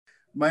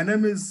My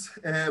name is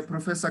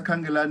Professor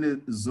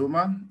Kangelani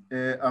Zuma.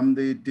 I'm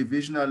the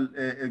divisional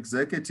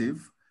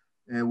executive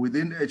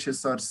within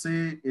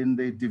HSRC in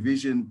the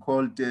division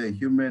called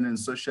Human and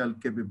Social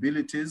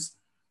Capabilities.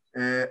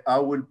 I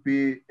will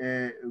be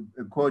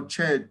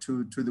co-chair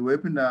to the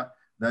webinar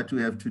that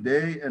we have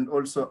today. And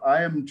also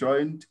I am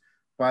joined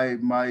by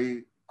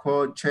my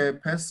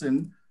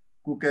co-chairperson,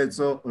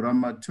 Kuketso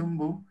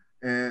Ramatumbu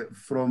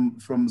from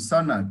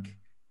SANAC.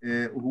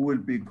 Who will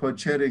be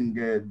co-chairing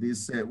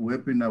this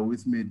webinar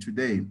with me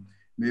today.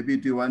 Maybe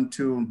do you want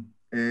to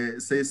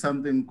say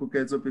something,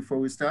 Kuketso, before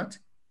we start?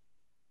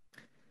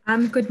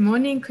 Good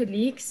morning,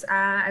 colleagues.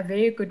 A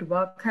very good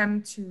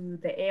welcome to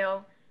the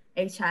AL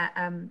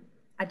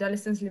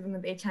Adolescents Living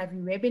with HIV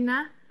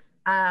webinar.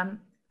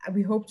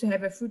 We hope to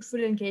have a fruitful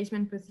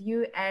engagement with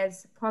you.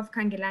 As Prof.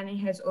 Kangelani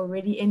has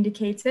already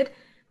indicated,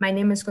 my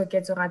name is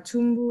Koketso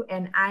Ratumbu,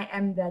 and I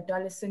am the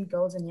Adolescent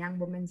Girls and Young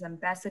Women's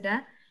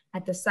Ambassador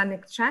at the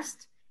SANAC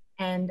Trust,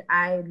 and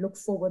I look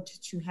forward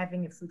to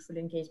having a fruitful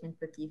engagement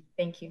with you.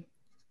 Thank you.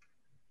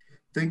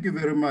 Thank you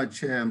very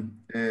much,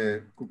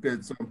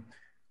 Kuketso.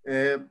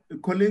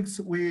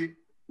 Colleagues, we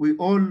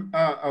all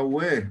are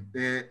aware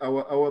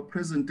our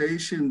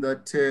presentation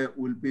that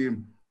will be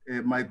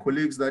my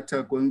colleagues that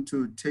are going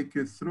to take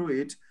you through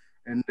it,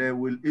 and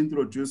will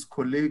introduce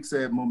colleagues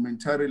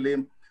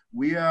momentarily.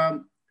 We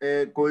are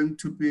going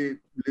to be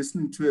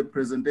listening to a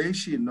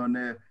presentation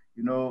on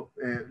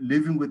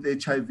living with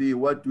HIV.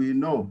 What do we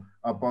know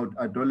about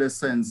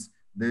adolescents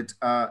that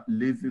are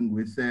living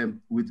with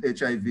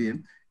HIV?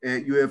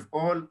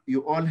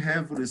 You all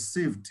have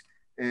received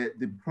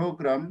the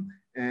program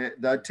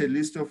that a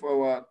list of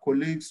our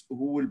colleagues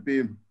who will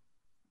be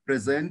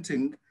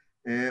presenting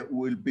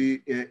will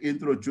be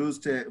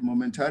introduced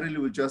momentarily.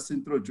 We'll just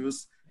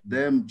introduce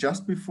them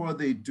just before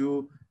they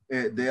do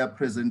their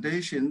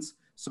presentations.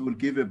 So we'll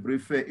give a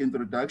brief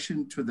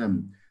introduction to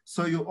them.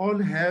 So you all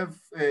have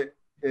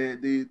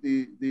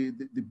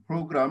the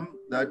program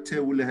that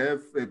will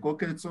have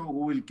Koketso,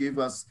 who will give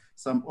us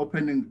some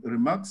opening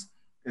remarks,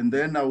 and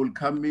then I will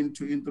come in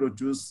to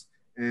introduce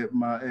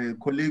my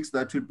colleagues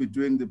that will be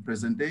doing the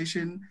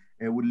presentation.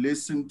 We'll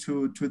listen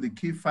to the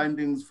key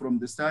findings from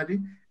the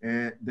study.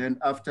 Then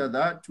after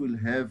that, we'll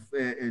have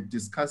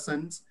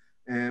discussants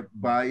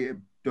by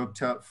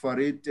Dr.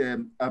 Farid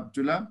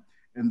Abdullah,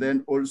 and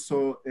then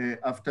also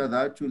after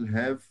that, we'll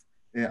have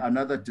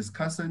another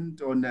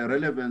discussant on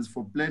relevance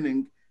for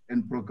planning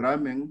and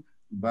programming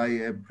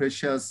by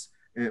Precious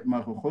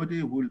Mahokodi,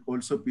 who will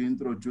also be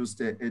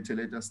introduced at a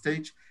later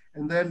stage.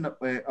 And then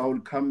I will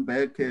come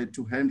back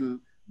to handle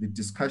the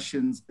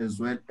discussions as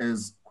well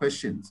as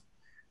questions.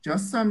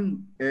 Just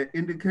some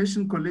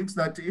indication, colleagues,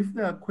 that if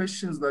there are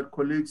questions that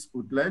colleagues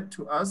would like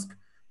to ask,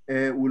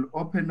 we'll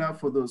open up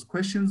for those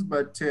questions,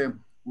 but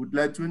would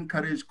like to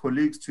encourage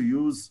colleagues to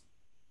use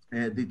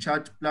the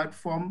chat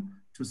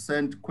platform to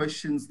send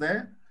questions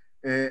there.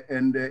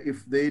 And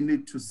if they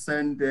need to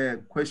send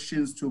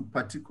questions to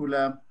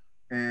particular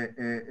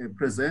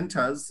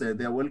presenters,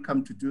 they're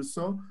welcome to do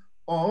so.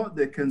 Or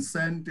they can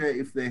send,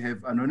 if they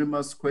have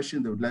anonymous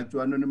questions, they would like to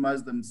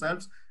anonymize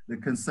themselves, they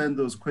can send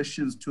those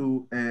questions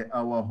to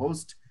our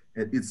host,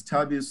 it's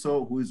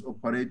Tabiso, who is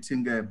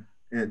operating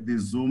the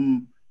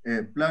Zoom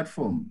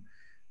platform.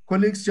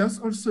 Colleagues,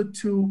 just also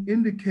to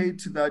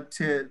indicate that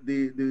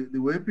the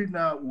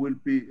webinar will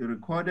be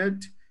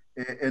recorded,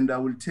 and I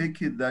will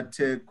take it that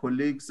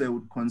colleagues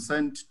would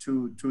consent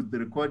to the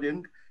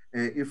recording.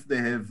 If they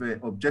have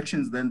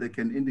objections, then they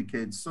can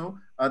indicate so.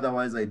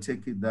 Otherwise, I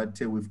take it that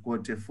we've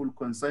got a full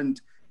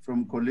consent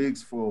from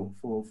colleagues for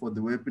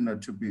the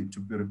webinar to be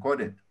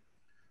recorded.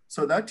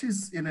 So that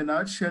is, in a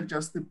nutshell,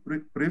 just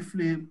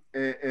briefly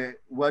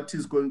what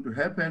is going to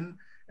happen.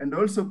 And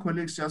also,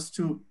 colleagues, just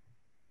to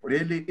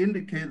really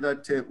indicate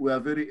that we are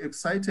very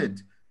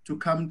excited to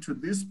come to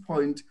this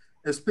point,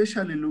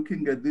 especially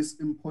looking at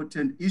this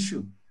important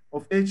issue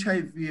of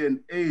HIV and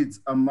AIDS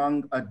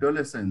among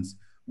adolescents.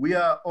 We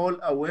are all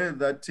aware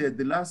that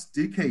the last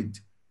decade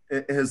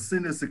has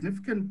seen a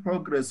significant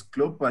progress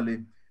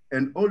globally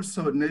and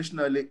also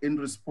nationally in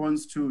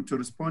response to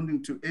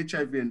responding to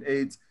HIV and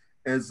AIDS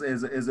as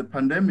a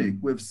pandemic.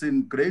 We've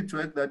seen great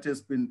work that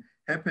has been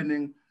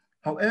happening.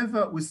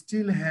 However, we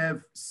still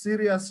have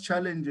serious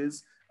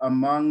challenges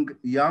among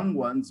young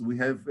ones. We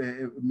have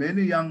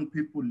many young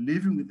people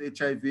living with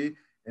HIV,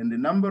 and a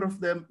number of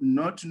them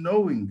not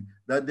knowing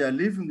that they are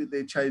living with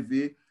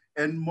HIV,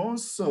 and more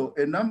so,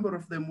 a number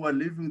of them who are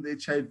living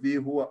with HIV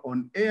who are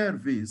on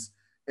ARVs,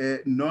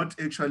 not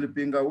actually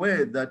being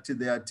aware that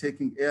they are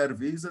taking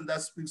ARVs, and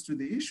that speaks to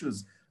the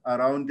issues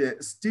around the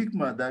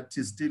stigma that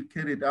is still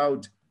carried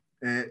out,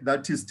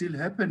 that is still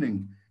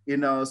happening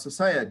in our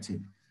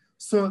society.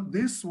 So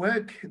this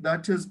work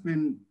that has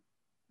been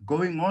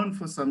going on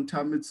for some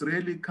time, it's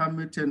really come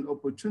at an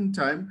opportune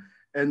time.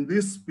 And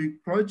this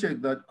big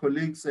project that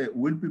colleagues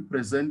will be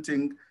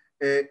presenting,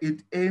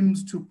 it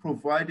aims to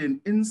provide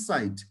an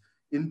insight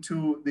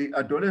into the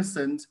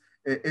adolescent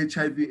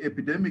HIV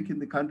epidemic in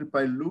the country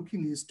by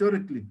looking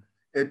historically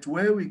at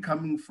where we're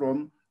coming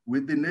from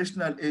with the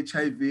national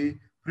HIV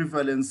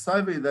prevalence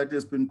survey that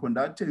has been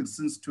conducted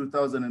since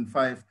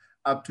 2005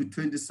 up to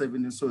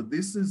 2017. So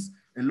this is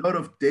a lot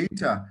of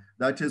data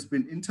that has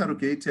been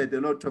interrogated,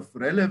 a lot of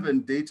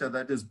relevant data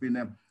that has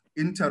been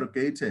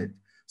interrogated.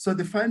 So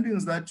the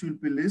findings that you'll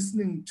be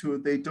listening to,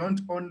 they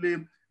don't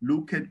only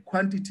look at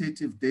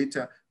quantitative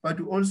data, but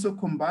we also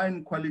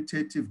combine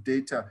qualitative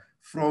data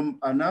from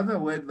another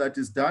work that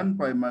is done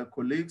by my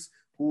colleagues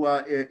who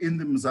are in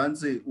the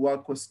Mzansi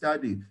WACO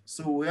study.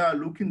 So we are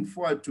looking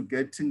forward to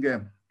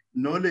getting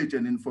knowledge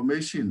and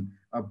information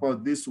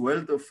about this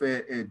wealth of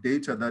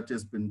data that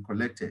has been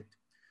collected.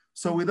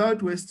 So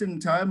without wasting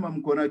time,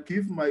 I'm gonna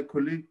give my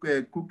colleague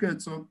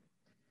Kuketso,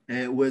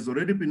 who has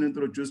already been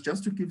introduced,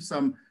 just to give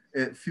some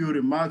few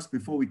remarks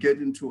before we get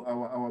into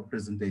our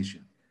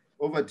presentation.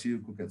 Over to you,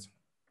 Kuketso.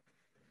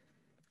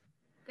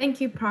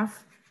 Thank you,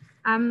 Prof.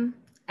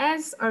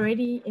 As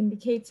already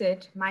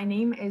indicated, my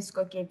name is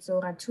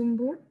Koketso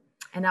Ratumbu,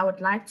 and I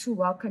would like to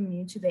welcome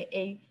you to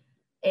the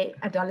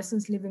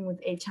Adolescents Living with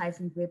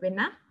HIV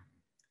webinar.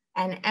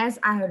 And as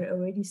I had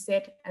already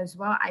said as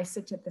well, I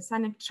sit at the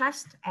SANEC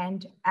Trust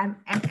and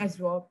am as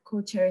well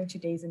co-chairing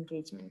today's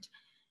engagement.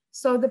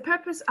 So the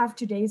purpose of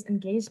today's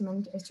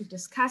engagement is to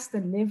discuss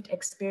the lived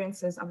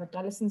experiences of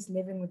adolescents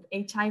living with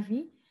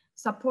HIV,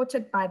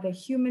 supported by the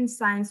Human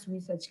Science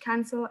Research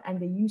Council and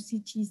the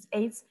UCT's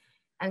AIDS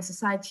and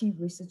Society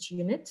Research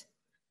Unit.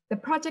 The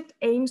project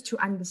aims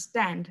to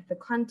understand the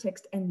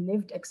context and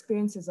lived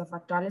experiences of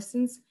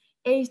adolescents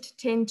aged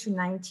 10 to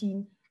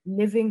 19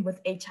 living with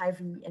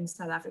HIV in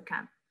South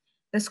Africa.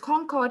 This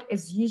cohort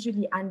is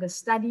usually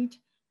understudied,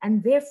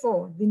 and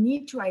therefore the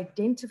need to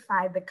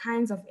identify the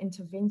kinds of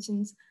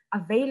interventions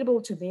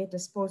available to their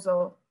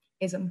disposal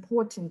is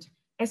important,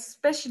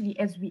 especially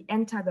as we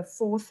enter the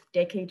fourth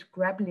decade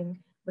grappling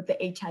with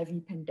the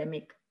HIV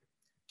pandemic.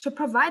 To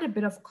provide a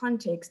bit of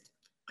context,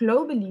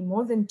 globally,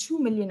 more than 2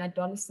 million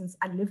adolescents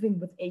are living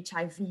with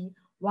HIV,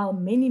 while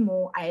many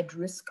more are at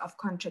risk of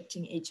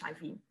contracting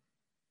HIV.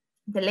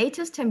 The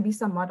latest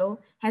Tembisa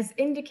model has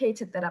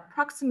indicated that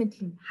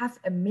approximately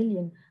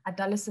 500,000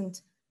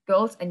 adolescent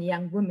girls and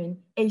young women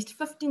aged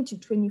 15 to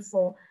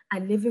 24 are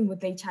living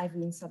with HIV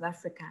in South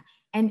Africa,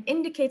 and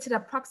indicated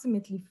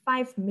approximately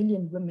 5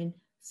 million women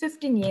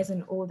 15 years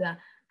and older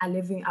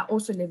are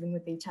also living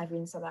with HIV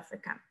in South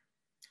Africa.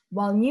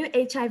 While new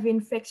HIV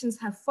infections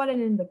have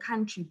fallen in the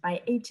country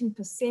by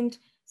 18%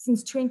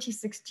 since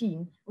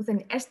 2016, with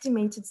an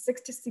estimated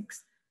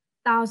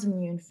 66,000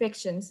 new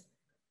infections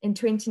in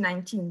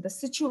 2019, the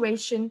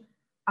situation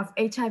of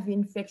HIV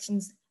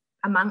infections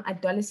among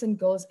adolescent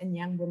girls and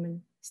young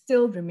women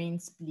still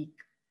remains bleak.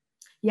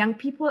 Young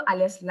people are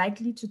less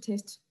likely to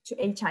test to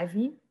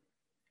HIV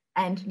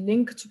and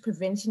link to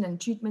prevention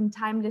and treatment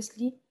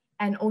timelessly,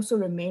 and also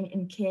remain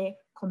in care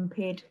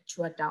compared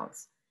to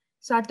adults.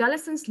 So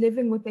adolescents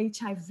living with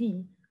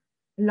HIV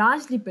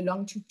largely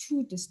belong to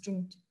two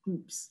distinct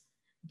groups: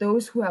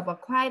 those who have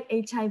acquired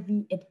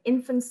HIV at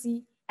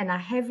infancy and are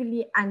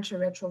heavily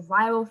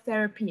antiretroviral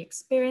therapy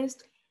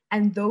experienced,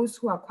 and those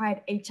who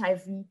acquired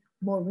HIV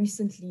more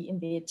recently in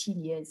their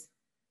teen years.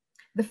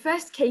 The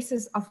first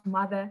cases of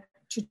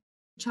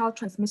mother-to-child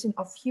transmission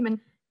of human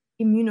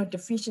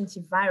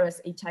immunodeficiency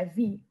virus,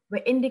 HIV,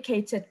 were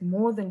indicated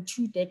more than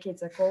 2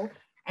 decades ago,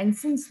 and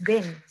since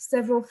then,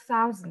 several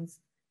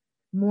thousands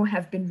more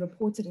have been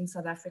reported in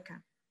South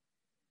Africa.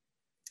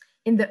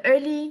 In the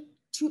early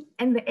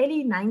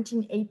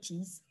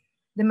 1980s,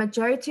 the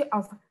majority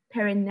of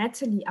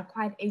perinatally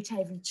acquired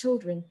HIV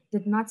children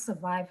did not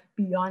survive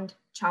beyond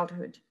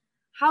childhood.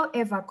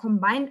 However,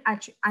 combined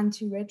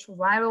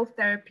antiretroviral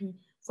therapy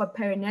for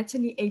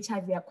perinatally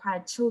HIV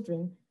acquired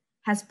children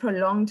has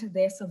prolonged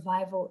their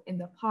survival in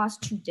the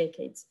past 2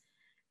 decades.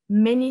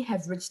 Many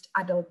have reached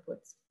adulthood.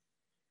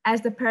 As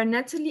the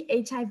perinatally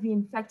HIV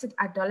infected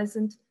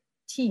adolescent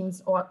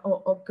teens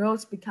or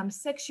girls become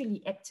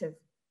sexually active,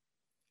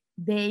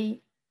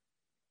 they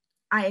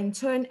are in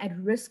turn at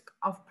risk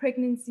of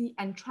pregnancy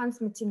and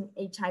transmitting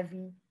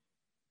HIV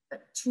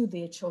to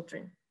their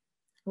children.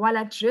 While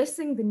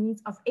addressing the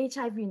needs of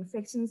HIV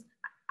infections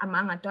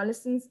among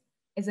adolescents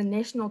is a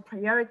national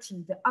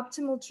priority, the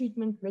optimal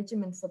treatment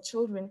regimen for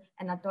children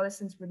and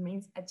adolescents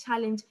remains a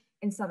challenge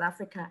in South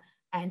Africa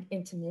and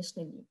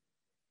internationally.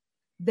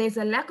 There's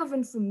a lack of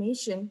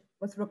information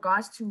with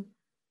regards to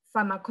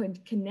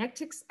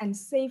pharmacokinetics and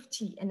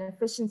safety and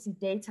efficiency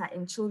data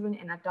in children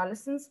and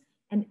adolescents,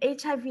 and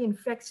HIV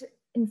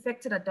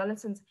infected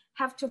adolescents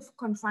have to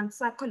confront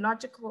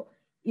psychological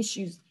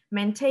issues,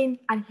 maintain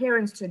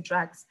adherence to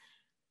drugs,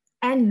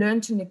 and learn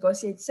to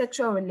negotiate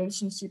sexual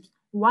relationships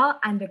while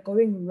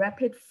undergoing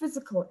rapid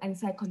physical and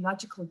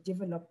psychological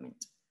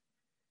development.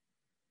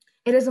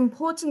 It is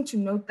important to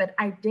note that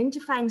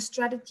identifying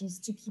strategies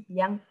to keep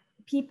young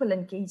people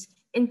engaged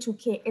into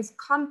care is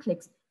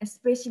complex,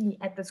 especially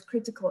at this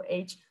critical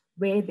age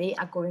where they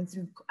are going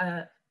through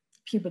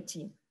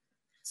puberty.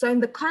 So in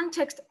the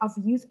context of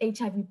youth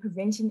HIV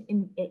prevention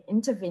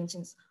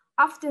interventions,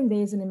 often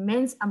there is an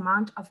immense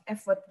amount of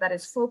effort that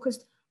is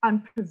focused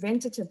on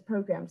preventative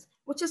programs,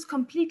 which is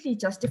completely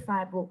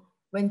justifiable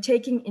when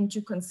taking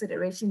into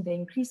consideration the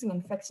increasing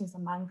infections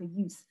among the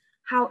youth.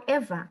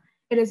 However,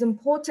 it is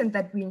important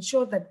that we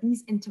ensure that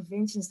these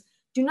interventions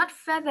do not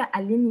further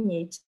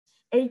alienate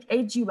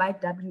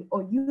AGYW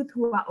or youth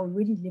who are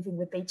already living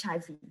with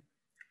HIV,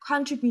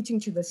 contributing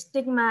to the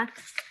stigma,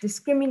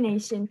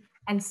 discrimination,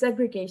 and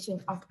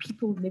segregation of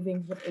people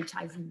living with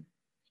HIV.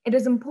 It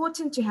is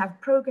important to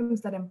have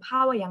programs that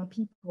empower young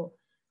people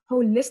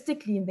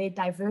holistically in their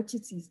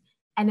diversities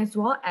and as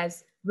well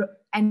as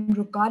and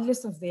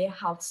regardless of their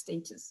health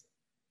status.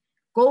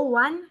 Goal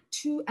 1,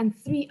 2, and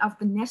 3 of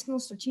the National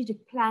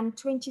Strategic Plan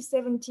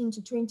 2017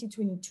 to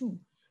 2022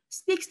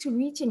 speaks to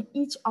reaching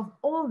each of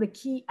all the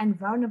key and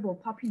vulnerable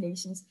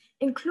populations,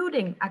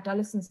 including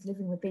adolescents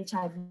living with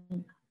HIV,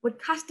 with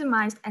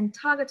customized and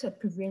targeted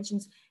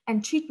preventions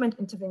and treatment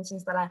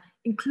interventions that are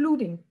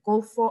including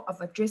Goal 4 of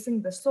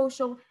addressing the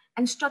social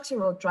and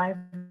structural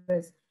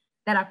drivers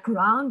that are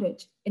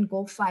grounded in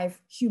Goal 5,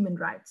 human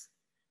rights.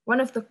 One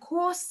of the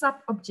core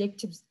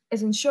sub-objectives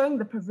is ensuring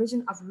the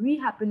provision of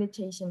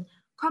rehabilitation,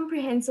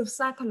 comprehensive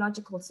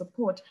psychological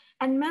support,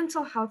 and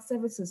mental health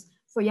services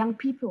for young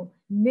people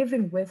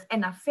living with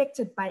and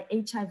affected by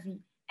HIV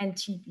and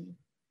TB.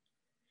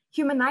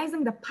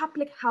 Humanizing the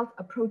public health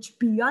approach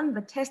beyond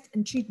the test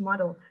and treat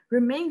model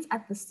remains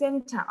at the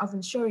center of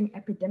ensuring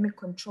epidemic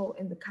control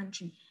in the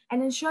country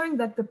and ensuring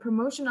that the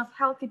promotion of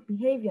healthy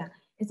behavior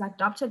is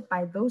adopted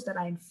by those that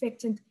are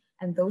infected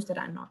and those that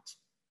are not.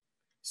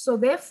 So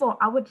therefore,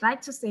 I would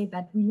like to say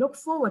that we look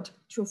forward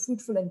to a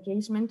fruitful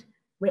engagement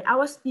where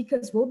our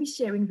speakers will be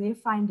sharing their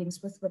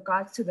findings with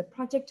regards to the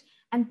project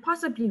and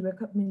possibly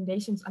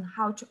recommendations on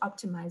how to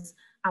optimize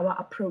our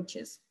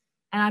approaches.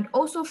 And I'd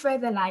also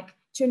further like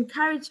to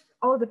encourage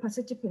all the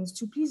participants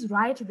to please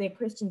write their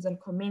questions and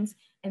comments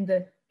in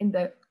the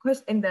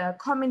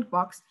comment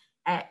box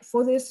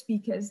for their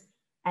speakers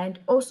and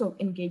also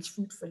engage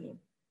fruitfully.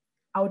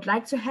 I would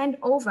like to hand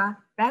over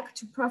back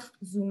to Prof.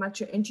 Zuma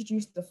to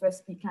introduce the first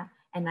speaker,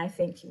 and I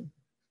thank you.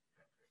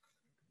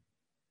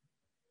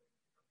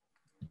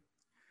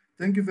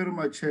 Thank you very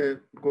much,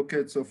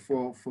 Koketso,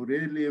 for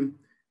really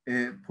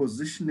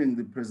positioning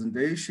the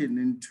presentation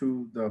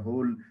into the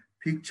whole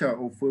picture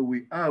of where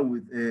we are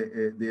with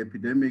the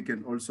epidemic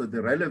and also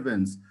the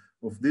relevance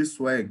of this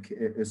work,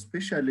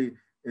 especially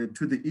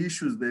to the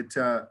issues that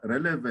are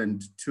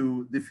relevant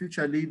to the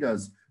future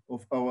leaders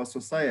of our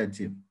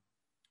society.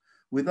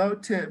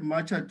 Without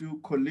much ado,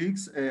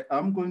 colleagues,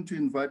 I'm going to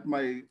invite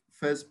my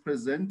first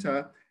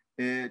presenter,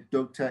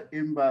 Dr.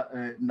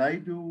 Imba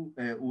Naidu,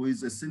 who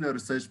is a senior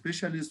research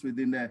specialist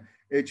within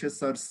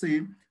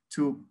HSRC,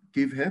 to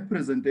give her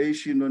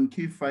presentation on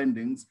key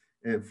findings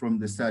from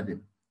the study.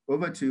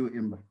 Over to you,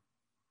 Imba.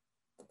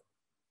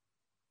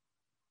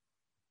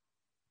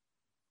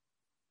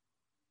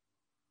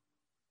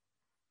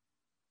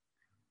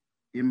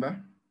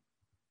 Imba.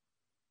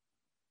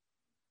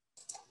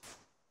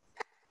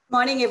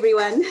 Morning,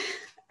 everyone.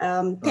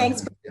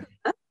 Thanks.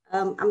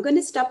 I'm going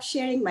to stop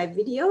sharing my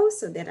video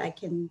so that I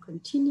can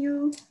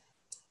continue.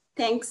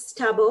 Thanks,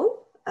 Thabo.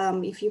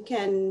 If you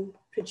can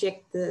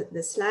project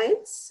the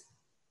slides.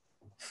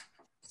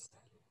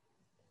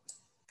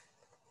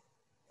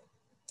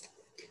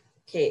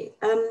 Okay,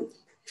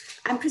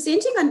 I'm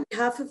presenting on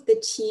behalf of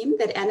the team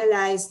that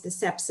analyzed the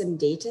SAPSIM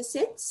data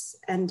sets,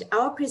 and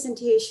our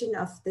presentation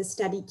of the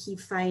study key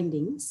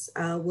findings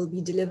will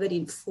be delivered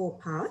in 4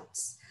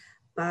 parts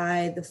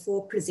by the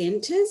 4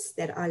 presenters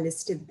that are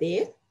listed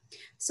there.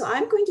 So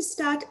I'm going to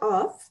start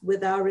off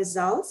with our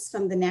results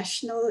from the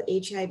National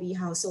HIV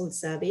Household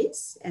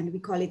Surveys, and we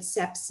call it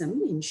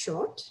SAPSIM in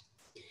short.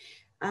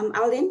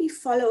 I'll then be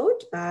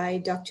followed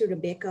by Dr.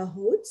 Rebecca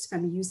Holtz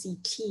from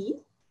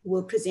UCT, who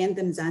will present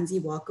the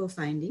Mzansi Wako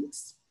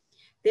findings.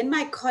 Then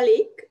my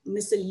colleague,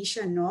 Ms.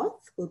 Alicia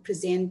North, will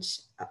present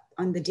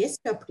on the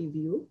desktop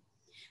review.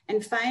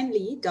 And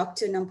finally,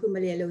 Dr.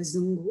 Nampumelelo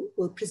Zungu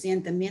will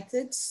present the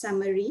methods,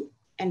 summary,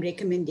 and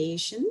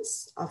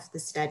recommendations of the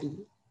study.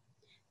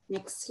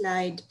 Next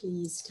slide,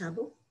 please,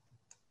 Thabo.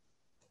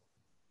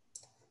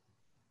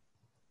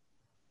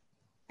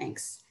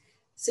 Thanks.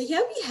 So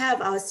here we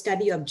have our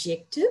study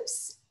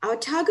objectives. Our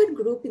target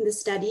group in the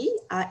study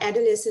are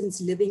adolescents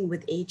living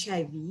with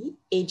HIV,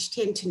 aged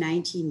 10 to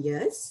 19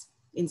 years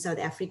in South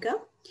Africa,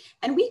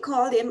 and we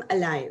call them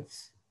ALIVE.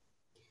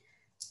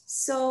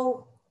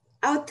 So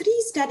our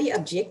 3 study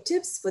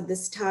objectives for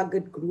this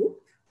target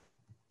group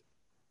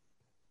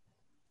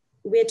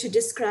were to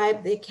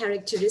describe their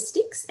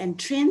characteristics and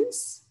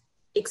trends,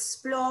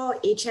 explore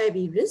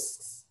HIV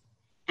risks,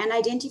 and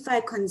identify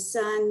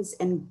concerns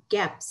and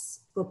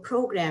gaps for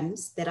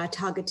programs that are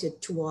targeted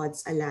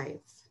towards ALIVE.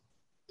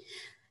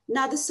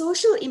 Now, the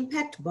social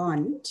impact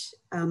bond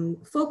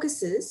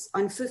focuses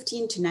on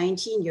 15 to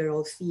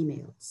 19-year-old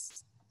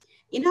females.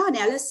 In our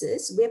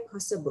analysis, where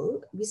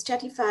possible, we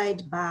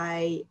stratified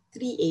by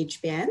 3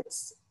 age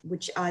bands,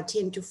 which are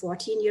 10 to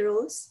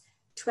 14-year-olds,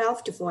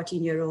 12 to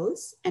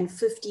 14-year-olds, and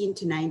 15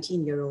 to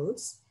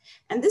 19-year-olds.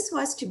 And this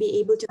was to be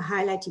able to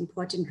highlight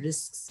important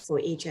risks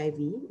for HIV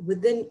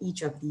within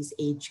each of these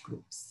age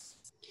groups.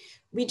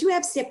 We do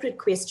have separate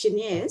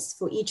questionnaires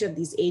for each of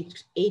these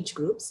age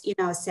groups in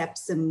our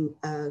SAPSIM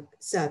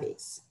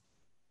surveys.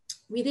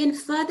 We then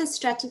further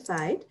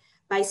stratified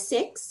by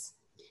sex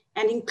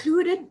and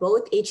included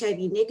both HIV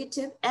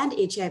negative and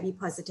HIV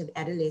positive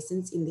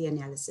adolescents in the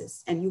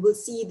analysis. And you will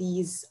see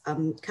these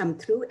come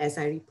through as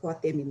I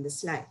report them in the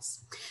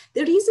slides.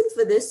 The reason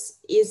for this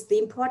is the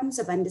importance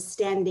of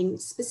understanding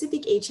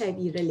specific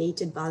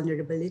HIV-related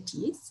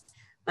vulnerabilities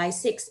by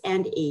sex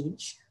and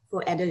age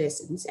for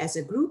adolescents as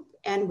a group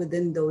and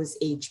within those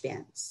age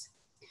bands.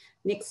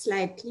 Next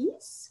slide,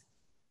 please.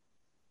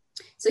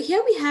 So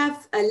here we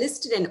have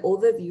listed an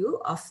overview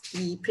of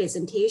the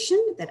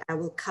presentation that I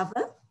will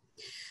cover.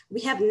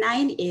 We have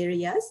 9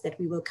 areas that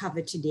we will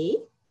cover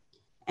today.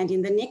 And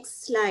in the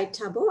next slide,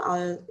 Thabo,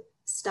 I'll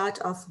start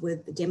off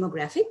with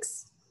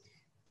demographics.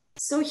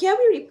 So here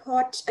we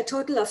report a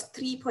total of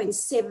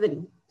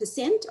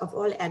 3.7% of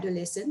all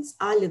adolescents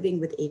are living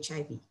with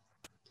HIV.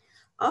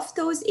 Of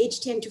those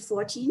aged 10 to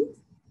 14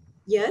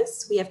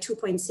 years, we have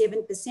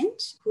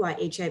 2.7% who are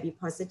HIV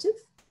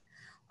positive.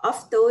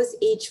 Of those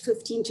aged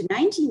 15 to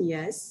 19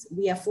 years,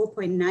 we have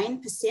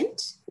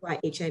 4.9% who are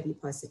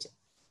HIV positive.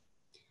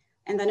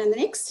 And then on the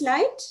next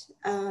slide,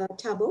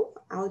 Thabo,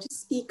 I'll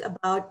just speak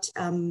about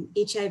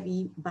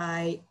HIV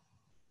by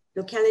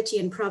locality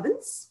and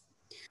province.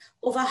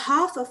 Over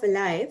half of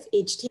Alive,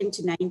 aged 10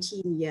 to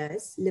 19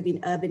 years, live in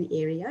urban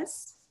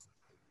areas,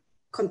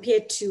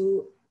 compared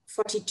to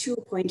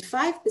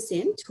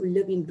 42.5% who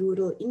live in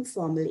rural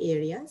informal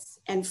areas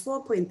and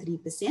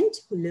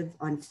 4.3% who live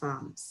on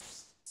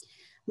farms.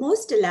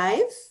 Most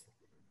Alive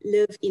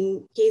live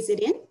in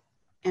KZN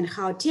and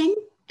Gauteng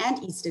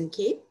and Eastern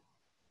Cape,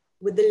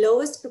 with the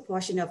lowest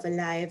proportion of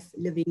Alive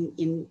living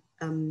in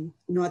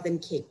Northern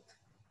Cape.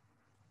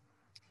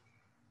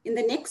 In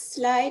the next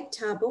slide,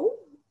 Thabo,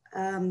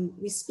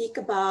 we speak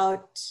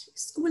about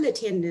school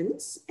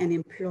attendance and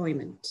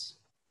employment.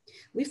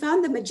 We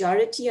found the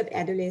majority of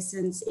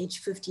adolescents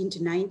aged 15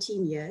 to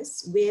 19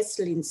 years were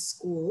still in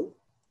school.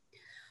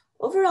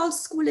 Overall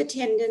school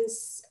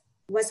attendance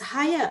was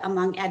higher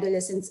among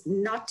adolescents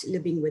not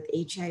living with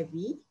HIV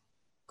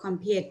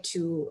compared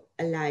to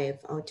Alive,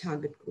 our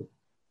target group.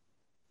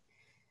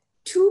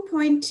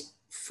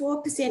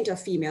 2.4%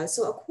 of females,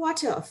 so a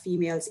quarter of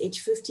females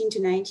aged 15 to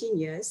 19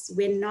 years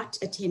were not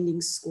attending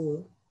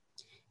school.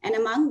 And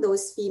among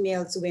those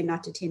females who were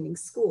not attending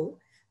school,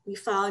 we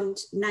found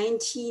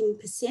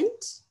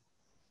 19%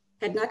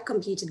 had not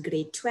completed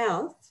grade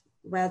 12,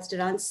 whilst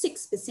around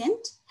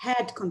 6%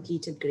 had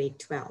completed grade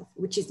 12,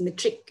 which is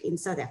matric in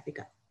South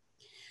Africa.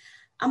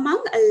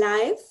 Among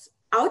Alive,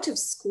 out of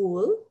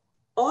school,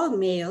 all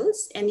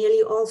males and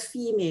nearly all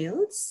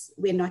females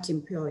were not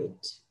employed.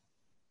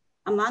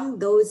 Among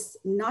those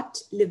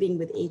not living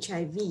with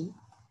HIV,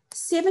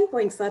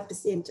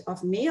 7.5%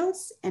 of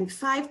males and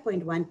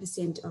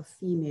 5.1% of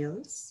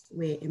females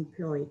were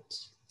employed.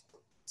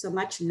 So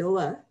much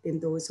lower than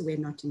those who were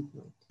not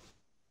employed.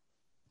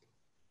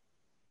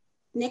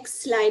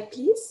 Next slide,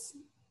 please.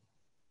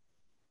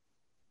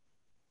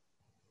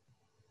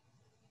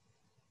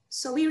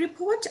 So we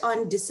report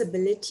on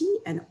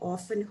disability and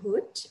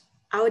orphanhood.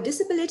 Our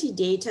disability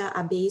data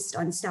are based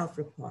on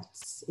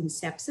self-reports in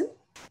SAPSIM.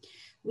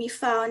 We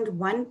found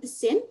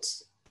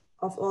 1%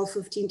 of all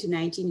 15 to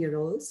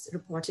 19-year-olds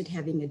reported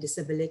having a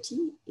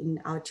disability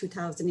in our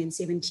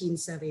 2017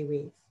 survey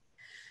wave.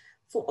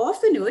 For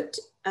orphanhood,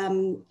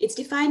 it's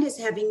defined as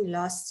having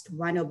lost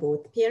one or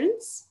both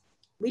parents.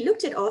 We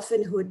looked at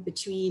orphanhood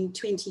between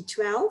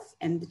 2012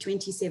 and the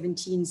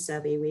 2017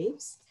 survey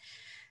waves.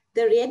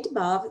 The red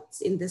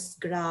bars in this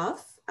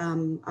graph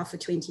are for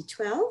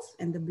 2012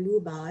 and the blue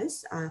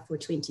bars are for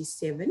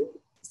 2017.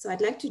 So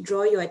I'd like to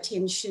draw your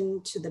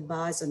attention to the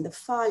bars on the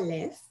far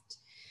left,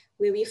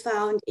 where we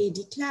found a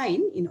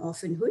decline in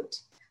orphanhood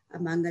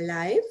among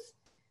Alive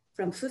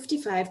from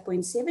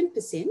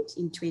 55.7%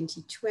 in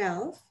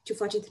 2012 to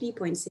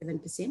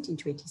 43.7% in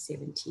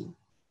 2017.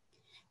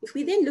 If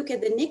we then look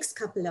at the next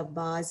couple of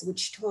bars,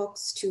 which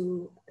talks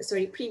to,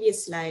 sorry,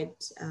 previous slide,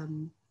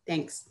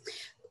 thanks,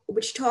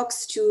 which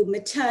talks to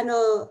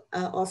maternal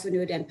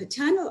orphanhood and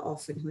paternal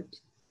orphanhood,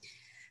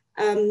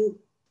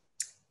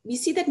 we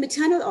see that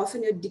maternal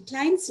orphanhood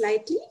declined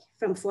slightly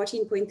from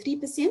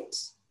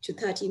 14.3% to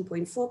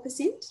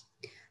 13.4%.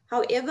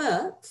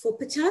 However, for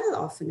paternal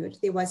orphanhood,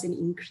 there was an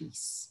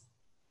increase.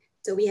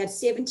 So we had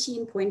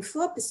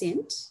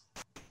 17.4%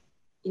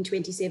 in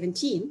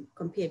 2017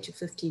 compared to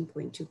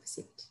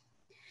 15.2%.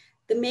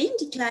 The main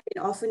decline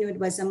in orphanhood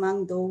was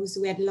among those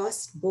who had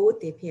lost both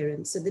their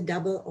parents, so the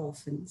double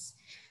orphans,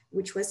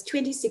 which was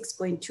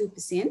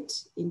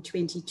 26.2% in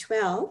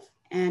 2012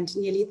 and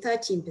nearly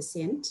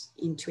 13%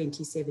 in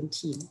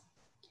 2017.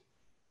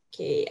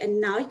 Okay, and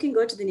now you can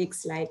go to the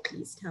next slide,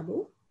 please,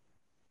 Thabo.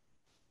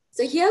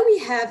 So here we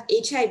have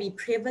HIV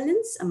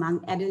prevalence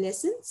among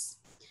adolescents.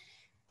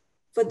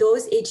 For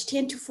those aged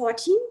 10 to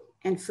 14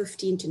 and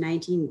 15 to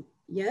 19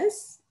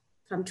 years,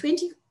 from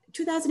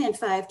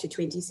 2005 to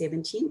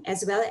 2017,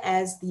 as well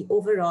as the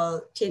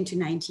overall 10 to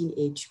 19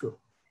 age group.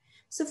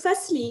 So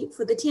firstly,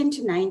 for the 10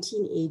 to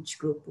 19 age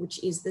group,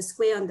 which is the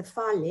square on the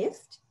far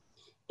left,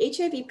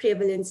 HIV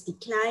prevalence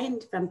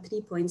declined from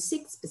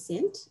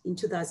 3.6% in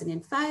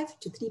 2005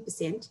 to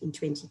 3% in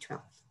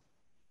 2012.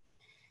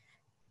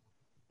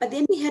 But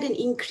then we had an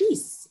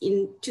increase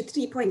to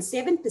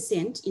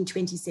 3.7% in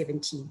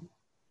 2017.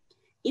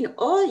 In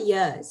all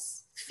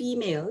years,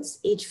 females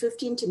aged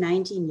 15 to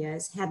 19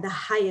 years had the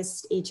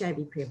highest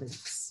HIV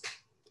prevalence.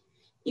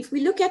 If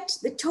we look at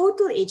the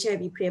total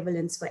HIV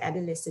prevalence for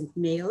adolescent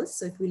males,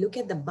 so if we look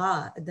at the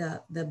bar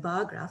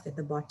graph at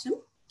the bottom,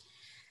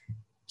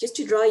 just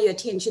to draw your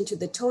attention to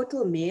the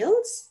total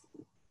males,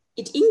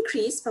 it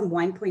increased from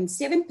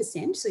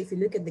 1.7%, so if you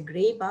look at the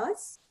gray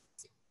bars,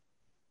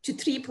 to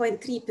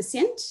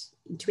 3.3%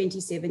 in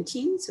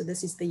 2017, so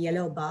this is the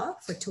yellow bar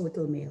for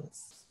total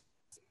males.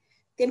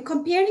 Then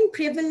comparing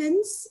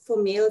prevalence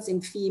for males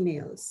and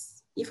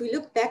females, if we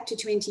look back to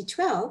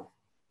 2012,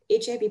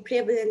 HIV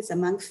prevalence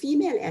among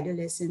female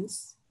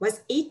adolescents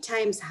was 8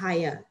 times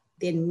higher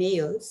than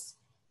males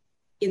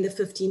in the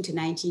 15 to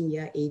 19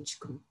 year age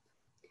group.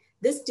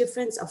 This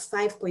difference of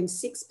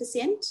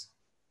 5.6%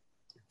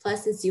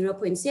 versus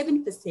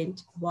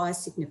 0.7%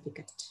 was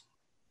significant.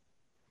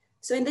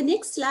 So in the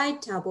next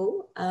slide,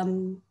 Thabo,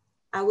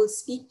 I will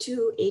speak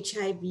to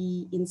HIV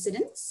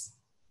incidence.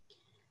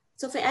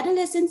 So for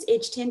adolescents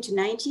aged 10 to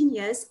 19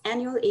 years,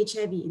 annual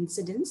HIV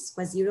incidence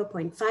was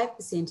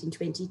 0.5% in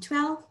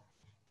 2012,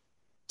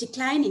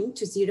 declining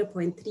to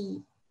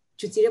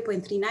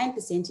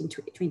 0.39% in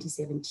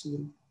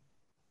 2017.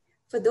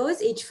 For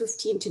those aged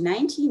 15 to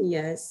 19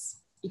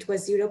 years, it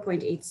was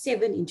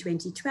 0.87 in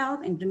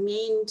 2012 and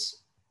remained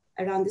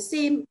around the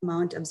same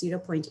amount of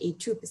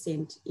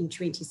 0.82% in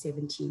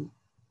 2017.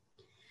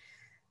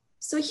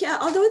 So here,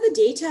 although the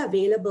data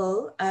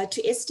available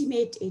to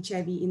estimate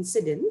HIV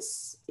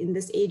incidence in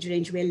this age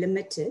range were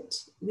limited,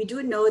 we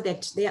do know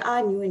that there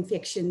are new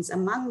infections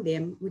among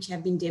them which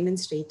have been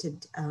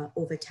demonstrated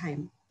over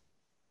time.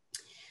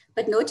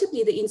 But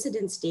notably, the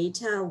incidence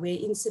data were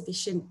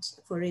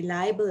insufficient for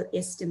reliable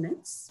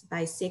estimates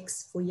by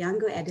sex for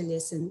younger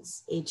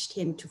adolescents aged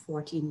 10 to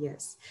 14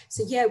 years.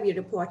 So here we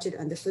reported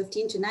on the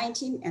 15 to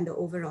 19 and the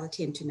overall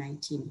 10 to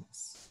 19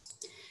 years.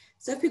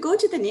 So if we go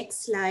to the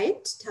next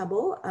slide,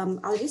 Thabo,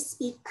 I'll just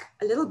speak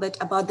a little bit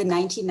about the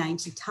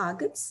 1990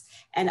 targets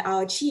and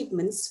our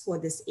achievements for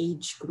this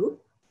age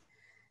group.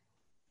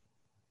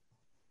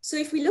 So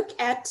if we look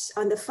at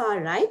on the far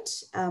right,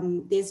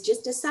 there's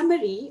just a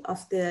summary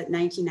of the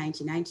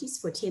 1990s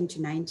for 10 to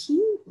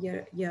 19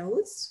 year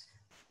olds.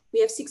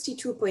 We have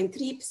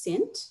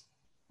 62.3%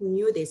 who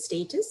knew their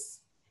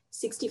status.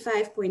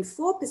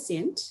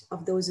 65.4%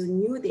 of those who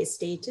knew their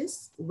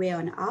status were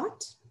on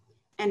ART,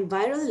 and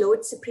viral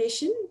load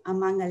suppression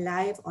among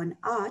alive on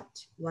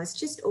ART was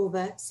just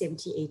over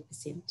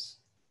 78%.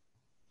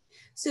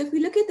 So if we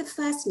look at the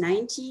first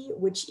 90,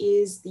 which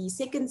is the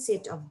second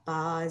set of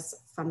bars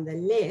from the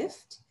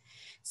left,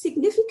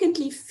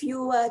 significantly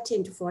fewer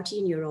 10 to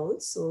 14 year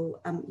olds. So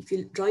if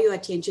you draw your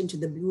attention to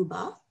the blue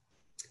bar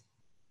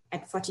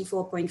at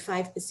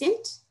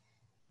 44.5%,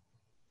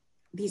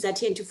 these are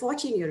 10 to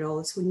 14 year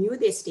olds who knew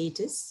their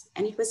status,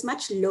 and it was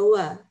much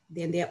lower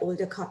than their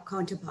older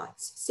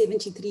counterparts,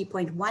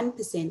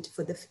 73.1%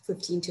 for the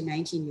 15 to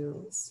 19 year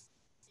olds.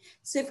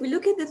 So if we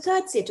look at the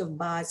third set of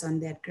bars on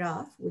that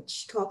graph,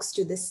 which talks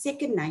to the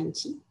second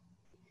 90,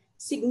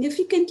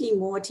 significantly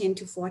more 10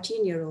 to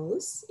 14 year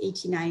olds,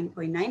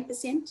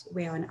 89.9%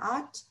 were on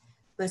ART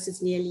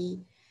versus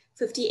nearly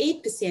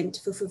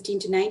 58% for 15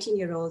 to 19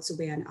 year olds who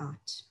were on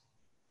ART.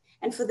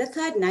 And for the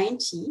third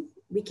 90,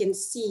 we can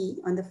see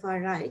on the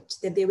far right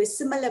that there were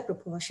similar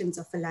proportions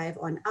of alive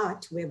on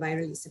ART were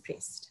virally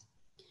suppressed.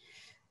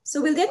 So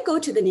we'll then go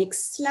to the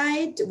next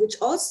slide, which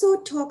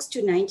also talks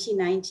to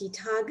 1990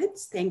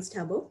 targets. Thanks,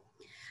 Thabo.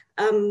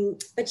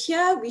 But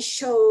here we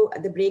show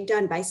the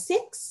breakdown by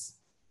sex,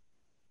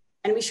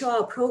 and we show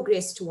our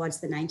progress towards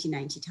the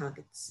 1990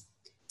 targets.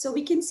 So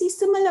we can see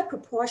similar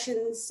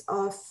proportions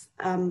of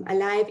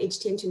alive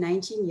aged 10 to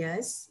 19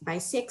 years by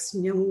sex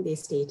knowing their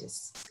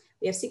status.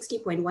 We have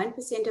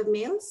 60.1% of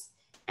males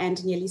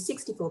and nearly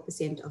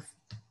 64% of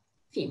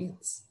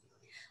females.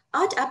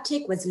 ART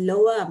uptake was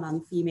lower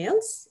among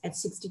females at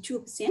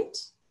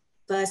 62%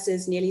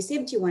 versus nearly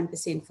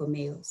 71% for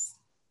males.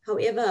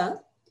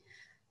 However,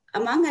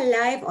 among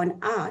alive on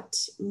ART,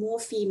 more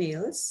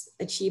females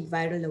achieved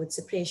viral load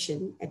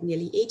suppression at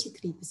nearly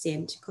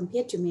 83%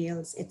 compared to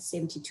males at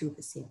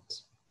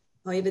 72%.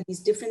 However, these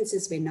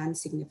differences were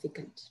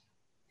non-significant.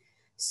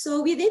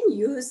 So we then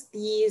used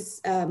these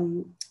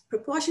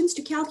proportions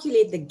to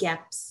calculate the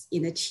gaps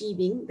in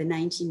achieving the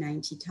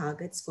 1990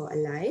 targets for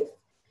alive,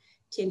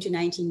 10 to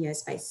 19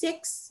 years by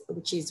sex,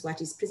 which is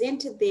what is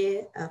presented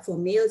there for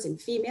males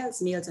and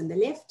females, males on the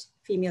left,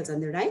 females on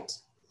the right.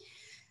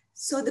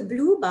 So the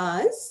blue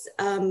bars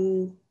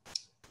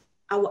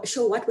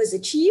show what was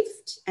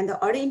achieved, and the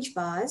orange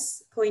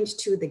bars point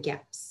to the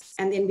gaps.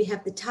 And then we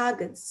have the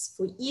targets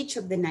for each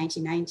of the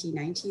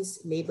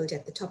 1990s labeled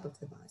at the top of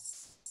the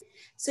bars.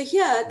 So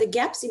here, the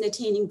gaps in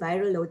attaining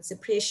viral load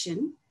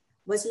suppression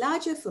was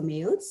larger for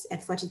males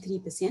at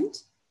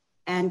 43%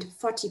 and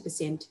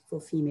 40%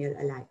 for female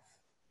alive.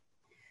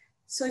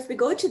 So if we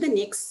go to the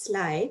next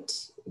slide,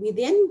 we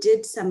then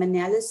did some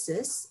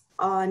analysis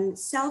on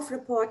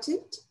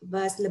self-reported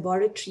versus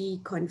laboratory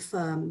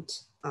confirmed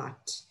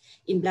ART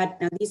in blood.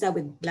 Now these are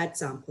with blood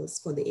samples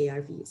for the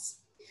ARVs.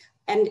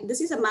 And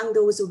this is among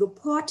those who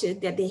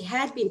reported that they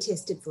had been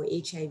tested for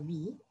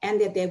HIV and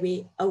that they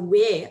were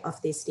aware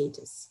of their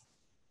status.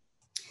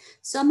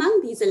 So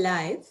among these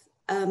alive,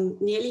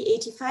 nearly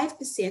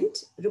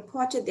 85%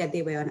 reported that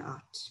they were on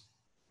ART.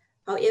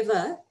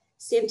 However,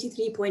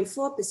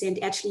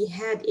 73.4% actually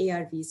had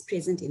ARVs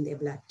present in their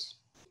blood.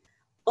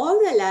 All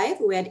the alive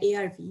who had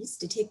ARVs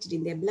detected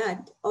in their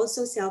blood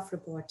also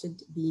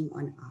self-reported being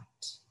on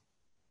ART.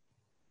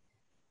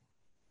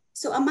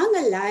 So among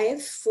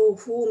alive for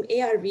whom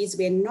ARVs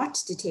were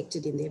not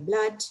detected in their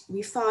blood,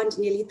 we found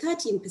nearly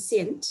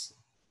 13%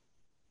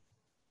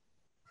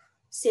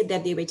 said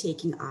that they were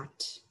taking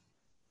ART.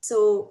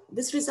 So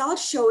this result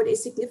showed a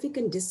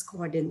significant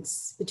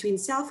discordance between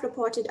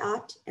self-reported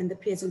ART and the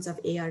presence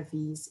of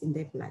ARVs in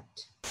their blood.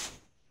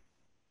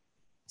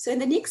 So in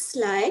the next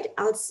slide,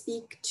 I'll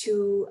speak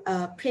to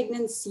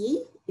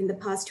pregnancy in the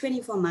past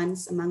 24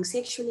 months among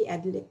sexually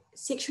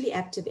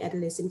active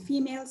adolescent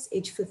females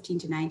aged 15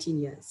 to 19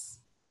 years.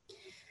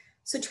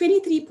 So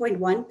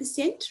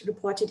 23.1%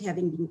 reported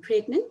having been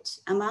pregnant,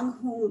 among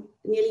whom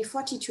nearly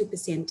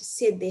 42%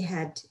 said they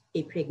had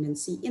a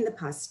pregnancy in the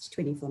past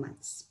 24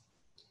 months.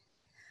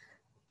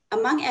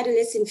 Among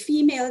adolescent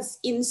females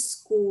in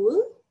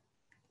school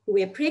who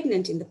were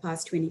pregnant in the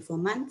past 24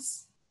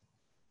 months,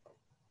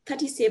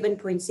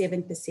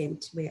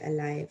 37.7% were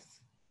alive,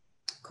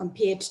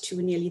 compared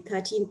to nearly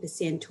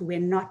 13% who were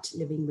not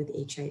living with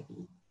HIV.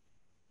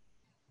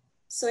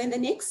 So in the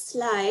next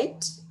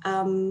slide,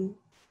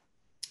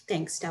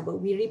 thanks, Tabo,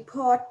 we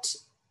report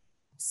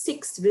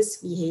 6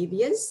 risk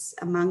behaviors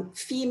among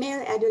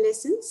female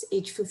adolescents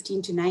aged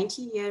 15 to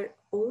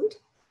 19-year-old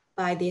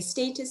by their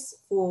status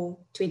for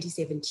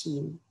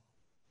 2017.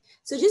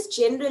 So just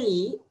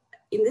generally,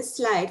 in this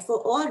slide, for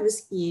all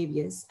risk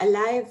behaviors,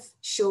 alive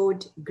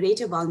showed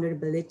greater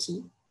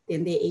vulnerability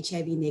than their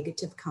HIV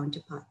negative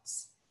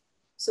counterparts.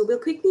 So we'll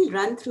quickly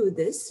run through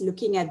this,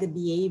 looking at the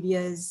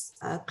behaviors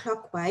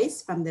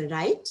clockwise from the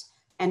right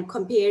and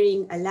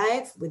comparing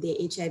alive with their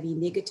HIV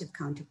negative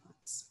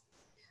counterparts.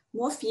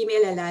 More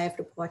female alive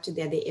reported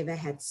that they ever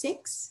had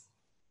sex.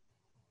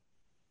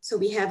 So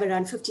we have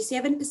around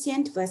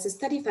 57% versus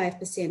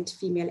 35%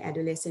 female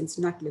adolescents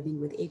not living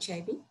with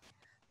HIV.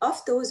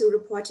 Of those who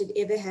reported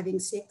ever having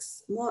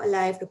sex, more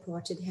alive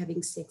reported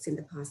having sex in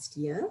the past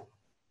year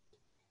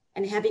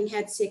and having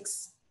had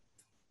sex,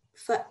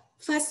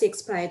 first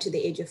sex prior to the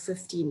age of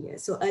 15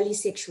 years. So early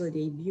sexual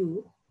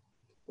debut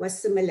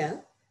was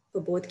similar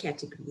for both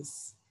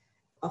categories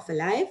of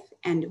alive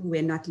and who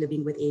were not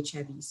living with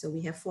HIV. So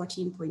we have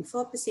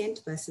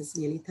 14.4% versus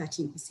nearly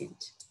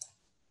 13%.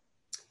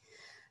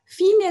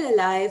 Female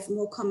alive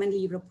more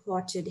commonly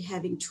reported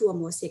having 2 or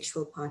more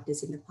sexual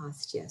partners in the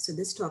past year. So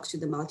this talks to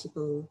the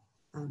multiple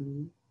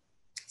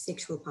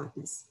sexual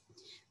partners.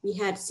 We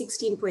had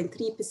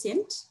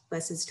 16.3%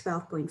 versus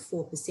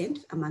 12.4%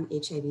 among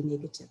HIV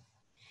negative.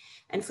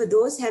 And for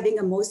those having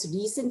a most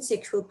recent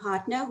sexual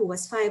partner who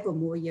was 5 or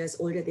more years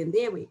older than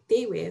they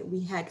were,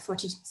 we had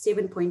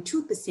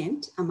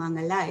 47.2% among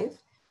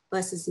alive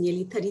versus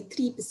nearly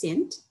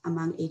 33%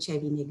 among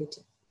HIV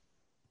negative.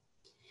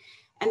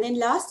 And then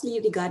lastly,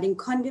 regarding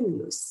condom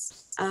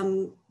use,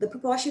 the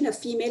proportion of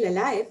female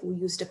alive who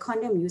used a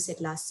condom use at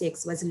last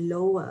sex was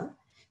lower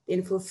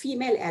than for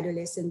female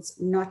adolescents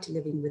not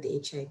living with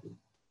HIV.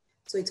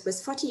 So it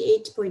was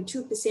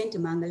 48.2%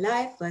 among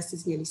alive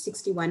versus nearly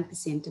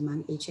 61%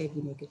 among HIV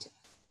negative.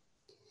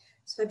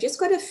 So I've just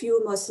got a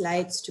few more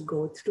slides to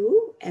go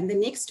through. And the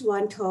next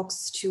one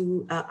talks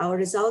to our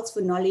results for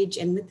knowledge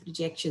and myth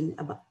rejection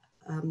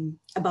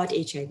about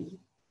HIV.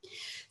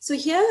 So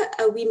here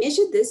we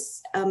measured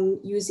this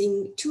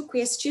using 2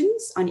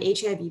 questions on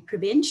HIV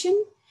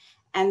prevention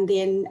and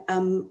then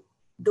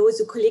those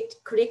who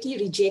correctly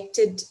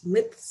rejected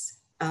myths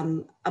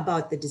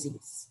about the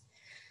disease.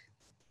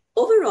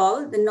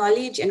 Overall, the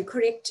knowledge and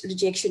correct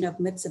rejection of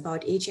myths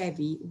about HIV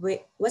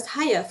was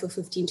higher for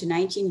 15 to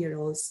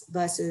 19-year-olds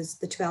versus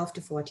the 12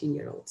 to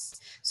 14-year-olds.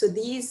 So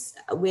these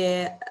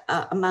were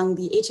among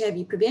the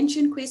HIV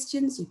prevention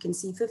questions. You can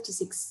see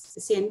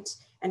 56%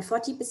 and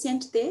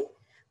 40% there,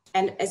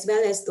 and as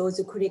well as those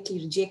who correctly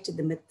rejected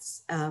the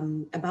myths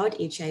about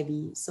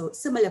HIV. So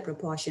similar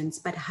proportions,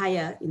 but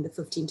higher in the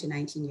 15 to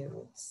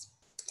 19-year-olds.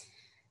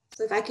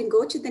 So if I can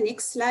go to the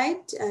next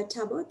slide,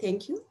 Tabo,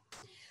 thank you.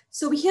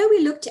 So here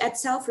we looked at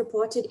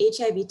self-reported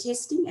HIV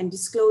testing and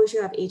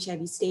disclosure of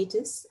HIV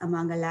status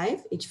among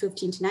alive aged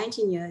 15 to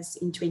 19 years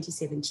in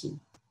 2017.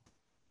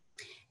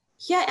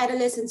 Here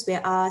adolescents were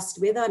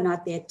asked whether or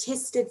not they had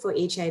tested for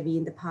HIV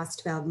in the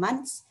past 12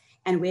 months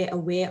and were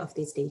aware of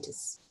their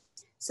status.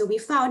 So we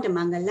found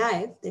among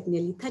alive that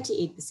nearly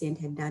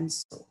 38% had done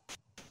so.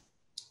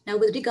 Now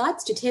with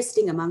regards to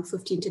testing among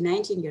 15 to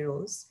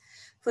 19-year-olds,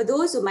 for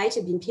those who might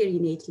have been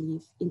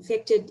perinatally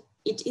infected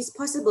it is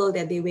possible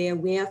that they were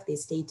aware of their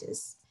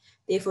status.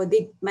 Therefore,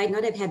 they might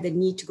not have had the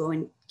need to go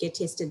and get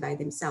tested by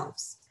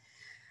themselves.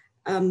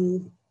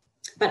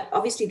 But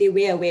obviously they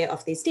were aware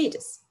of their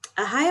status.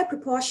 A higher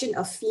proportion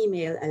of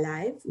female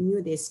alive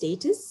knew their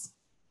status.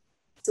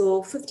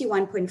 So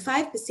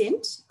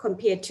 51.5%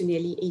 compared to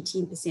nearly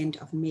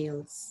 18% of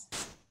males.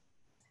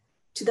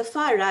 To the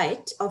far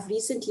right, of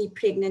recently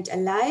pregnant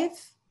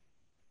alive,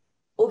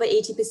 over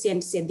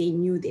 80% said they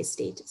knew their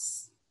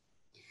status.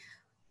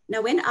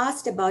 Now, when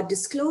asked about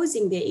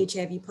disclosing their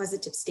HIV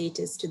positive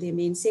status to their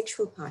main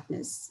sexual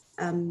partners,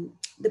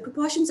 the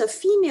proportions of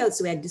females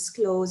who had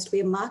disclosed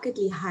were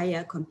markedly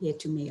higher compared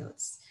to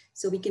males.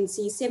 So we can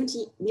see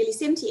nearly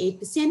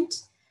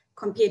 78%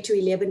 compared to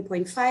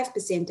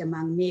 11.5%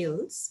 among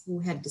males who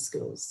had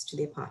disclosed to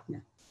their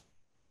partner.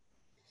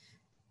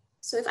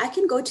 So if I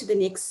can go to the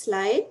next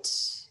slide.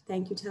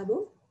 Thank you,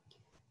 Thabo.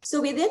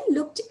 So we then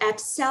looked at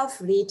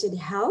self-rated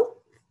health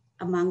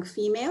among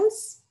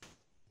females,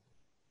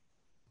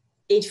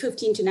 age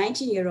 15 to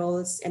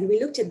 19-year-olds, and we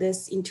looked at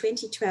this in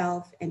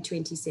 2012 and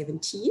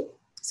 2017.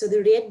 So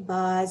the red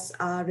bars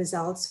are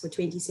results for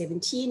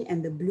 2017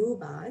 and the blue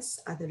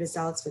bars are the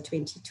results for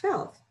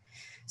 2012.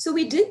 So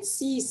we did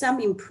see some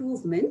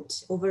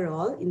improvement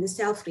overall in the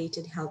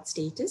self-rated health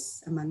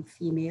status among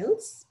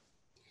females.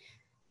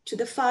 To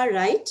the far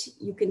right,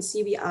 you can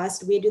see we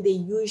asked where do they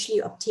usually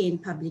obtain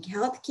public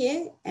health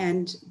care,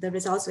 and the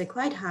results were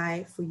quite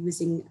high for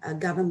using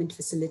government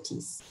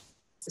facilities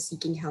for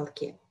seeking health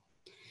care.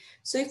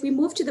 So if we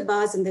move to the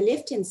bars on the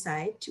left-hand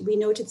side, we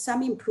noted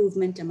some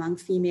improvement among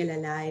female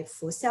alive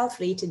for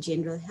self-rated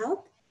general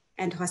health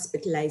and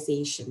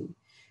hospitalization.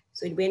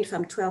 So it went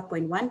from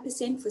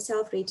 12.1% for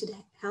self-rated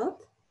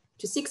health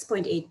to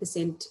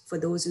 6.8% for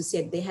those who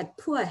said they had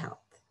poor health.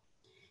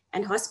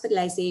 And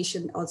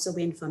hospitalization also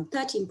went from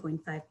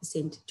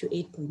 13.5% to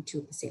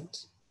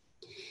 8.2%.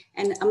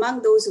 And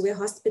among those who were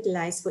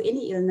hospitalized for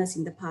any illness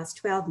in the past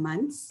 12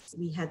 months,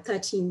 we had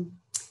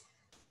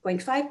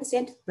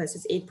 13.5%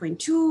 versus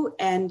 8.2%.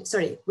 And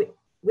sorry,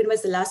 when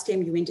was the last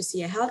time you went to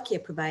see a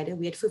healthcare provider?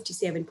 We had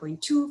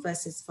 57.2%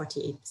 versus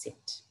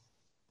 48%.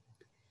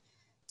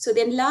 So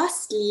then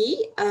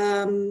lastly,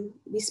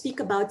 we speak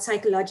about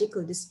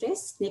psychological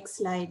distress. Next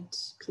slide,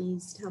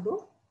 please,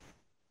 Thabo.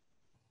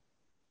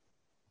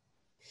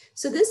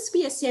 So this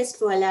we assessed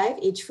for alive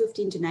age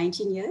 15 to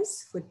 19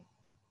 years for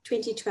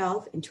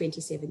 2012 and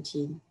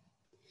 2017.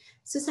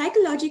 So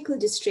psychological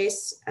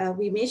distress,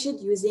 we measured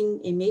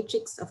using a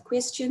matrix of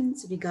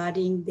questions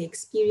regarding the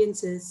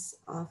experiences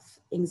of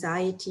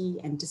anxiety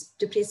and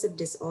depressive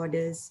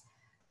disorders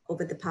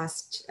over the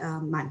past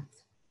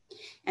month.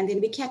 And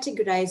then we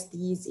categorized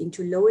these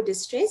into lower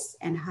distress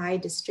and high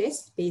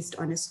distress based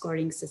on a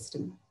scoring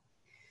system.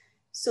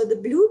 So the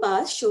blue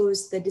bar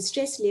shows the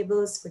distress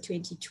levels for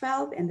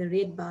 2012 and the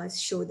red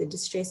bars show the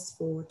distress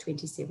for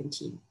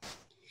 2017.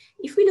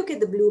 If we look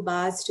at the blue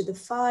bars to the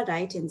far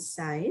right-hand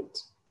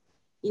side,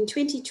 in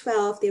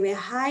 2012, there were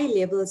high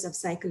levels of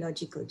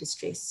psychological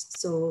distress.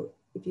 So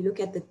if you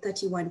look at the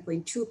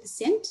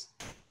 31.2%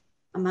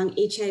 among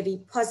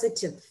HIV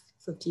positive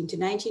 15 to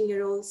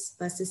 19-year-olds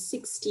versus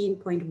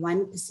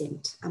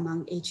 16.1%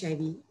 among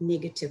HIV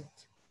negative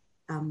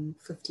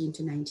 15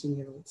 to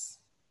 19-year-olds.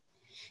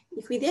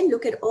 If we then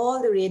look at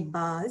all the red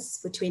bars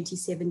for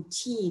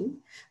 2017,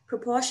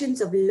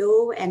 proportions of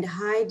low and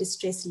high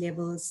distress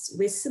levels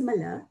were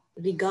similar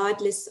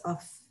regardless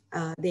of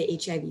their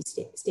HIV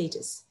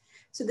status.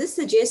 So this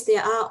suggests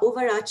there are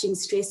overarching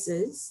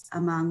stresses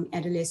among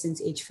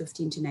adolescents aged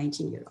 15 to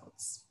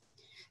 19-year-olds.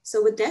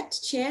 So with that,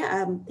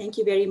 Chair, thank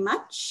you very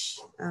much.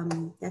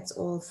 That's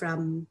all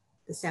from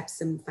the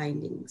SAPSM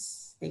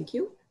findings. Thank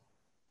you.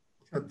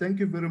 Thank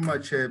you very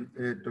much,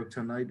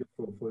 Dr. Naidoo,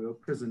 for your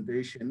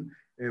presentation.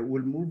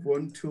 We'll move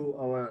on to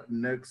our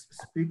next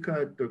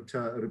speaker,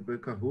 Dr.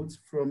 Rebecca Hoods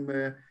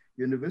from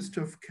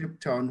University of Cape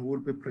Town, who will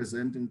be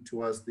presenting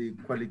to us the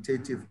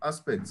qualitative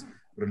aspects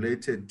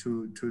related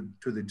to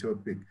the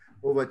topic.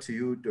 Over to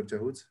you, Dr.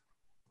 Hoods.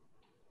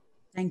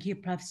 Thank you,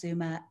 Prof.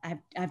 Zuma.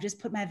 I've just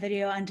put my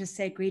video on to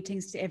say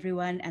greetings to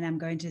everyone, and I'm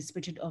going to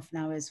switch it off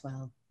now as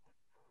well.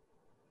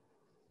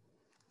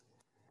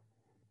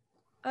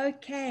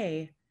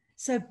 Okay.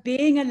 So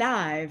being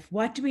alive,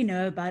 what do we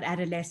know about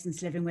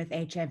adolescents living with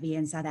HIV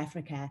in South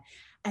Africa?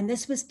 And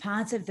this was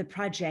part of the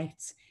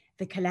project,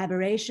 the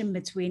collaboration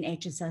between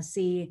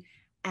HSRC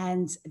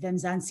and the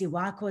Mzansi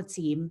WACO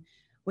team,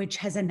 which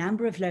has a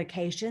number of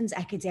locations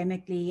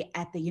academically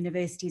at the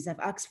universities of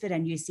Oxford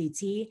and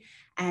UCT.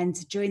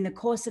 And during the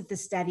course of the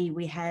study,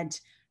 we had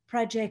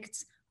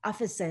project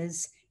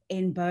offices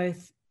in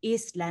both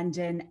East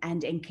London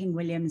and in King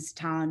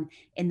Williamstown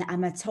in the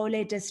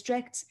Amatole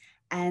district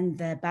and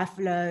the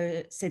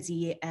Buffalo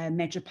City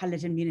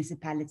Metropolitan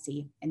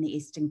Municipality in the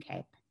Eastern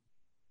Cape.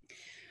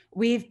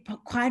 We've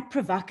quite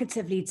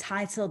provocatively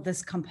titled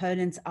this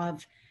component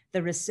of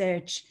the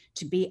research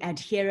to be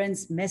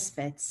adherence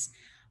misfits,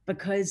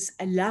 because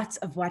a lot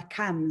of what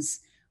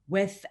comes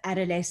with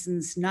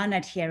adolescents'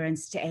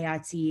 non-adherence to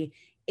ART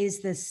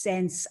is the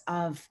sense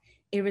of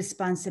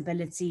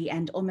irresponsibility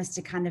and almost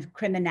a kind of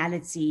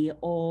criminality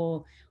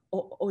or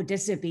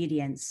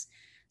disobedience.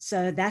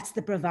 So that's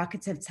the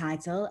provocative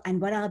title. And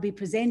what I'll be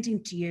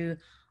presenting to you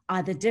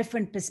are the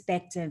different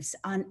perspectives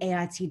on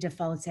ART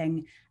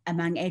defaulting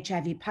among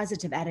HIV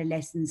positive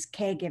adolescents,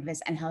 caregivers,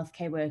 and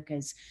healthcare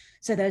workers.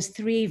 So those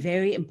three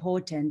very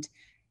important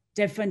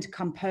different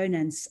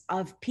components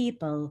of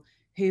people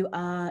who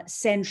are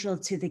central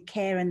to the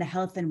care and the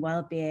health and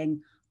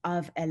well-being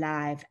of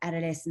alive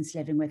adolescents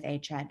living with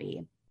HIV.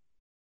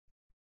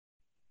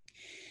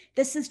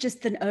 This is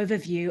just an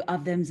overview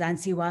of the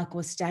Mzansi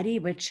Wakho study,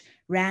 which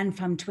ran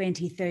from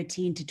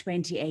 2013 to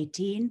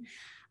 2018.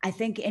 I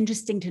think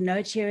interesting to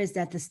note here is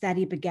that the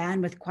study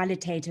began with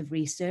qualitative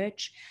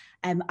research.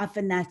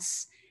 Often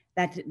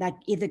that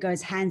either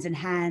goes hands in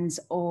hands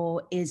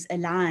or is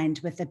aligned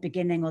with the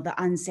beginning or the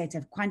onset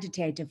of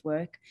quantitative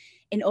work.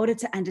 In order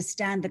to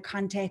understand the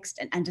context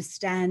and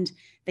understand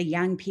the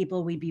young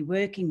people we'd be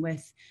working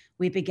with,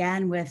 we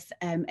began with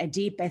a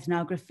deep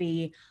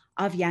ethnography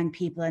of young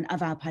people and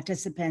of our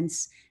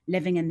participants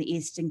living in the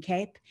Eastern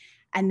Cape.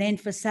 And then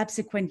for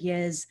subsequent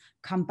years,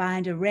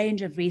 combined a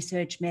range of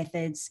research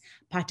methods,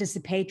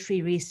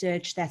 participatory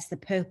research, that's the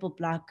purple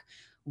block.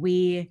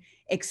 We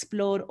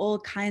explored all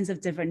kinds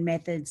of different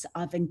methods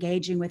of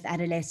engaging with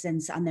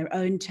adolescents on their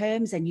own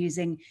terms and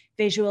using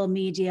visual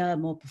media,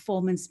 more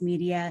performance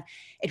media.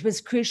 It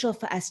was crucial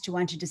for us to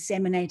want to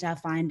disseminate our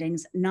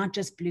findings, not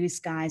just blue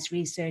skies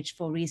research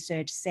for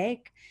research's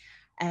sake.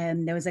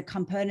 There was a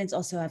component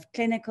also of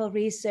clinical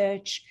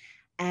research,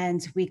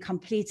 and we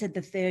completed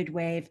the third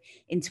wave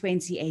in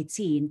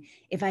 2018.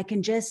 If I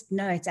can just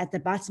note at the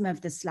bottom of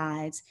the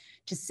slides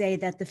to say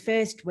that the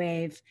first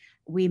wave,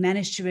 we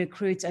managed to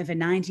recruit over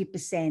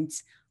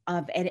 90%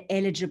 of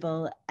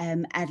eligible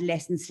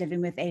adolescents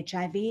living with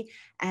HIV,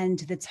 and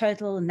the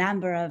total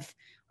number of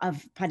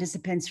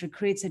participants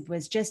recruited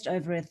was just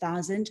over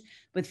 1,000,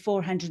 with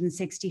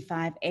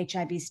 465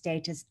 HIV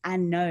status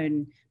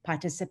unknown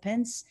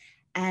participants,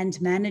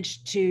 and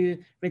managed to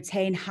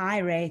retain high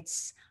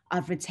rates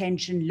of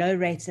retention, low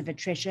rates of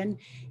attrition.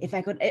 If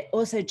I could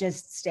also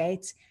just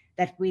state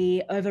that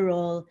we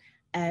overall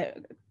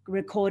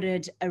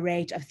recorded a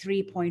rate of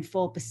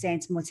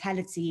 3.4%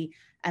 mortality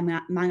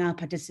among our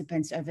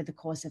participants over the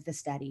course of the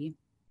study.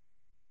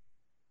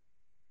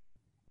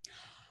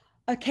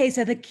 Okay,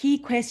 so the key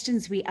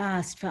questions we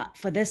asked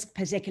for this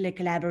particular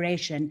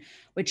collaboration,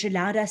 which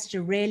allowed us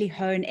to really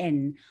hone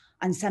in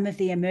on some of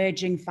the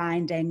emerging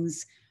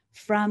findings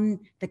from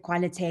the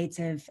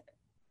qualitative,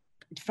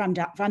 from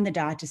the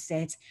data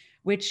set,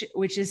 which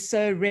is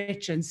so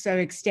rich and so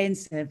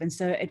extensive. And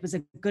so it was a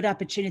good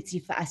opportunity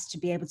for us to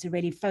be able to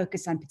really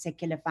focus on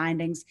particular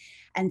findings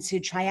and to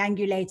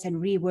triangulate and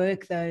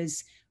rework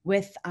those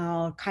with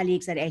our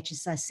colleagues at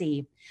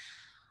HSRC.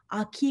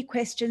 Our key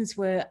questions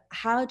were,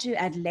 how do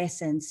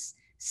adolescents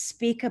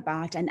speak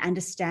about and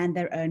understand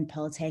their own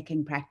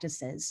pill-taking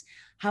practices?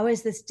 How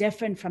is this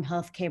different from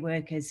healthcare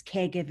workers,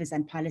 caregivers,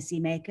 and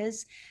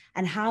policymakers?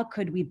 And how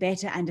could we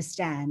better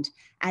understand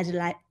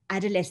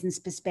adolescents'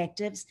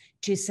 perspectives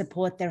to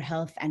support their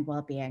health and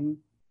well-being?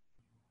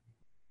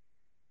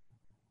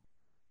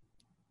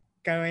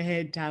 Go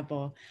ahead,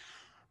 Thabo.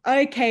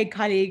 Okay,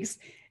 colleagues,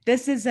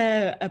 this is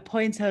a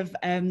point of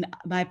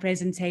my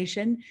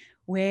presentation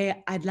where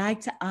I'd like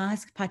to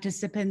ask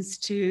participants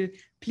to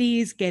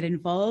please get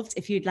involved.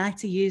 If you'd like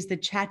to use the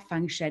chat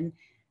function,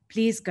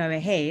 please go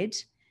ahead.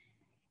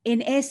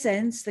 In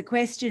essence, the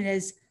question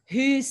is,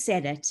 who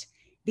said it?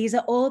 These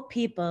are all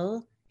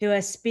people who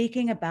are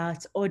speaking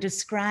about or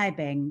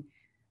describing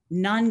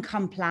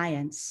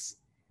non-compliance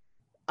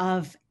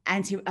of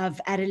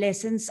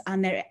adolescents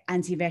on their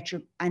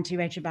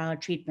antiretroviral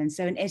treatment.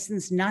 So in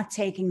essence, not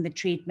taking the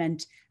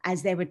treatment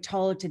as they were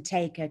told to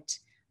take it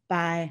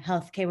by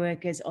healthcare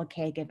workers or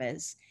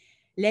caregivers.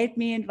 Let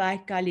me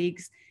invite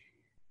colleagues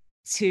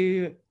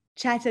to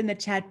chat in the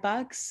chat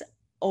box,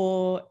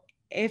 or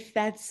if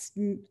that's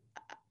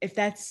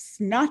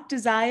not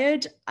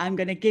desired, I'm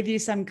going to give you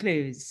some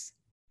clues.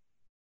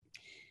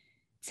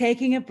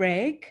 Taking a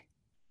break,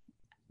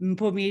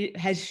 Mpumi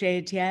has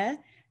shared here,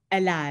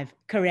 alive,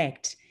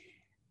 correct.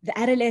 The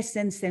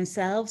adolescents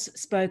themselves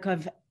spoke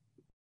of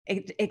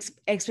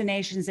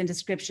explanations and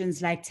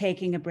descriptions like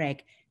taking a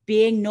break.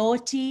 Being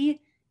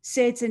naughty,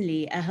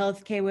 certainly a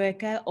healthcare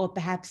worker or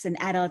perhaps an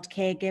adult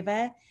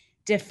caregiver.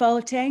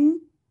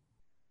 Defaulting,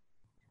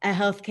 a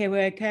healthcare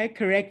worker,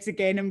 correct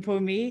again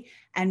Mpumi.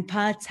 And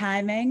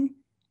part-timing,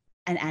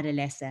 an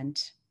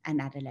adolescent.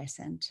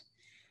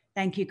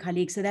 Thank you,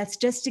 colleagues. So that's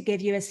just to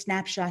give you a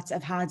snapshot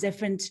of how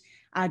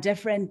our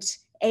different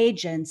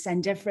agents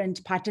and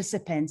different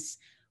participants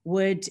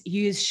would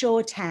use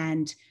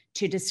shorthand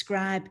to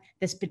describe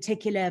this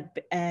particular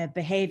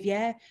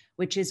behavior,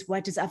 which is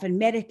what is often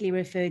medically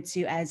referred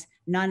to as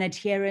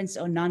non-adherence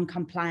or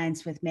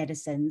non-compliance with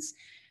medicines.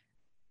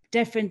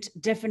 Different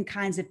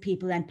kinds of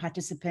people and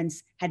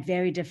participants had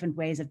very different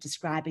ways of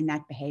describing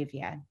that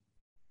behavior.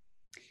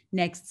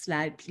 Next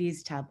slide,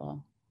 please,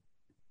 Thabo.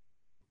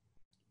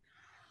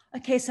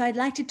 Okay, so I'd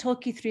like to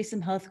talk you through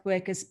some health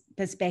workers'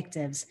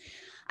 perspectives.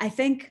 I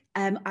think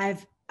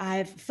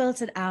I've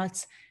filtered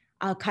out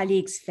our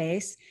colleague's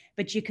face,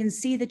 but you can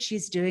see that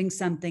she's doing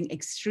something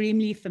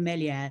extremely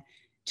familiar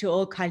to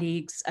all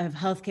colleagues of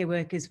healthcare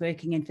workers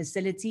working in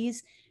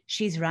facilities.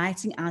 She's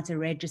writing out a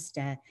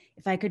register.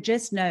 If I could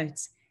just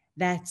note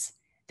that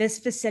this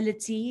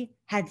facility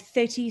had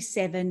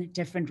 37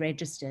 different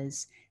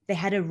registers. They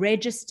had a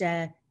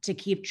register to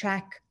keep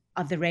track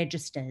of the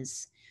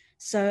registers.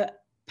 So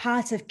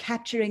part of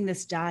capturing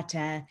this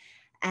data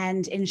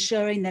and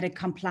ensuring that it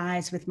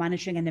complies with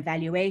monitoring and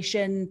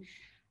evaluation,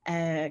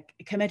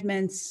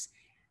 commitments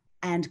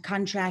and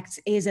contracts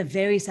is a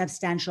very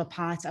substantial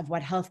part of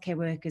what healthcare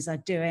workers are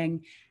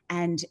doing.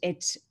 And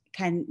it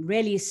can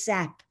really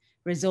sap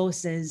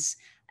resources,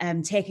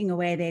 taking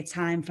away their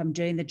time from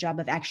doing the job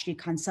of actually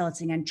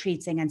consulting and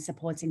treating and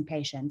supporting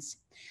patients.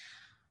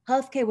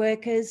 Healthcare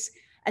workers,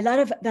 a lot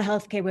of the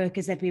healthcare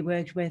workers that we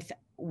worked with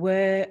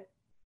were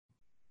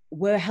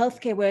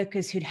healthcare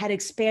workers who'd had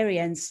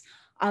experience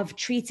of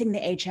treating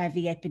the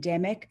HIV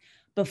epidemic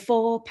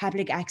before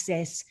public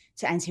access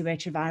to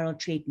antiretroviral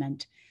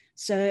treatment.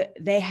 So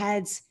they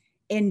had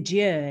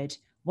endured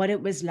what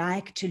it was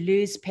like to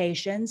lose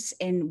patients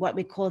in what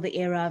we call the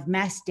era of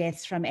mass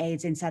deaths from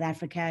AIDS in South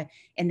Africa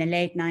in the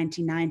late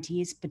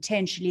 1990s,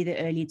 potentially the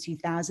early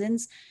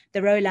 2000s.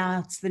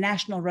 The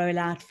national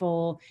rollout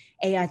for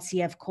ART,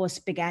 of course,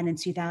 began in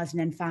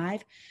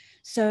 2005.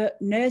 So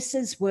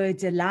nurses were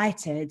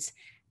delighted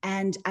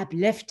and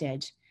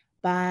uplifted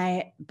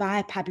by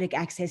public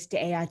access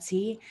to ART,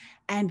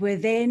 and were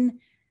then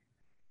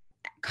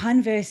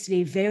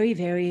conversely very,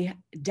 very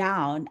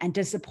down and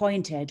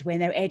disappointed when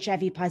their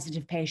HIV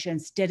positive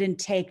patients didn't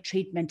take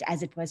treatment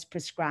as it was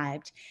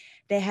prescribed.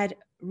 They had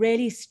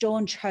really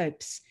staunch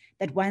hopes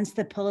that once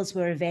the pills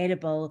were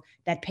available,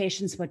 that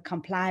patients would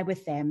comply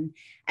with them.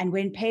 And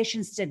when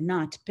patients did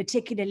not,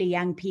 particularly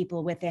young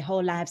people with their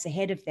whole lives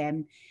ahead of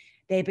them,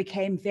 they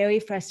became very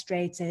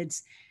frustrated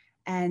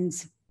and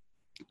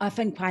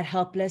often quite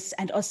helpless,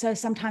 and also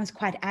sometimes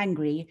quite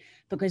angry,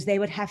 because they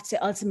would have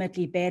to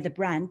ultimately bear the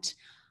brunt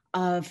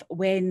of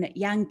when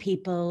young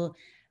people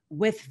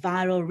with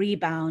viral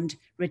rebound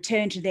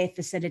return to their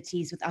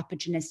facilities with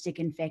opportunistic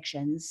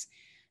infections.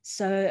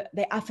 So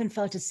they often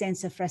felt a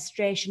sense of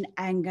frustration,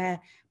 anger,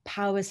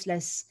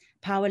 powerlessness,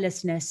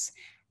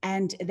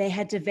 and they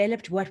had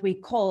developed what we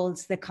called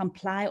the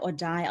comply or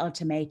die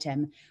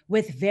ultimatum,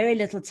 with very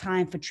little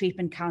time for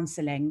treatment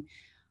counseling.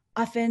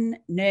 Often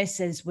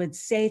nurses would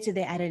say to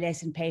their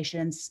adolescent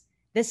patients,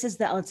 this is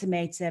the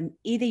ultimatum,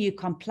 either you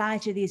comply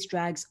to these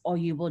drugs or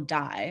you will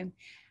die.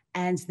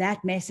 And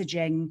that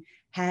messaging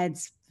had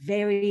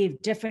very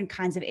different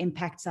kinds of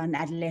impacts on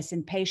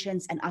adolescent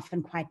patients, and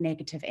often quite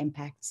negative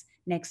impacts.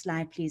 Next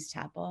slide, please,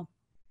 Thabo.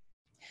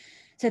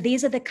 So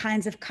these are the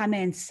kinds of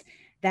comments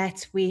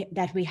that we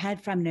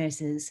had from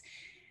nurses.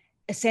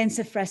 A sense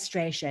of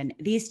frustration.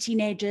 These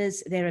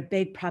teenagers, they're a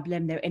big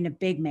problem. They're in a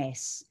big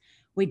mess.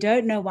 We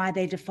don't know why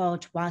they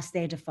default whilst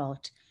they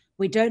default.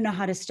 We don't know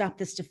how to stop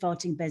this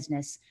defaulting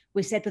business.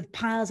 We sit with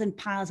piles and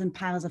piles and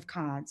piles of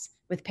cards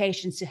with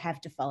patients who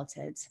have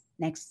defaulted.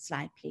 Next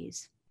slide,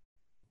 please.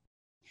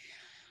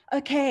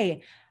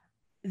 Okay,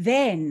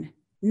 then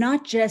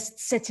not just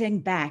sitting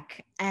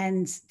back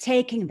and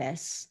taking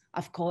this,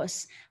 of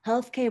course,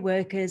 healthcare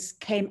workers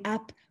came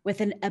up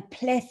with a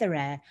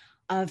plethora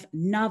of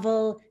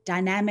novel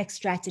dynamic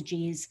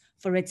strategies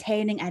for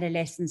retaining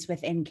adolescents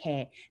within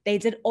care. They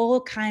did all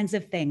kinds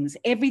of things.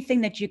 Everything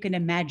that you can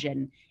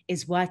imagine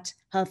is what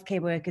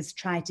healthcare workers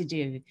try to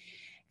do.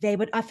 They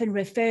would often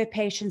refer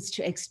patients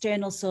to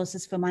external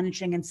sources for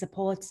monitoring and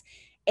support,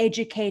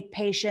 educate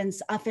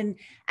patients. Often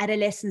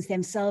adolescents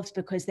themselves,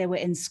 because they were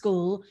in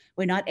school,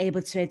 were not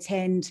able to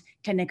attend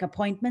clinic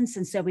appointments.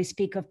 And so we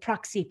speak of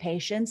proxy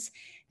patients.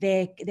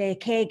 Their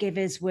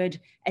caregivers would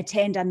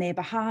attend on their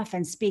behalf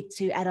and speak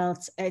to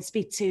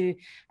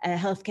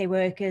healthcare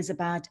workers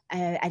about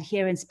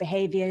adherence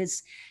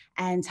behaviors.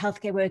 And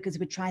healthcare workers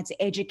would try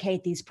to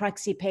educate these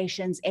proxy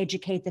patients,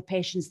 educate the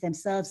patients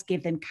themselves,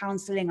 give them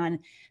counseling on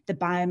the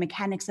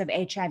biomechanics of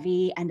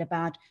HIV and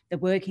about the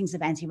workings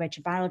of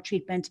antiretroviral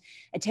treatment,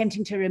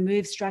 attempting to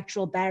remove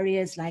structural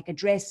barriers like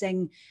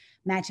addressing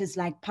matters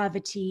like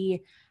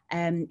poverty,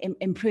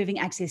 improving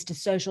access to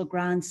social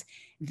grants,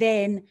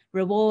 then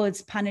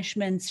rewards,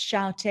 punishments,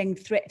 shouting,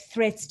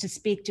 threats to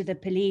speak to the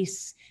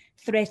police,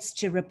 threats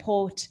to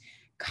report,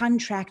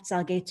 contracts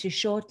I'll get to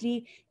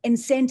shortly,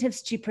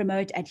 incentives to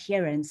promote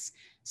adherence.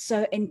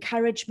 So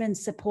encouragement,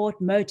 support,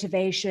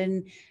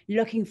 motivation,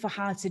 looking for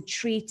how to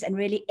treat and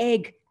really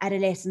egg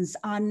adolescents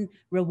on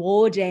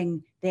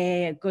rewarding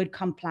their good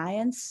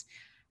compliance,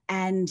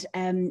 and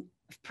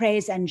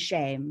praise and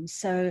shame.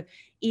 So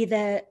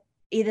either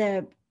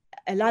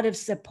a lot of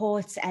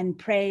support and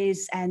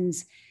praise and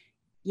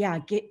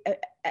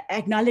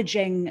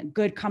acknowledging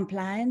good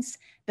compliance,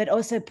 but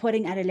also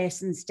putting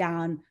adolescents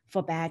down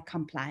for bad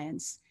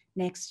compliance.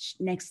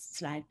 Next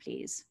slide,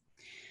 please.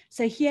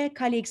 So here,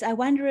 colleagues, I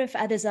wonder if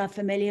others are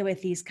familiar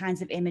with these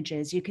kinds of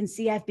images. You can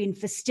see I've been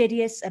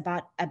fastidious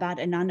about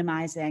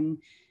anonymizing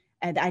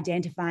the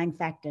identifying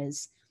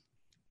factors.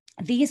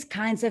 these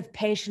kinds of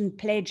patient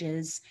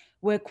pledges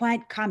were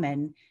quite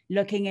common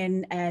looking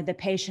in the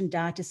patient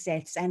data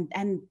sets,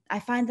 and I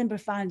find them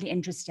profoundly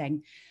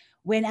interesting.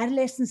 When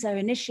adolescents are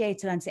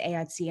initiated onto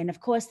ART, and of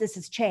course this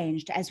has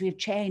changed as we've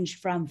changed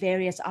from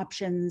various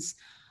options,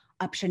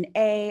 option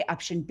A,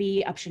 option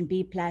B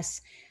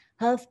plus,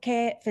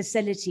 healthcare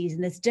facilities,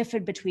 and it's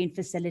different between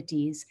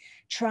facilities,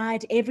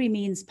 tried every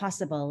means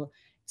possible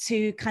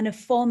to kind of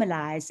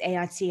formalize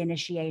ART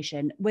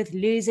initiation, with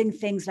losing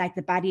things like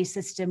the buddy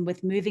system,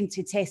 with moving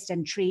to test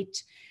and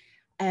treat.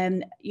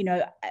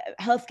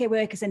 Healthcare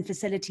workers and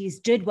facilities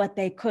did what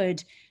they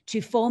could to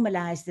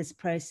formalize this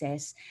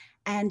process.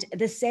 And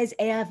this says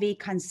ARV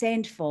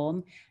consent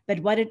form, but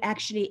what it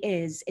actually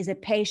is a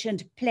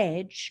patient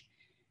pledge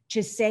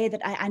to say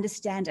that I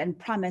understand and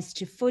promise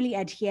to fully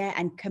adhere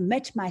and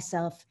commit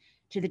myself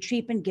to the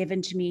treatment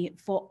given to me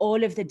for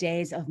all of the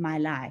days of my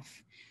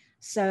life.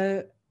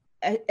 So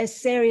a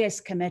serious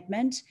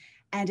commitment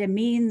and a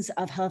means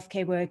of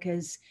healthcare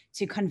workers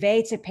to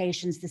convey to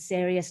patients the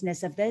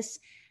seriousness of this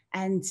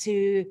and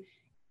to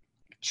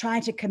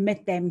try to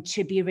commit them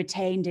to be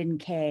retained in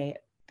care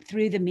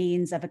through the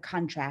means of a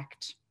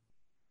contract.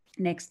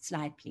 Next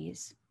slide,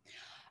 please.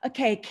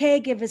 Okay,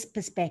 caregivers'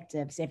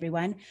 perspectives,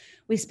 everyone.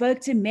 We spoke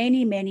to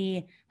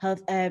many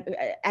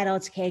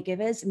adult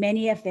caregivers.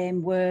 Many of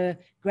them were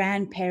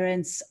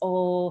grandparents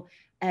or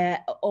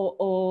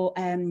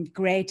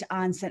great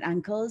aunts and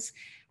uncles.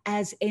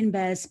 As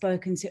Inba has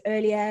spoken to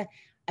earlier,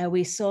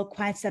 we saw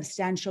quite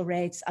substantial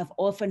rates of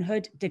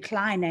orphanhood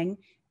declining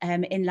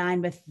in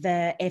line with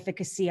the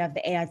efficacy of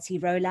the ART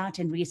rollout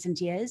in recent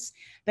years.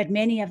 But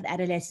many of the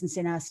adolescents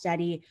in our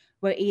study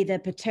were either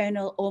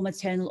paternal or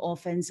maternal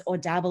orphans or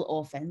double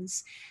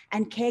orphans.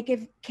 And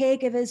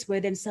caregivers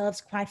were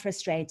themselves quite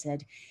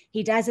frustrated.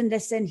 He doesn't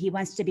listen. He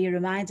wants to be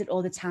reminded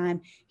all the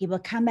time. He will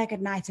come back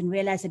at night and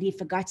realize that he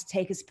forgot to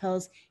take his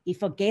pills. He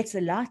forgets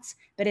a lot,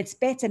 but it's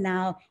better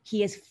now.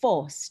 He is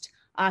forced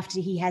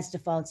after he has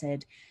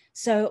defaulted.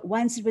 So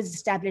once it was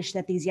established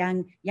that these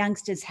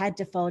youngsters had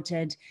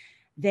defaulted,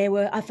 there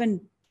were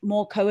often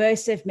more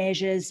coercive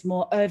measures,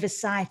 more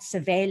oversight,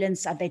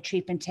 surveillance of their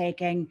treatment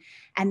taking,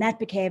 and that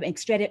became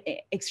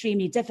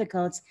extremely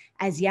difficult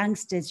as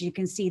youngsters. You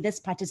can see this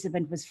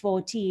participant was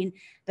 14,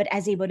 but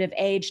as he would have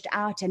aged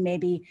out and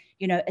maybe,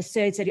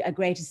 asserted a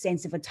greater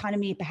sense of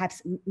autonomy,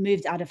 perhaps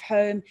moved out of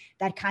home,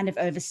 that kind of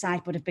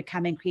oversight would have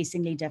become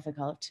increasingly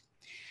difficult.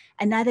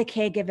 Another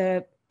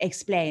caregiver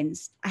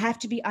explains, I have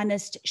to be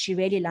honest, she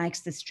really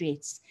likes the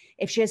streets.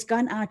 If she has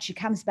gone out, she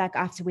comes back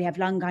after we have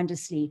long gone to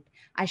sleep.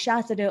 I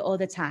shout at her all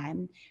the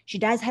time. She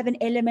does have an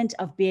element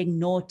of being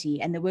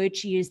naughty, and the word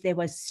she used there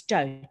was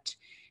stoat.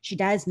 She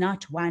does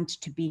not want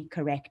to be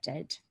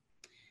corrected.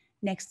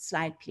 Next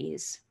slide,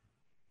 please.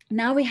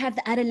 Now we have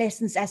the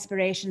adolescents'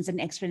 aspirations and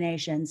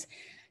explanations.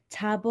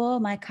 Tabo,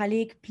 my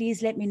colleague,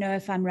 please let me know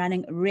if I'm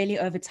running really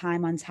over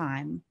time on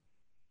time.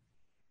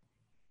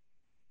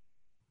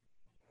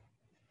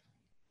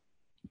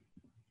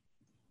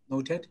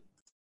 Noted.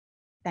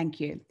 Thank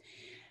you.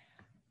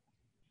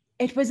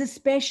 It was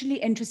especially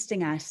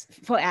interesting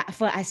for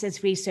us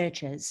as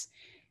researchers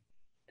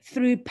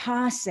through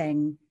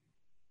parsing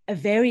a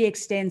very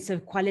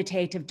extensive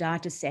qualitative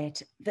data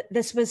set.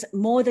 This was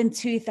more than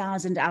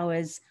 2,000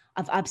 hours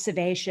of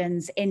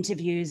observations,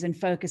 interviews, and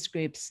focus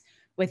groups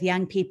with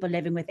young people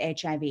living with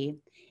HIV.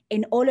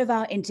 In all of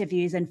our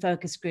interviews and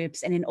focus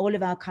groups and in all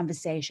of our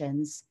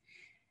conversations,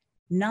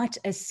 not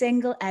a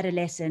single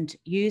adolescent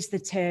used the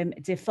term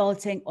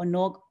defaulting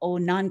or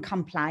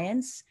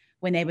non-compliance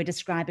when they were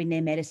describing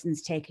their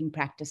medicines taking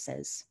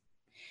practices.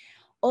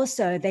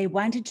 Also, they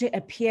wanted to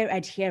appear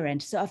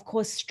adherent. So of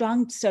course,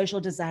 strong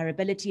social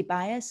desirability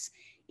bias,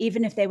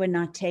 even if they were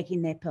not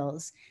taking their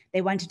pills.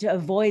 They wanted to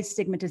avoid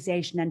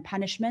stigmatization and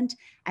punishment,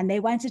 and they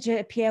wanted to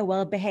appear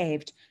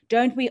well-behaved.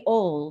 Don't we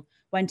all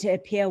want to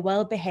appear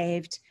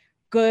well-behaved,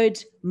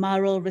 good,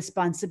 moral,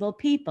 responsible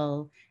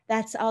people?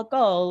 That's our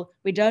goal.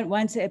 We don't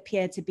want to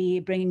appear to be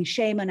bringing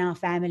shame on our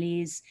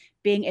families,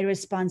 being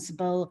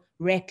irresponsible,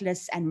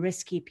 reckless, and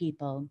risky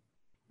people.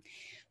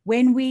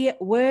 When we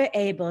were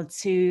able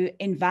to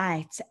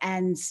invite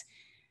and,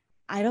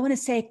 I don't want to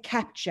say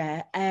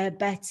capture,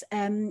 but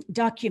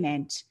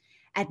document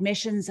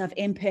admissions of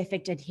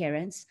imperfect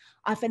adherence,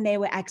 often they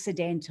were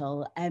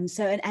accidental.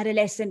 So an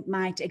adolescent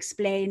might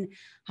explain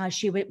how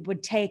she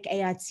would take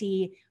ART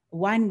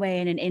one way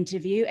in an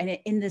interview, and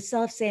in the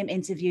self-same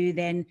interview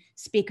then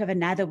speak of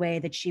another way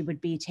that she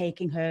would be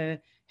taking her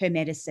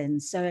medicine.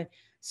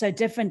 So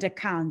different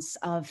accounts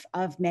of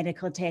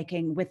medical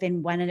taking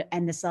within one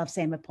and the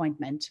self-same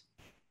appointment.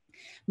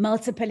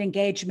 Multiple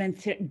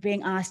engagement,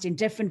 being asked in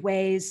different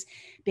ways,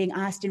 being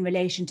asked in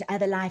relation to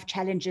other life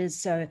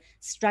challenges, so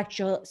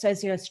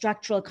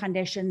socio-structural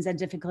conditions and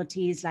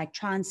difficulties like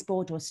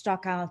transport or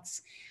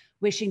stockouts,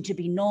 wishing to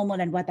be normal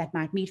and what that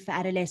might mean for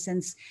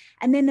adolescents.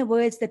 And then the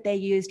words that they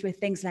used were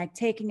things like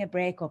taking a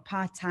break or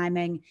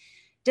part-timing,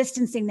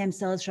 distancing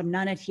themselves from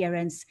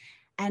non-adherence.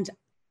 And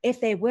if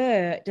they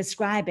were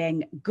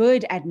describing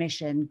good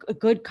admission,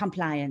 good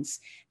compliance,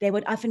 they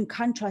would often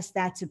contrast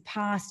that to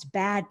past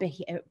bad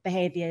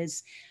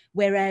behaviors,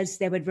 whereas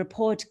they would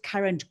report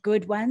current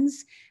good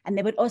ones, and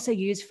they would also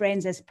use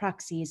friends as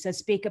proxies. So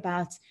speak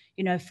about,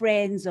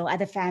 friends or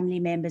other family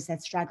members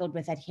that struggled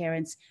with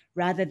adherence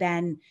rather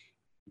than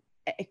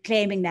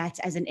claiming that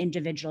as an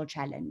individual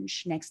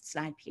challenge. Next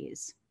slide,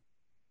 please.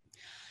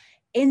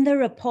 In the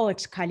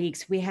report,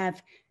 colleagues, we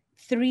have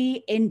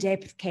 3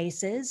 in-depth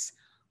cases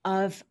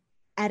of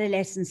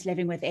adolescents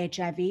living with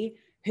HIV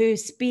who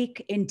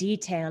speak in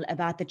detail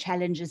about the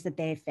challenges that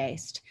they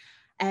faced,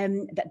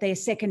 that they're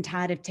sick and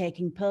tired of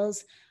taking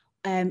pills.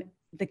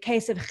 The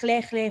case of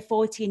Khlekhle,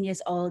 14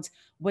 years old,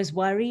 was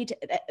worried.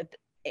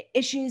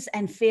 Issues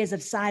and fears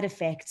of side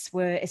effects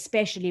were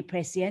especially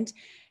prescient.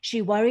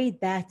 She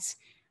worried that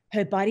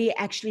her body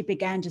actually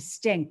began to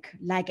stink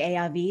like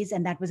ARVs,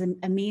 and that was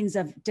a means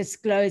of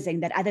disclosing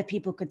that other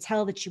people could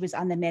tell that she was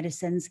on the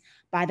medicines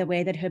by the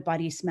way that her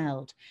body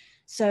smelled.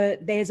 So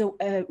there's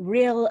a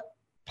real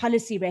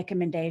policy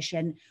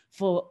recommendation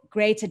for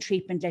greater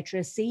treatment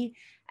literacy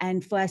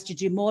and for us to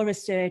do more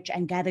research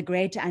and gather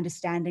greater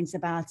understandings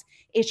about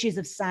issues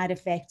of side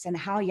effects and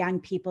how young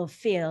people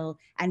feel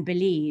and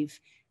believe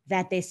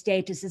that their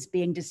status is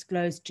being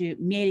disclosed to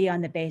merely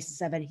on the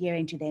basis of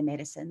adhering to their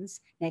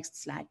medicines.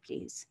 Next slide,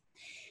 please.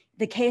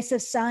 The case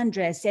of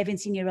Sandra, a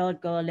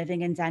 17-year-old girl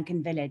living in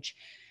Duncan Village.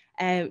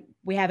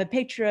 We have a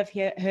picture of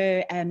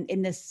her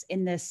in this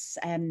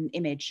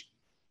image.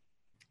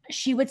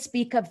 She would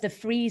speak of the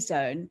free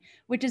zone,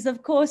 which is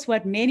of course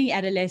what many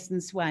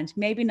adolescents want,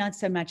 maybe not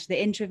so much the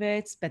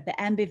introverts, but the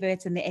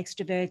ambiverts and the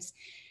extroverts.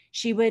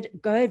 She would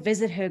go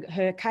visit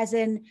her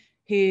cousin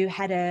who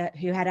had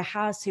a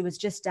house who was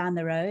just down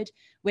the road,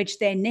 which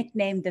they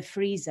nicknamed the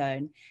free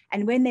zone.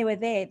 And when they were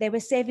there, they were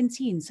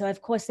 17. So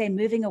of course they're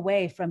moving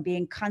away from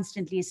being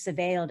constantly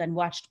surveilled and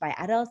watched by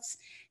adults.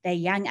 They're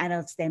young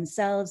adults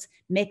themselves,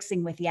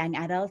 mixing with young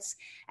adults.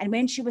 And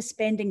when she was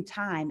spending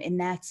time in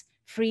that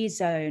free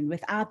zone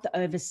without the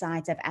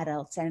oversight of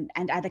adults and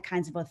other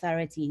kinds of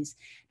authorities,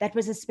 that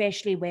was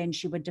especially when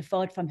she would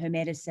default from her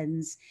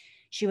medicines.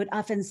 She would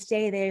often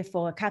stay there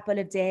for a couple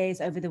of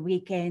days over the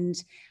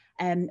weekend,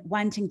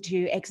 wanting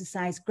to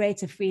exercise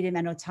greater freedom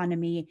and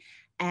autonomy.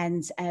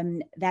 And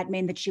that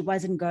meant that she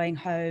wasn't going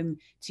home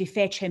to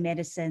fetch her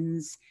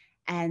medicines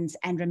and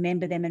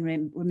remember them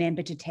and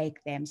remember to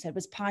take them. So it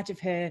was part of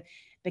her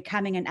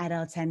becoming an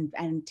adult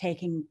and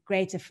taking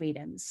greater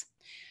freedoms.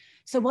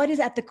 So what is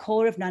at the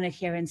core of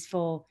non-adherence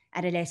for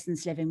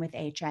adolescents living with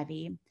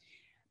HIV?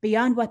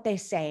 Beyond what they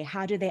say,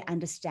 how do they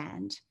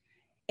understand?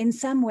 In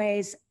some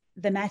ways,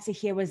 the matter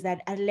here was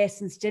that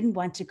adolescents didn't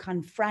want to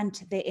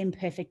confront their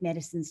imperfect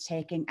medicines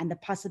taking and the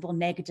possible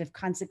negative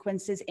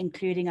consequences,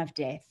 including of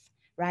death,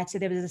 right? So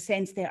there was a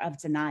sense there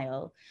of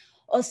denial.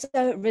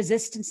 Also,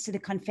 resistance to the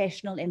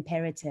confessional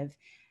imperative.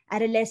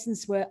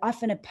 Adolescents were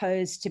often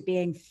opposed to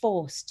being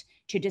forced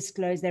to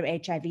disclose their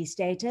HIV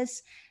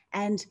status.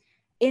 And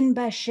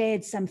Inba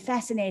shared some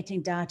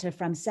fascinating data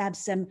from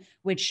SABSIM,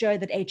 which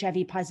showed that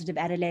HIV-positive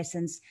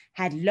adolescents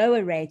had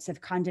lower rates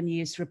of condom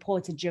use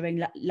reported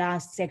during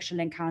last sexual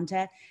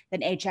encounter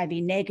than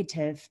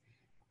HIV-negative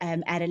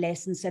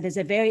adolescents. So there's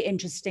a very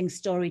interesting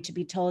story to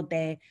be told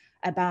there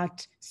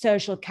about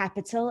social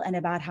capital and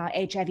about how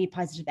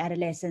HIV-positive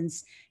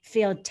adolescents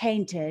feel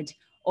tainted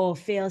or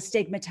feel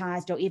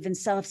stigmatized or even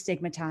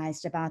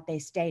self-stigmatized about their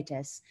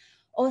status.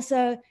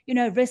 Also,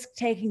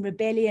 risk-taking,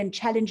 rebellion,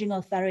 challenging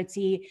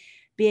authority,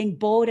 being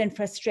bored and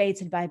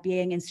frustrated by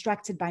being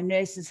instructed by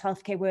nurses,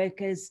 healthcare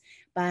workers,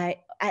 by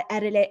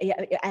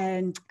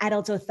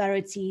adult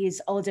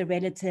authorities, older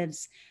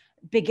relatives,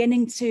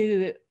 beginning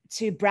to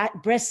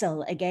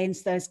bristle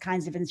against those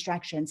kinds of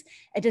instructions,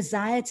 a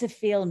desire to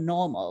feel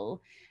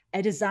normal,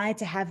 a desire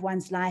to have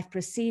one's life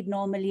proceed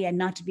normally and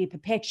not to be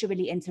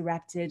perpetually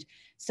interrupted.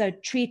 So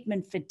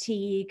treatment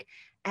fatigue,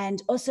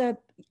 and also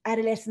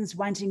adolescents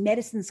wanting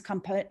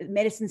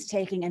medicines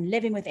taking and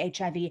living with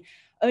HIV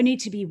only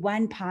to be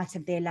one part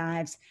of their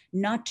lives,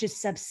 not to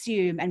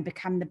subsume and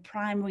become the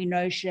primary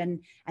notion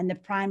and the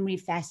primary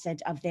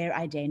facet of their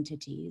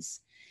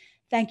identities.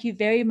 Thank you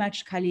very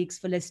much, colleagues,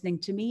 for listening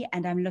to me,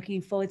 and I'm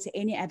looking forward to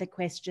any other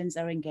questions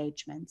or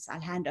engagements.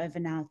 I'll hand over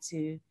now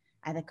to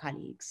other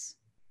colleagues.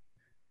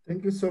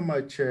 Thank you so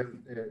much,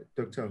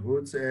 Dr.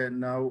 Hoods.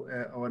 Now,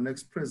 our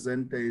next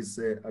presenter is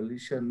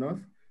Alicia North,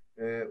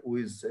 who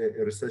is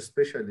a research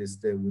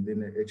specialist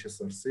within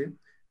HSRC,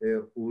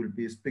 who will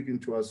be speaking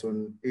to us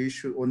on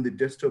the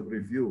desktop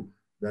review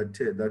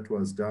that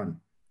was done.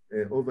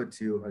 Over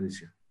to you,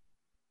 Alicia.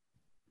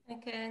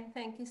 Okay,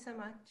 thank you so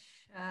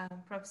much,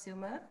 Prof.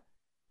 Zuma,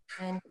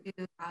 and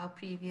to our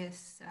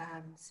previous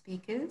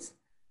speakers.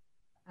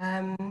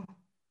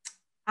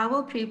 I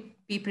will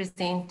be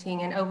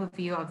presenting an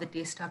overview of the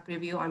desktop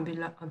review on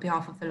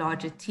behalf of the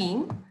larger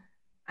team.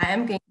 I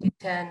am going to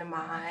turn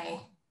my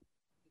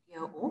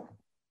video off.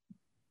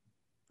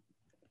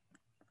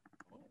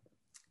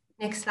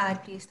 Next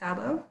slide, please,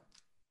 Tabo.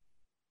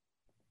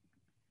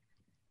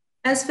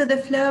 As for the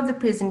flow of the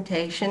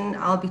presentation,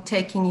 I'll be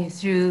taking you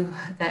through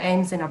the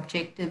aims and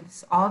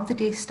objectives of the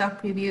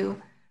desktop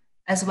review,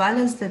 as well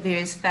as the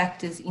various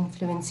factors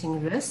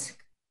influencing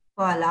risk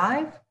for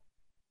Alive,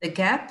 the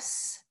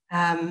gaps,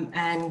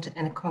 and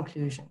a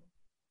conclusion.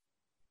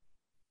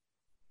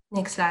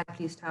 Next slide,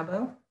 please,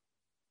 Thabo.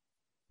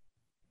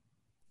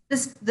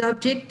 The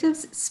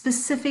objectives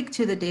specific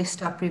to the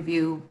desktop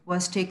review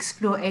was to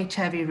explore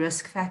HIV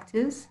risk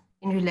factors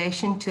in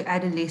relation to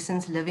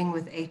adolescents living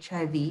with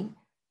HIV,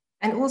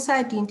 and also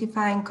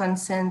identifying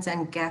concerns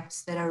and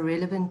gaps that are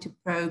relevant to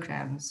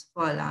programs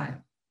for Alive.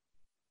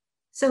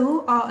 So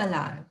who are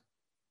Alive?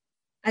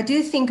 I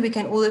do think we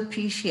can all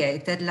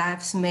appreciate that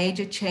life's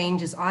major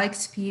changes are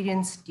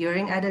experienced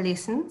during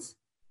adolescence,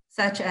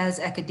 such as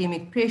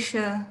academic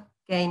pressure,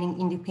 gaining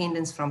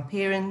independence from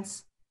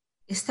parents,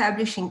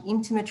 establishing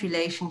intimate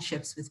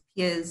relationships with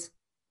peers,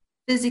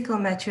 physical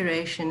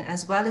maturation,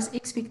 as well as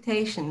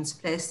expectations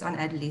placed on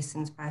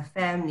adolescents by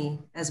family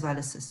as well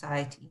as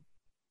society.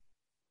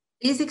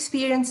 These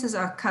experiences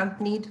are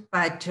accompanied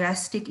by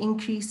drastic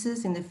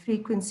increases in the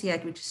frequency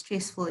at which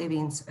stressful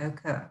events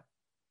occur.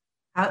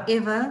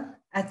 However,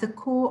 at the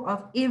core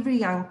of every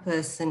young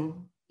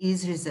person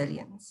is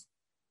resilience,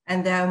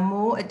 and they are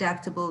more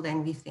adaptable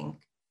than we think.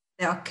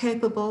 They are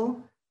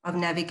capable of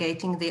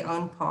navigating their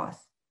own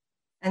path.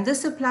 And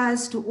this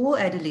applies to all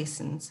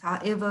adolescents.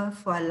 However,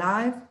 for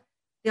Alive,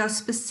 there are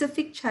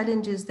specific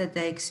challenges that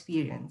they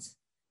experience.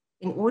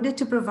 In order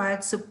to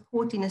provide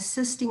support in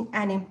assisting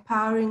and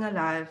empowering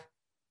Alive,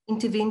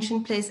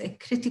 intervention plays a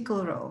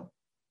critical role.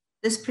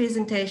 This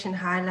presentation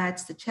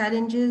highlights the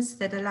challenges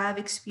that Alive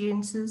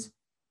experiences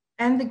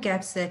and the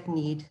gaps that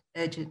need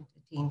urgent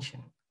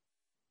attention.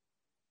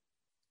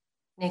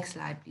 Next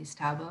slide, please,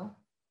 Thabo.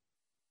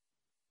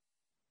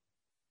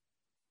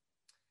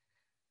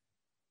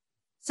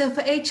 So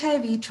for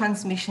HIV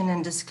transmission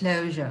and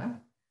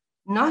disclosure,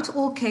 not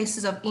all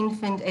cases of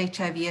infant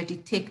HIV are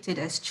detected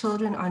as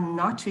children are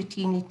not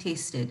routinely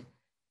tested,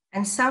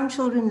 and some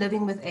children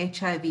living with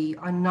HIV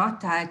are not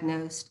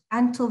diagnosed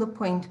until the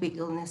point where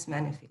illness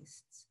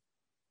manifests.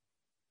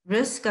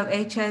 Risk of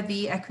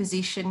HIV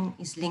acquisition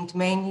is linked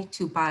mainly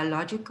to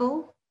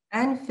biological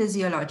and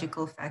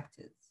physiological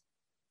factors.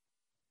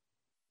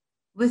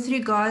 With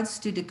regards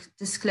to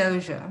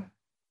disclosure,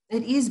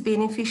 it is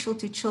beneficial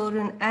to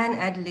children and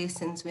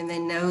adolescents when they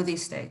know their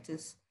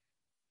status,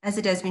 as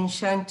it has been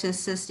shown to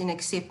assist in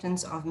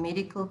acceptance of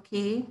medical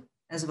care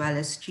as well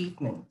as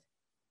treatment.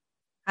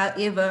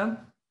 However,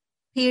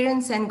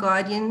 parents and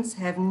guardians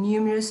have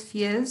numerous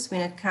fears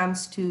when it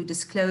comes to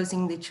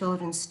disclosing their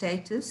children's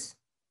status,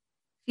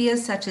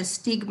 fears such as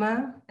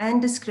stigma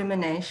and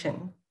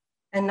discrimination,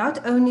 and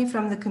not only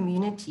from the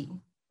community,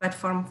 but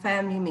from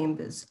family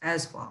members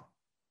as well.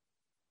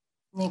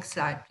 Next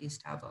slide, please,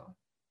 Thabo.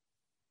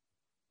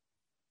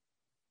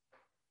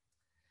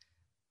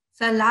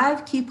 So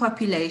Alive key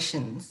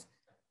populations.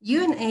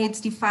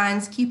 UNAIDS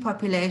defines key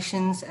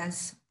populations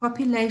as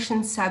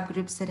population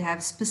subgroups that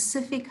have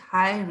specific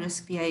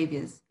high-risk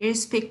behaviors,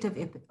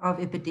 irrespective of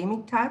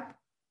epidemic type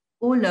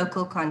or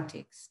local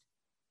context,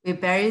 where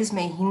barriers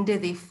may hinder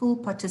their full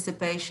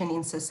participation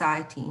in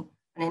society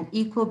on an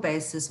equal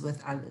basis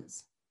with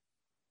others.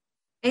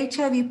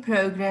 HIV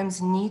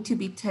programs need to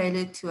be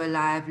tailored to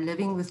Alive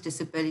living with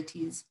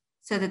disabilities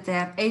so that they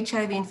have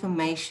HIV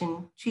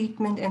information,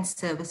 treatment, and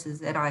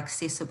services that are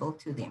accessible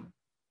to them.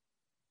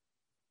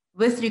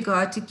 With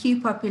regard to key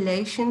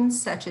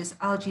populations such as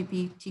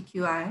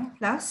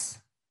LGBTQI+,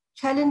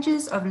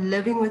 challenges of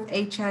living with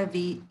HIV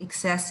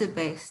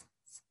exacerbates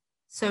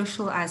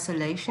social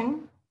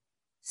isolation,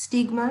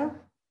 stigma,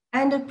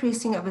 and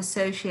oppressing of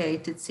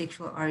associated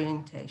sexual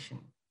orientation.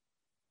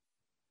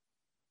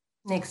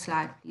 Next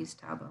slide, please,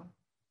 Thabo.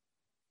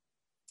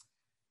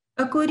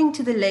 According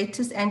to the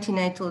latest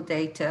antenatal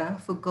data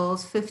for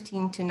girls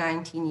 15 to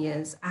 19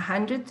 years,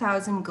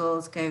 100,000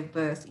 girls gave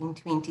birth in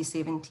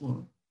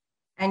 2017,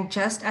 and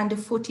just under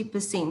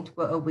 40%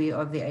 were aware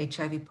of their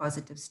HIV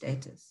positive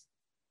status.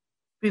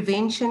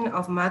 Prevention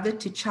of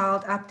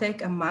mother-to-child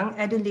uptake among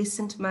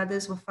adolescent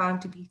mothers were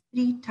found to be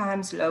 3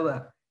 times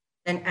lower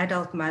than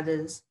adult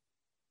mothers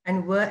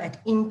and were at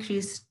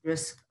increased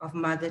risk of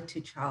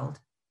mother-to-child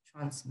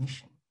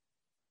transmission.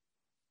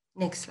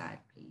 Next slide,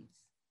 please.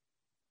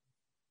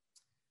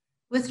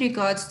 With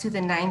regards to the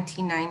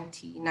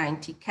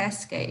 1990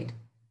 cascade,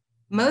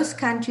 most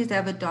countries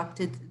have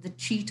adopted the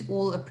treat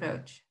all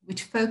approach,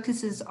 which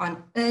focuses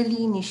on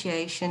early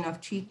initiation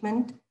of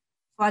treatment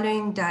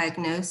following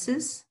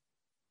diagnosis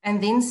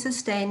and then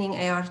sustaining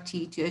ART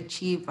to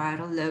achieve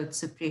viral load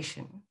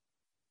suppression.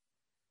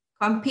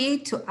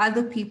 Compared to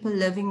other people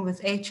living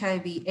with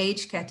HIV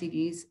age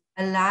categories,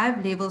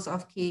 Alive levels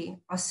of care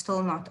are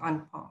still not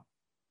on par.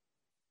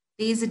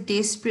 There is a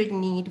desperate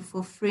need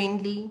for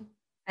friendly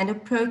and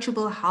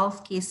approachable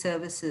healthcare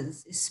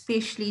services,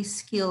 especially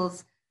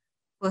skills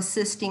for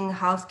assisting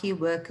healthcare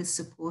workers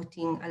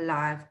supporting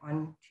Alive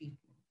on treatment.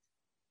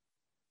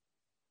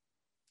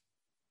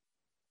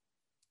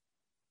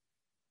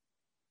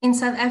 In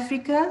South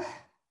Africa,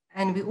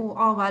 and we all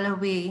are well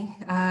aware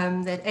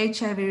that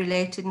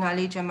HIV-related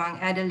knowledge among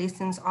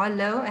adolescents are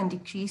low and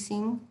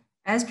decreasing,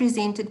 as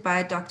presented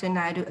by Dr.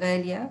 Naidu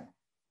earlier,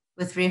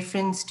 with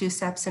reference to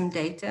SAPSM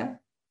data.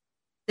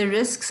 The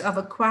risks of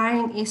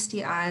acquiring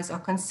STIs are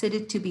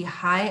considered to be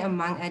high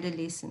among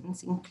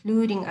adolescents,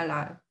 including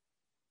ALIVE,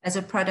 as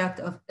a product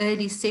of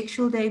early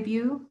sexual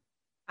debut,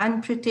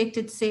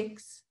 unprotected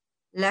sex,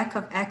 lack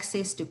of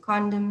access to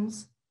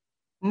condoms,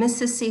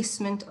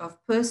 misassessment of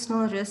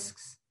personal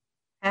risks,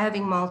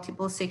 having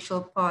multiple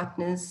sexual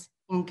partners,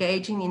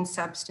 engaging in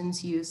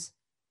substance use,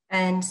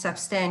 and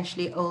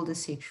substantially older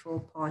sexual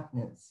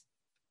partners.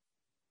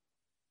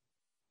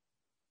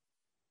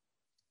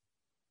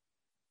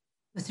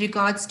 With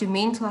regards to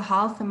mental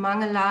health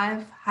among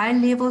ALIVE, high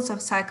levels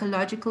of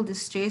psychological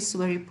distress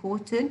were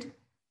reported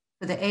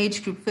for the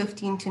age group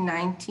 15 to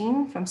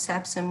 19 from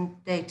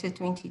SAPSM data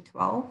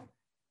 2012.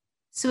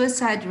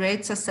 Suicide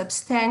rates are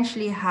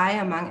substantially high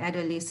among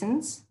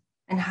adolescents,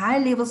 and high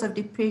levels of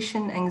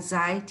depression,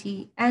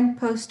 anxiety, and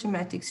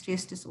post-traumatic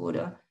stress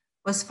disorder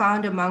was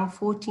found among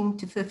 14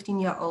 to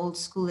 15-year-old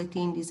school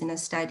attendees in a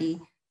study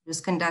that was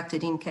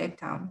conducted in Cape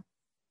Town.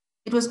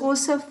 It was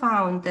also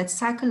found that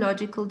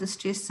psychological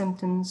distress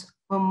symptoms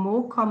were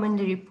more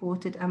commonly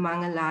reported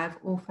among ALIVE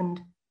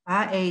orphaned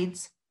by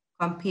AIDS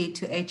compared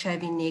to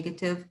HIV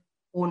negative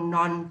or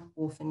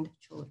non-orphaned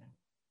children.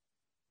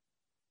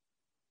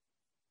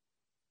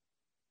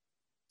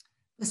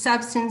 For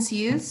substance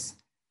use,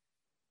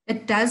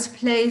 it does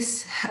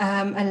place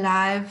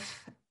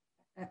ALIVE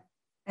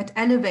at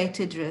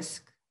elevated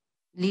risk,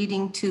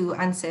 leading to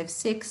unsafe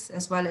sex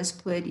as well as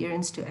poor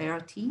adherence to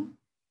ART.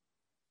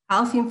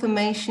 Health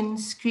information,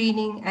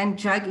 screening, and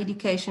drug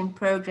education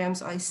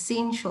programs are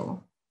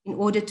essential in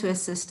order to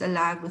assist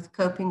ALIVE with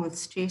coping with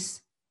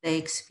stress they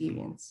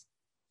experience.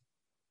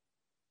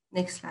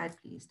 Next slide,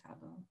 please,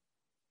 Thabo.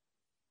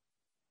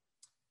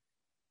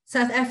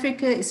 South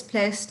Africa is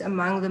placed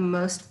among the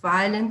most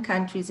violent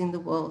countries in the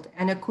world,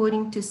 and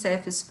according to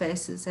Safer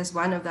Spaces, has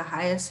one of the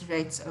highest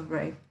rates of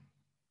rape.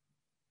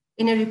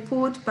 In a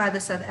report by the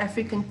South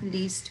African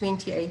Police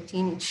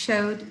 2018, it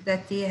showed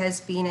that there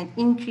has been an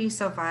increase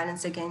of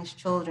violence against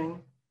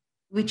children,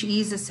 which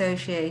is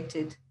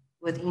associated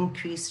with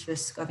increased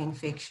risk of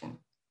infection.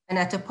 And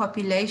at a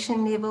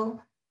population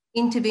level,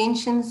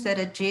 interventions that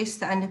address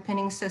the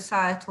underpinning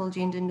societal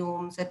gender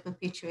norms that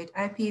perpetuate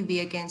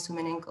IPV against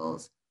women and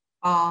girls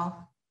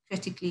are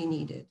critically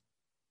needed.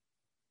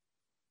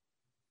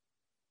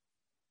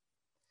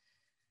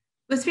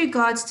 With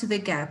regards to the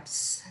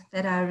gaps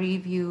that our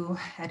review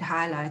had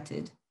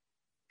highlighted,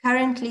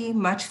 currently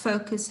much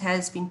focus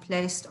has been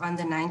placed on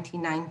the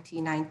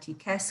 1990-90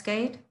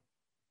 cascade.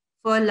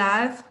 For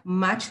ALIVE,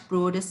 much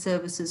broader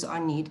services are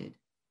needed,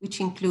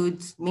 which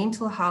includes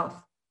mental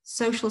health,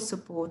 social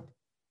support,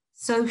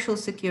 social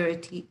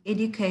security,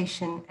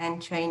 education,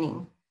 and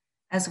training,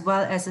 as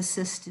well as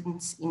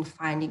assistance in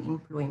finding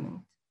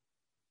employment.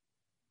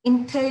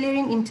 In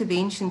tailoring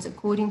interventions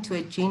according to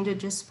a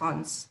gendered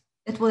response,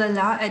 it will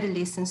allow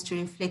adolescents to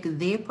reflect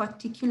their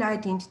particular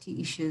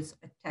identity issues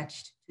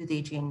attached to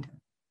their gender.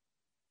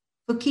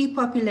 For key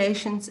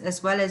populations,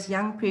 as well as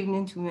young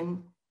pregnant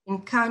women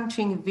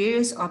encountering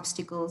various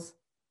obstacles,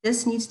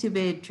 this needs to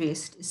be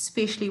addressed,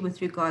 especially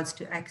with regards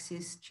to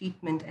access,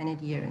 treatment, and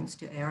adherence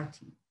to ART.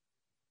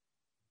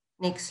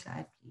 Next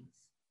slide, please.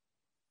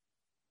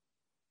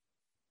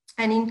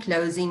 And in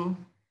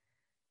closing,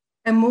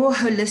 a more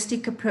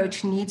holistic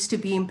approach needs to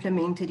be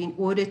implemented in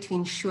order to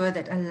ensure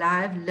that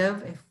ALIVE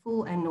live a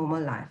full and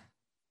normal life.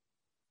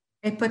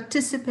 A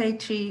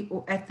participatory,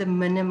 or at the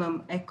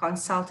minimum, a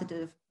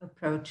consultative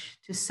approach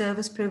to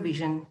service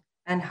provision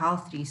and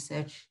health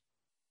research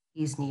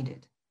is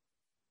needed.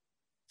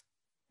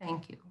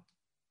 Thank you.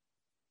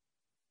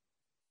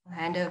 I'll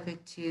hand over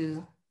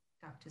to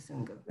Dr.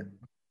 Zungu.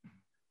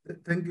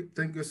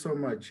 Thank you so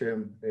much,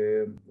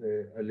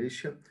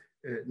 Alicia.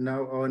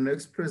 Now, our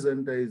next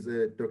presenter is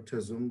Dr.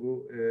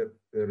 Zungu,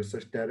 a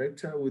research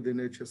director within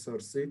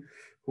HSRC,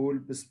 who will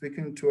be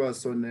speaking to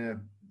us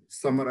on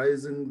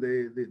summarizing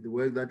the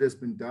work that has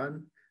been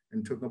done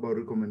and talking about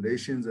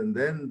recommendations and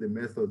then the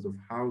methods of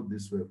how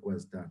this work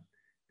was done.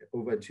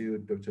 Over to you,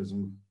 Dr.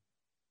 Zungu.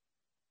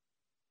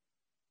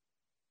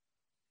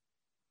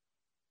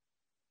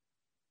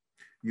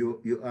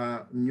 You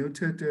are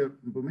muted,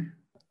 Mpumi.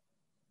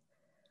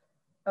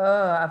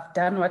 I've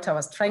done what I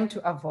was trying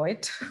to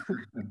avoid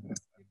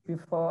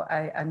before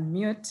I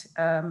unmute.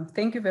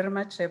 Thank you very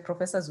much,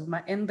 Professor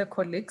Zuma, and the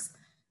colleagues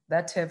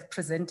that have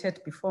presented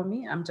before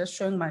me. I'm just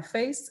showing my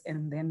face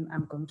and then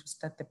I'm going to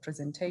start the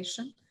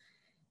presentation.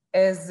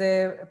 As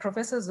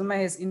Professor Zuma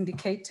has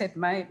indicated,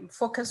 my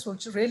focus will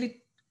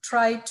really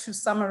try to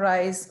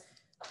summarize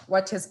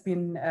what has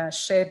been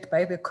shared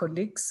by the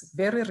colleagues,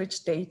 very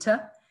rich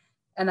data.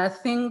 And I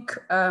think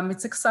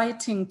it's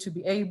exciting to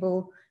be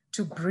able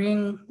to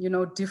bring,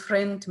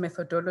 different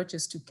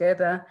methodologies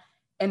together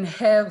and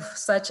have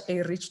such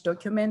a rich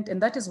document.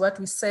 And that is what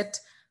we set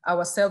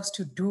ourselves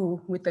to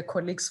do with the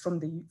colleagues from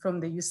the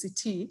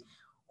UCT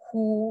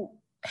who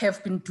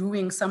have been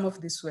doing some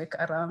of this work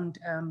around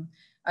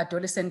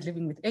adolescents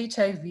living with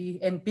HIV,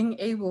 and being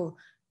able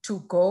to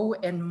go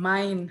and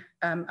mine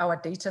our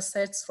data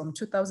sets from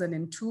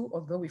 2002,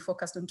 although we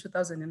focused on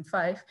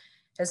 2005,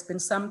 has been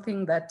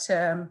something that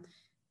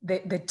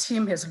the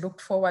team has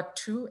looked forward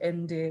to,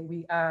 and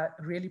we are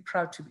really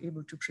proud to be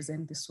able to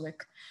present this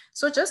work.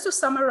 So just to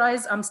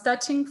summarize, I'm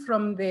starting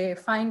from the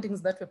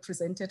findings that were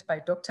presented by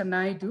Dr.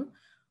 Naidu,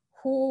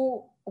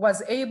 who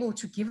was able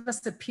to give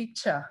us a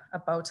picture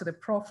about the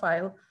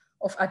profile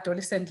of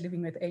adolescents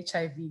living with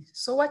HIV.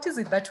 So what is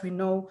it that we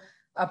know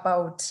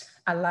about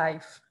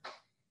ALIVE?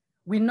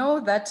 We know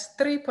that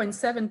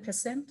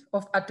 3.7%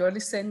 of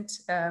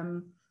adolescents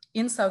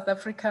in South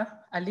Africa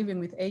are living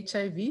with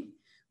HIV.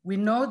 We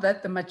know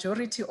that the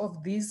majority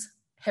of these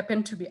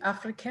happen to be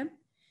African,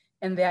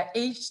 and they are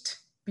aged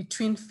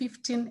between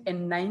 15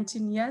 and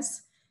 19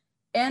 years,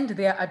 and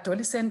they are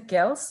adolescent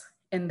girls,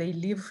 and they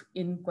live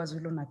in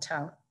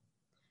KwaZulu-Natal.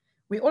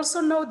 We also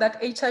know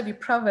that HIV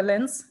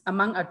prevalence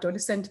among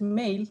adolescent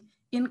male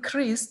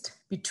increased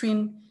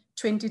between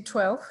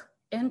 2012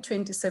 and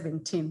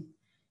 2017,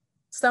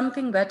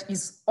 something that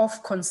is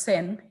of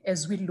concern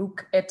as we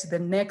look at the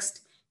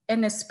next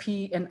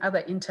NSP and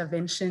other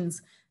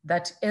interventions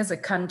that as a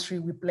country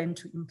we plan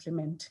to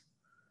implement.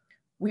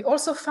 We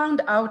also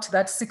found out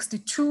that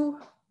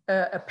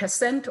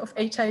 62% of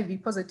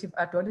HIV positive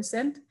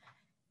adolescents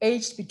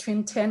aged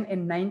between 10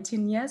 and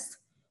 19 years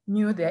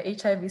knew their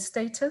HIV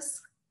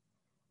status.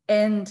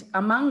 And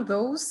among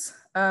those,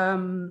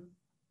 only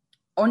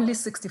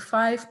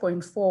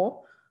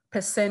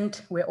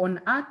 65.4% were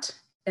on ART,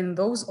 and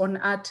those on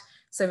ART,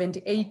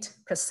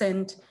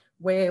 78%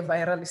 were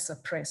virally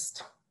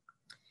suppressed.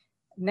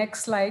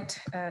 Next slide,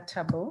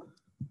 Thabo.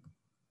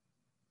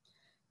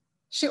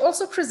 She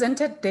also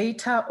presented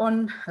data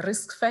on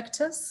risk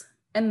factors,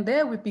 and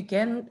there we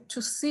began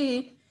to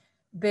see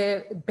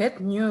the bad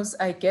news,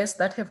 I guess,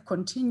 that have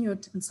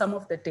continued in some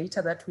of the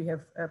data that we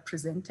have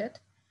presented.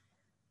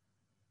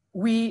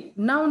 We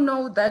now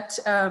know that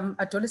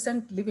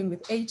adolescents living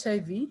with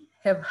HIV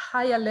have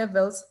higher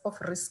levels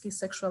of risky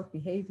sexual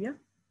behavior.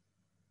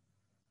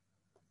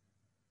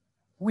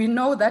 We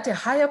know that a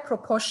higher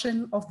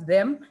proportion of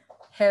them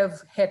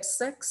have had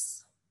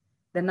sex.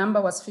 The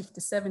number was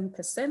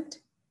 57%.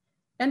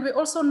 And we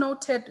also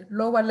noted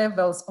lower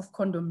levels of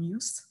condom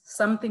use,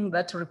 something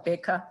that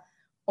Rebecca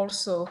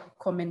also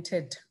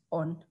commented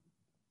on.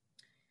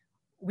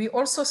 We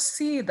also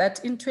see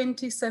that in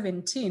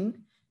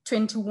 2017,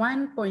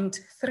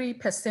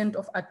 21.3%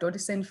 of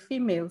adolescent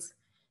females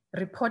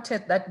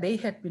reported that they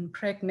had been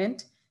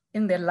pregnant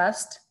in the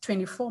last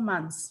 24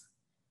 months.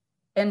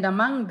 And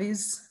among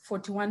these,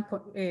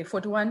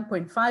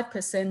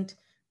 41.5%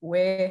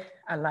 were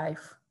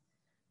alive.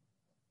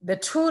 The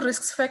two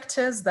risk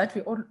factors that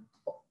we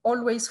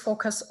always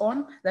focus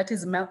on, that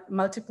is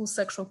multiple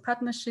sexual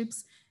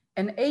partnerships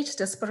and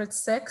age-desperate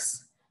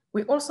sex,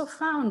 we also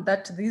found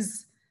that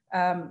these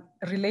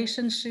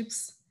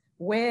relationships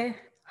were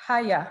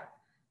higher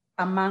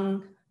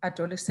among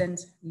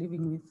adolescents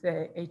living with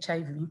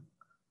HIV.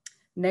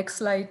 Next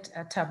slide,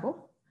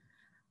 Thabo.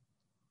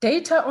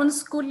 Data on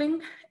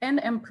schooling and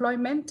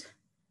employment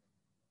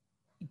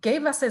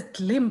gave us a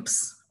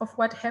glimpse of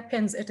what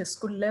happens at a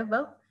school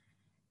level.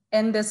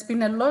 And there's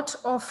been a lot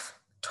of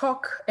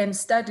talk and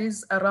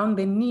studies around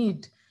the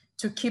need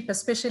to keep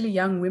especially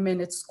young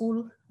women at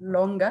school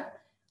longer.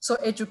 So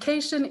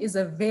education is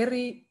a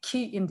very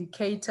key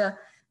indicator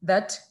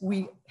that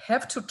we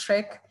have to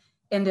track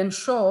and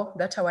ensure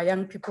that our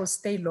young people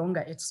stay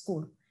longer at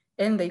school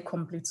and they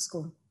complete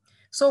school.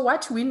 So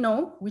what we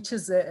know, which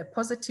is a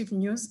positive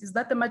news, is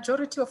that the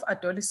majority of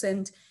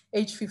adolescents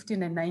aged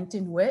 15 and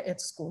 19 were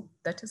at school.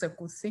 That is a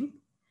good thing.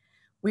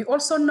 We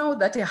also know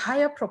that a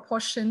higher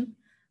proportion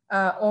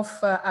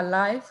of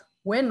ALIVE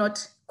were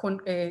not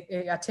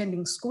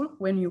attending school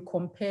when you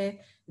compare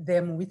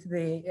them with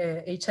the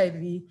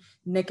HIV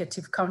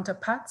negative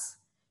counterparts.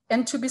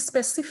 And to be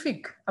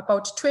specific,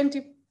 about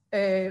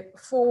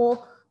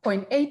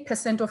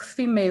 24.8% of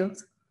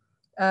females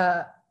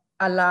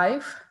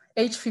ALIVE,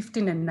 age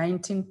 15 and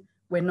 19,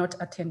 were not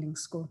attending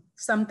school,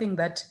 something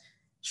that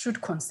should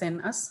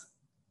concern us.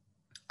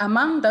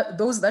 Among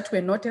those that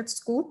were not at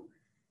school,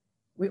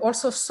 we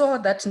also saw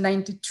that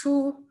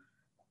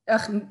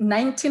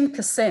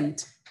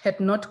 19% had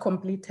not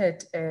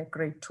completed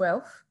grade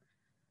 12,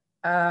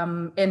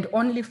 and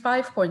only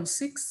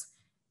 5.6%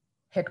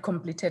 had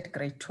completed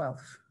grade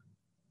 12.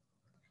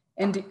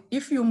 And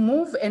if you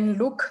move and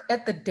look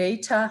at the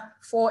data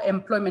for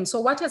employment,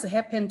 so what has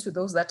happened to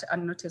those that are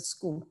not at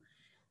school?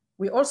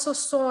 We also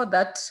saw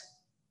that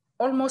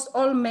almost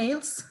all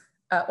males,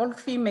 all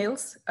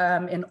females,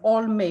 and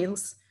all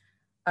males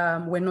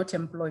were not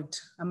employed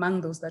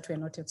among those that were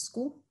not at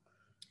school.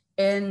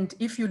 And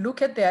if you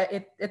look at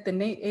the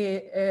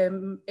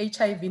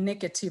HIV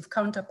negative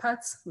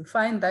counterparts, we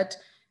find that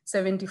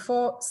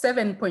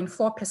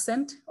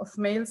 7.4% of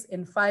males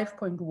and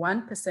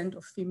 5.1%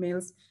 of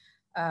females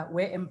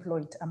were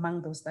employed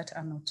among those that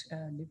are not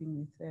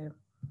living with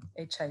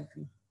HIV.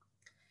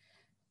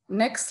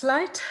 Next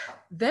slide.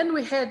 Then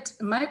we had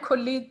my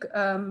colleague,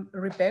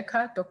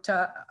 Rebecca,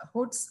 Dr.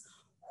 Hoods,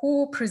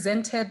 who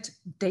presented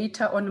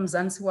data on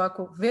Mzansi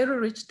Wako, very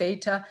rich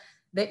data.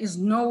 There is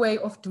no way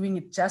of doing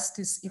it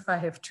justice if I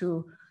have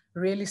to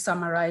really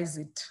summarize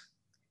it.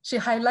 She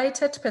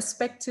highlighted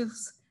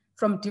perspectives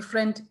from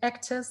different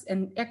actors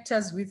and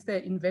actors with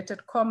the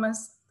inverted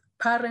commas,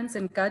 parents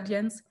and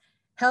guardians,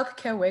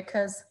 healthcare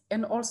workers,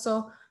 and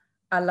also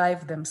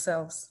alive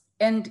themselves.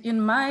 And in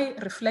my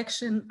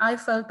reflection, I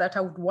felt that I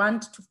would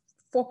want to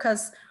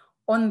focus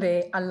on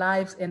the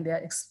alive and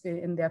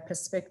their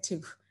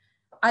perspective.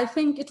 I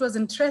think it was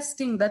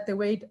interesting that the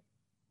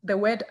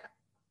word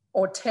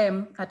or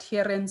term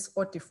adherence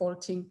or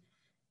defaulting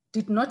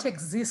did not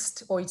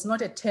exist, or it's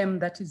not a term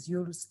that is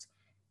used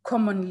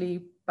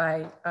commonly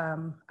by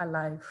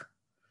alive.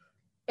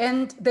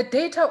 And the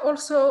data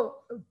also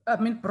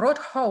brought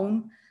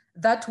home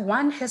that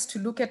one has to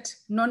look at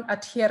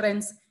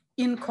non-adherence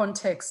in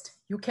context.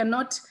 You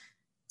cannot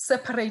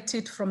separate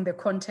it from the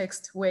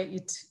context where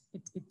it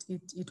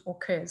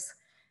occurs.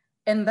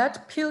 And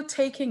that pill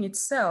taking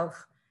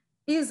itself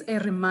is a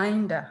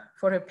reminder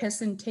for a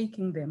person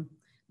taking them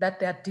that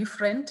they are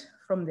different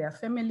from their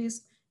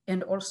families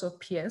and also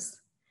peers.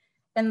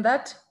 And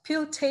that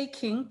pill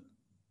taking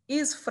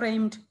is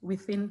framed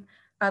within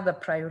other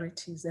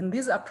priorities. And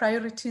these are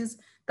priorities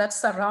that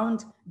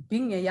surround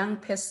being a young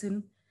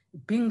person,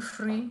 being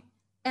free,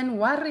 and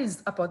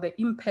worries about the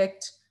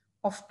impact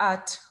of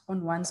art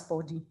on one's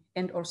body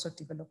and also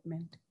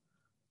development.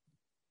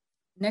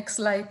 Next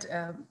slide,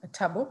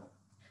 Thabo.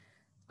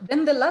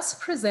 Then the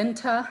last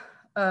presenter,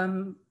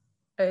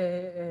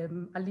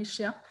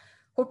 Alicia,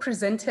 who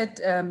presented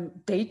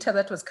data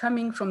that was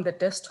coming from the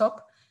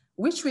desktop,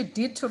 which we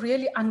did to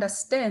really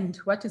understand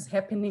what is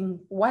happening,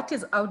 what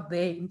is out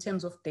there in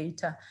terms of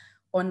data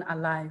on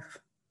Alive.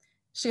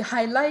 She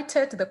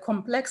highlighted the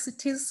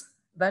complexities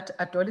that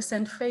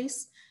adolescents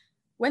face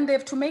when they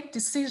have to make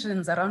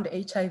decisions around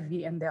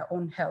HIV and their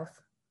own health.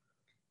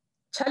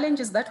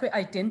 Challenges that were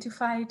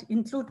identified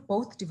include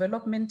both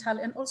developmental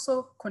and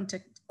also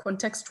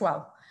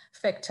contextual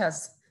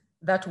factors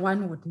that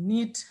one would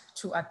need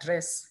to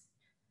address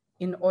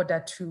in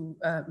order to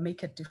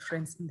make a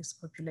difference in this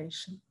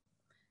population.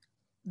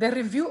 The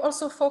review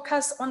also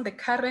focused on the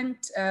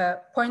current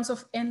points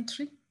of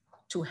entry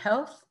to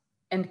health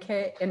and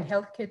care and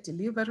healthcare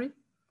delivery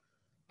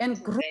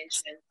and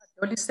groups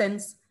of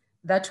adolescents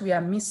that we are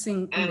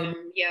missing.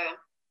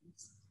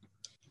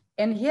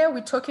 And here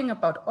we're talking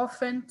about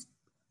orphans,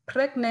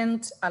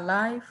 pregnant,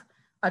 alive,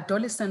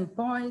 adolescent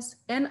boys,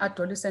 and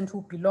adolescents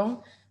who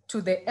belong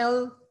to the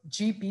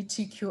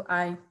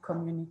LGBTQI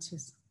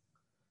communities.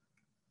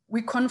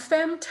 We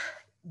confirmed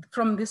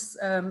from this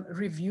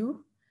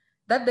review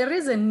that there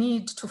is a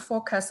need to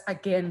focus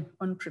again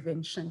on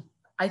prevention.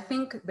 I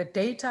think the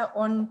data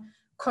on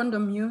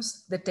condom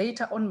use, the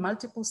data on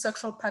multiple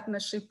sexual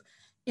partnership,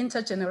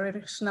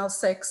 intergenerational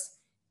sex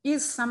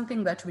is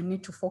something that we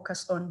need to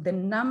focus on. The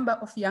number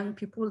of young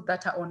people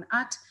that are on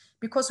art,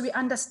 because we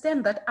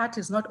understand that art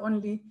is not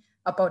only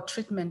about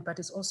treatment, but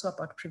it's also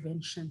about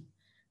prevention.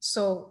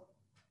 So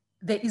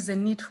there is a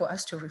need for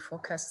us to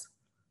refocus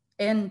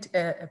and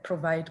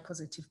provide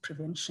positive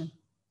prevention.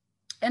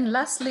 And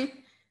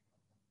lastly,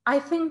 I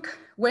think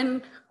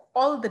when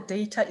all the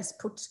data is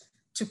put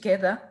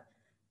together,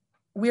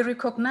 we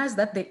recognize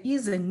that there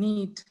is a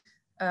need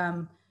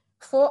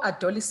for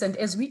adolescents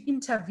as we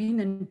intervene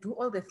and do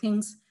all the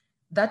things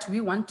that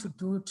we want to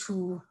do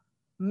to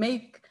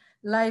make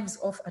lives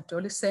of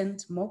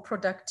adolescents more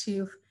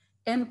productive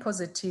and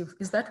positive,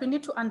 is that we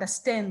need to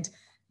understand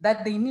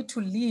that they need to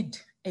lead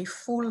a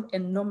full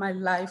and normal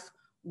life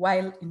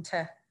while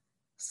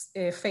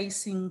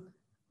interfacing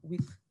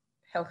with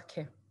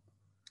healthcare.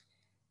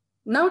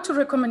 Now to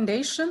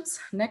recommendations.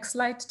 Next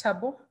slide,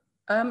 Thabo.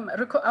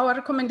 Our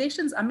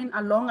recommendations,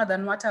 are longer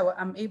than what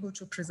I'm able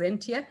to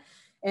present here.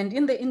 And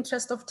in the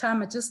interest of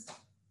time, I just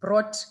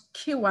brought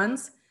key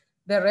ones.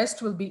 The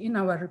rest will be in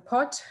our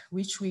report,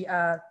 which we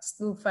are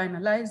still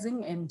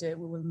finalizing, and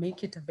we will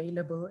make it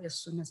available as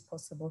soon as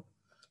possible.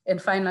 And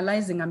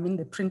finalizing, I'm in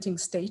the printing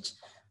stage,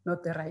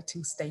 not the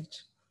writing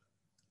stage.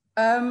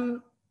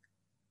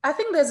 I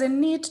think there's a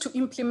need to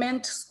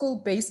implement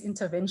school-based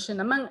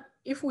intervention.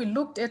 If we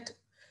looked at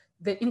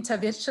the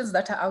interventions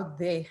that are out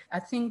there,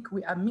 I think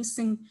we are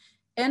missing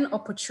an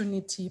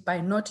opportunity by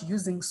not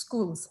using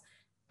schools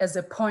as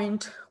a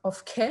point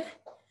of care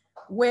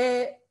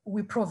where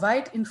we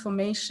provide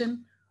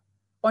information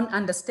on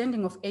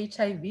understanding of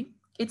HIV,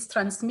 its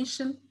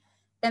transmission,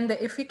 and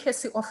the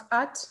efficacy of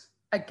art.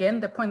 Again,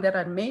 the point that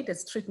I made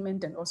as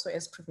treatment and also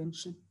as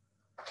prevention.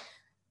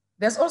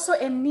 There's also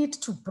a need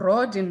to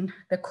broaden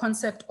the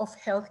concept of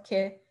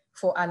healthcare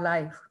for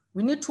Alive.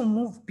 We need to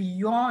move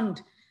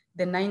beyond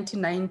the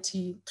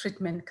 1990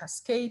 treatment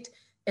cascade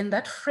and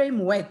that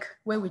framework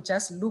where we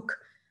just look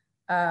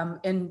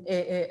at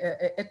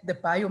the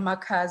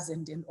biomarkers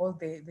and all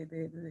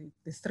the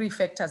three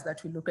factors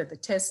that we look at, the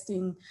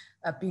testing,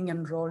 being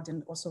enrolled,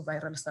 and also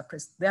viral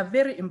suppressed. They are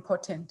very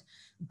important,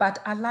 but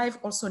Alive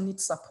also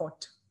needs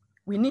support.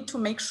 We need to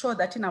make sure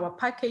that in our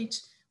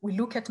package, we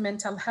look at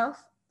mental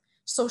health,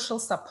 social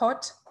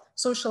support,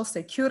 social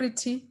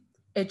security,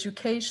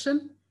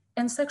 education,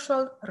 and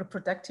sexual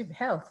reproductive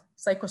health,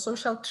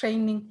 psychosocial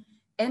training,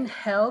 and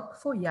help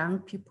for young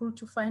people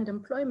to find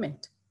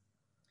employment.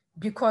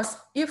 Because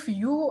if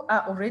you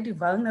are already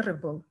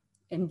vulnerable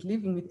and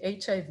living with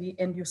HIV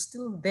and you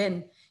still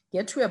then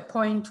get to a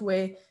point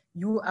where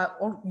you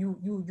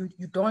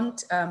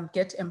don't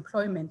get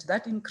employment,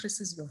 that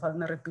increases your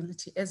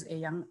vulnerability as a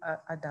young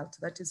adult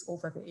that is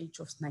over the age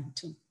of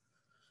 19.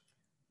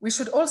 We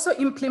should also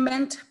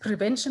implement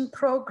prevention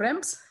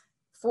programs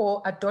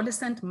for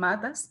adolescent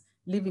mothers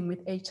living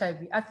with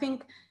HIV. I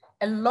think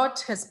a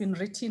lot has been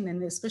written,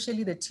 and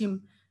especially the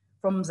team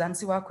from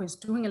Mzansi Wakho is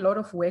doing a lot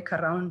of work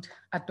around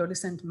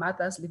adolescent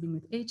mothers living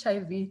with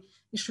HIV,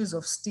 issues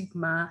of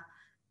stigma,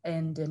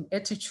 and an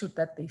attitude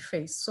that they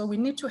face. So we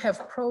need to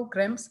have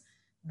programs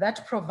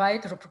that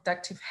provide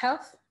reproductive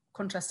health,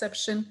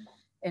 contraception,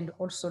 and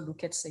also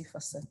look at safer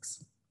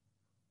sex.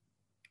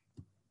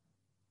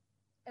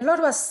 A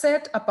lot was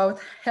said about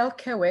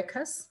healthcare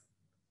workers,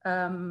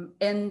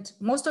 and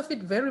most of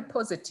it very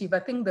positive. I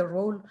think the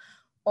role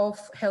of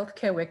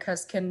healthcare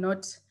workers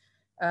cannot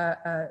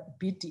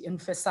be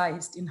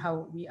de-emphasized in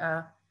how we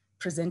are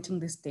presenting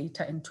this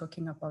data and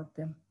talking about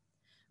them.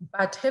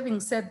 But having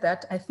said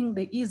that, I think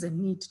there is a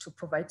need to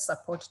provide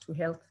support to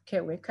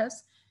healthcare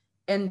workers.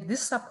 And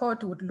this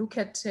support would look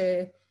at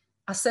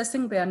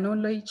assessing their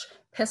knowledge,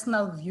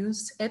 personal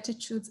views,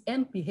 attitudes,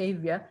 and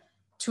behavior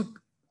to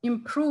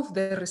improve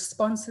the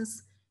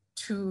responses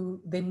to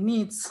the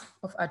needs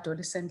of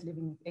adolescents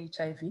living with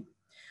HIV.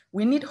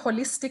 We need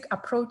holistic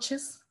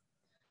approaches.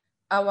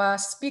 Our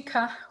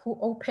speaker who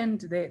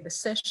opened the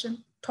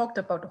session talked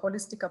about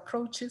holistic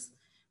approaches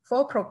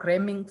for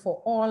programming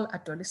for all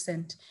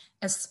adolescents,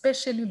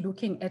 especially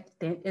looking at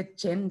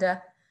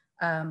gender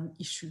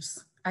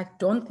issues. I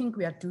don't think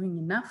we are doing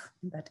enough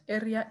in that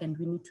area, and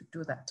we need to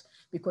do that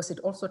because it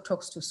also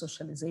talks to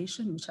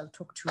socialization, which I'll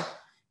talk to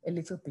a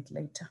little bit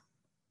later.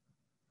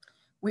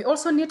 We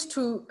also need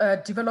to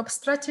develop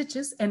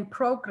strategies and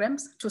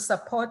programs to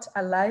support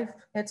Alive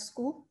at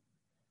school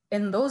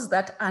and those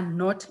that are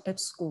not at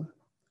school.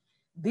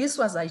 This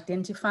was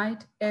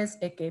identified as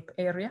a gap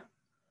area.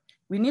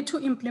 We need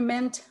to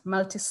implement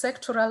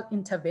multi-sectoral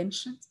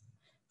interventions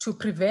to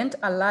prevent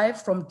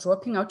Alive from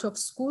dropping out of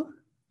school.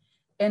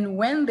 And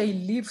when they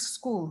leave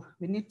school,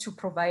 we need to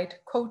provide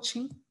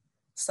coaching,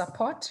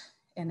 support,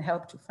 and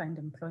help to find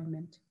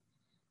employment.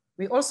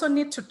 We also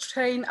need to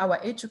train our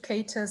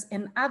educators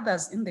and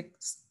others in the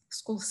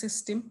school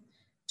system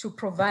to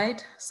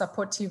provide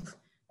supportive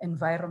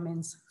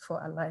environments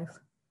for Alive.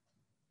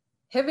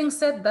 Having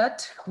said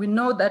that, we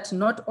know that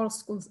not all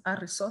schools are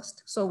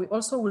resourced. So we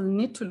also will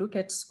need to look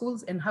at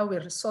schools and how we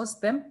resource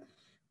them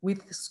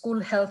with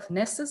school health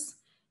nurses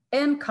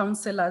and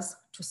counselors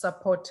to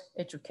support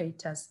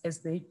educators as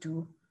they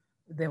do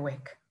their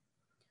work.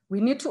 We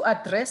need to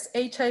address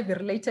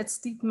HIV-related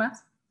stigma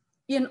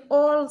in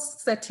all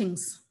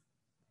settings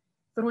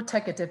through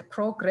targeted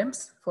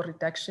programs for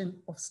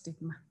reduction of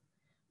stigma.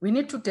 We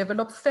need to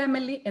develop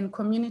family and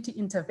community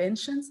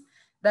interventions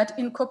that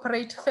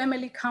incorporate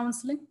family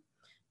counseling,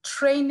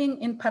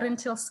 training in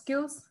parental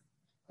skills,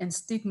 and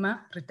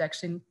stigma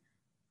reduction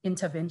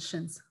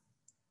interventions.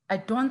 I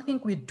don't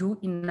think we do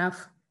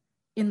enough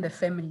in the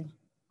family.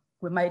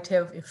 We might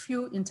have a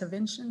few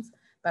interventions,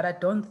 but I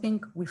don't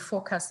think we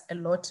focus a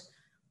lot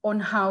on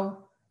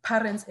how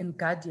parents and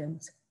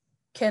guardians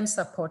can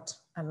support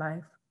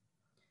Alive.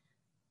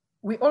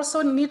 We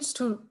also need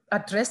to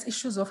address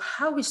issues of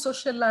how we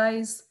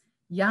socialize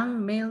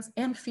young males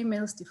and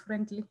females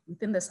differently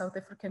within the South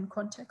African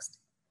context,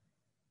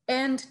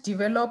 and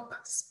develop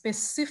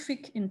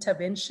specific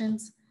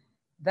interventions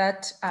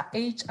that are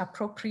age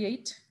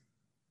appropriate,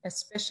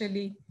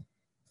 especially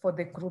for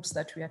the groups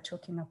that we are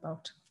talking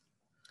about.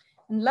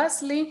 And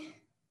lastly,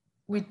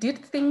 we did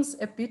things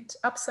a bit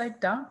upside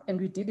down,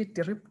 and we did it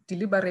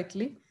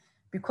deliberately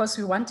because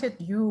we wanted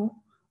you,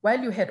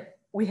 while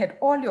we had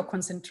all your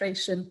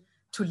concentration,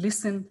 to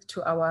listen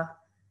to our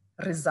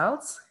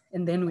results,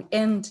 and then we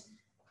end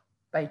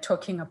by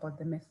talking about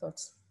the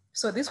methods.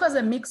 So this was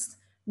a mixed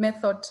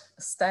method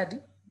study.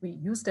 We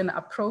used an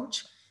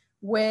approach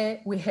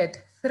where we had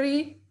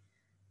 3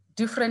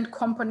 different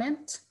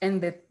components,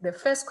 and the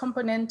first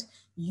component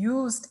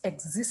used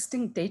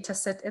existing data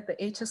set at the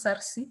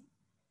HSRC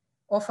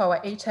of our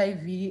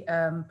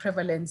HIV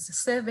prevalence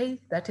survey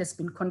that has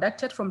been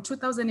conducted from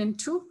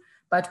 2002,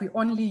 but we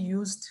only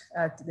used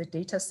the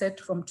data set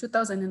from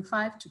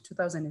 2005 to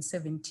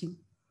 2017.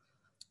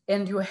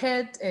 And you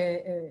heard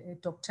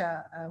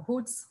Dr.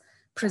 Hoods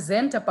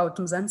present about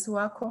Mzansi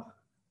Wakho.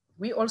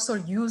 We also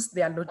used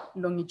their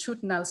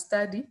longitudinal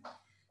study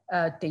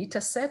data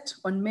set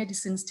on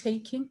medicines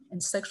taking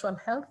and sexual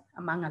health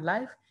among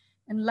Alive.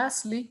 And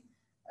lastly,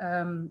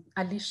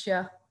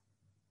 Alicia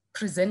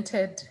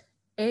presented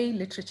a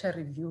literature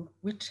review,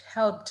 which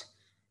helped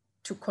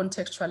to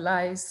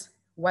contextualize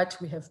what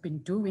we have been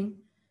doing.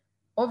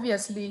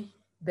 Obviously,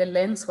 the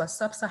lens was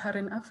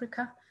sub-Saharan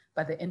Africa,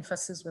 but the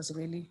emphasis was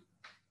really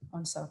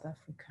on South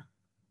Africa.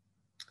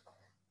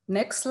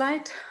 Next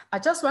slide. I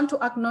just want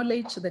to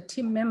acknowledge the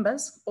team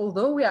members,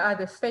 although we are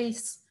the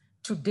face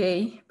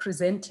today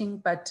presenting,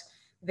 but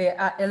there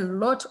are a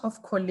lot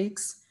of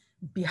colleagues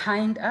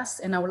behind us,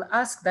 and I will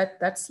ask that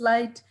that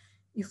slide,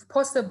 if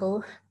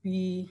possible,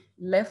 be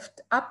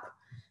left up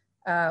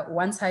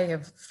once I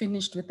have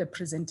finished with the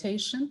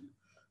presentation.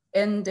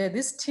 And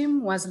this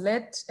team was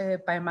led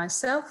by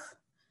myself,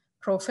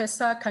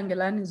 Professor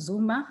Kangelani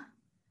Zuma,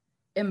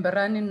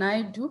 Emberani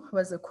Naidu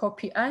was a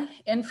co-PI,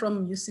 and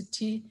from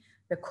UCT,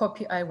 the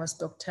co-PI was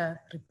Dr.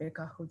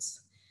 Rebecca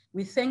Hoods.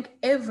 We thank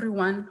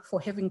everyone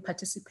for having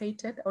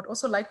participated. I would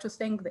also like to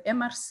thank the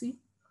MRC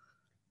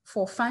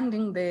for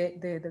funding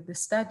the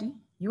study,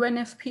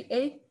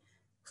 UNFPA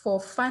for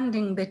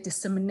funding the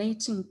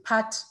disseminating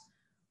part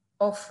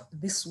of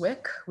this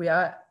work. We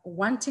are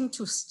wanting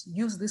to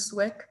use this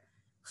work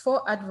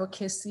for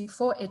advocacy,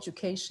 for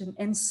education,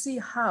 and see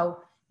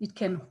how it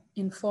can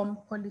inform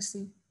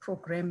policy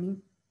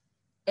programming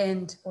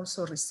and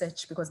also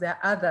research, because there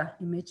are other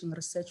emerging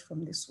research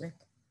from this work.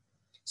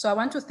 So I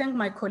want to thank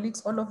my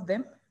colleagues, all of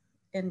them,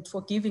 and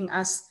for giving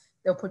us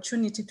the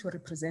opportunity to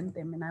represent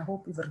them, and I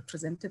hope we've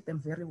represented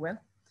them very well.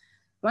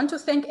 I want to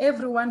thank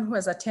everyone who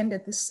has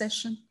attended this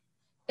session,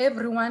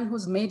 everyone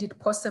who's made it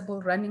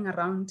possible running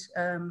around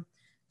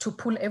to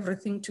pull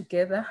everything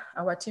together,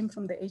 our team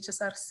from the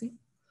HSRC,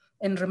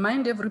 and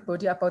remind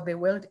everybody about the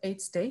World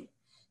AIDS Day,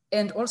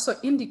 and also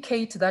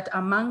indicate that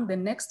among the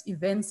next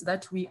events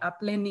that we are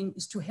planning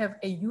is to have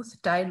a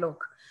youth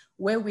dialogue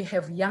where we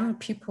have young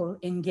people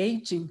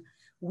engaging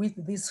with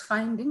these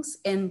findings,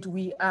 and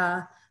we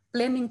are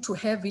planning to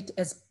have it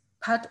as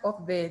part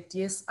of the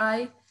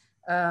DSI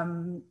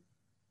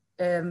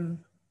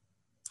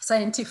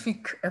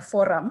scientific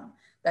forum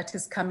that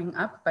is coming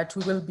up, but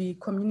we will be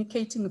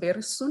communicating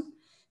very soon.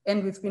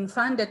 And we've been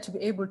funded to be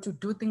able to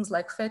do things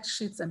like fact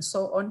sheets and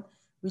so on,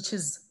 which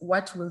is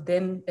what will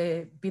then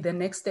be the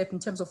next step in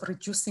terms of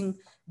reducing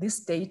this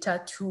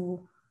data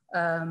to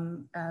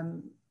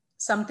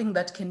something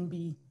that can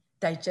be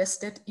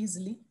digested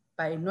easily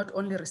by not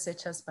only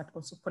researchers, but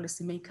also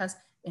policymakers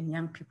and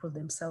young people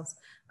themselves.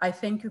 I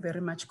thank you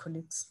very much,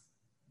 colleagues.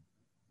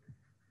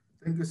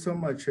 Thank you so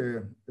much,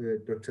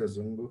 Dr.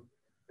 Zungu.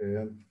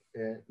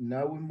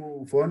 Now we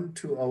move on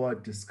to our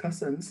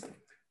discussants.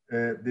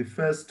 The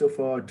first of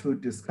our two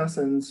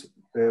discussants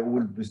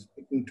will be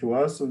speaking to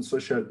us on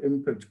social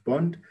impact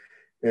bond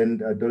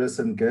and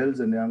adolescent girls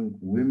and young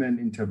women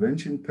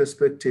intervention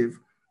perspective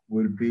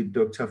will be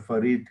Dr.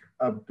 Farid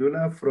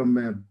Abdullah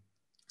from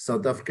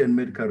South African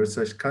Medical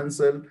Research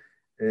Council.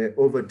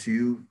 Over to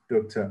you,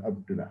 Dr.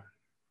 Abdullah.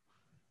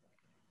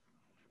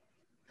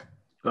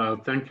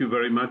 Thank you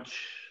very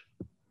much.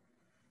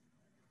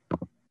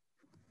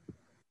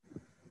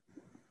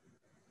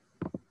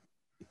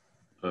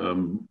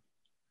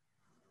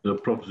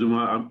 Prof.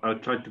 Zuma, I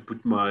tried to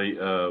put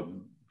my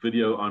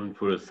video on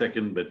for a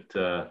second, but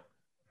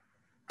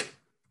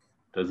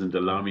doesn't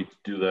allow me to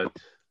do that.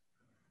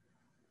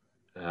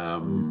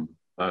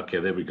 Okay,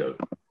 there we go.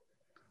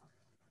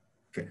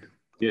 Okay.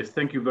 Yes,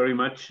 thank you very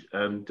much.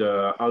 And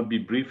I'll be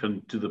brief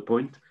and to the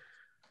point,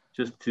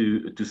 just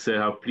to say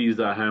how pleased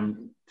I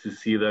am to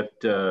see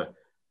that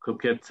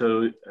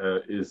Koketso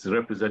is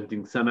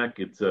representing SANAC.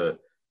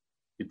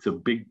 It's a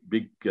big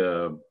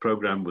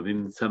program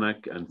within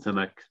SANAC, and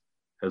SANAC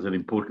has an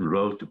important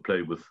role to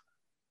play with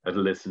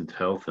adolescent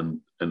health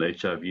and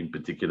HIV in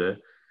particular.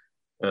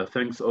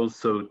 Thanks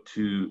also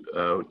to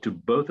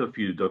both of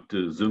you,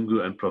 Dr.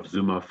 Zungu and Prof.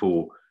 Zuma,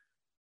 for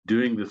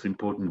doing this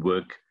important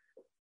work.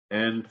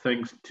 And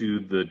thanks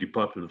to the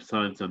Department of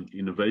Science and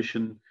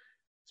Innovation,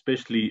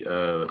 especially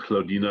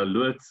Claudina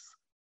Lutz,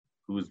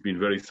 who has been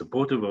very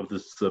supportive of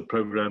this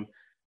program,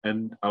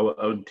 and our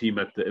own team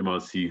at the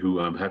MRC, who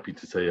I'm happy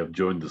to say have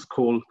joined this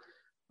call,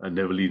 and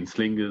Neveline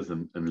Slingers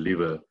and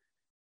Liva.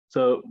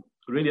 So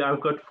really,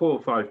 I've got 4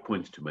 or 5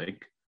 points to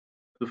make.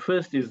 The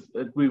first is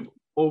that we've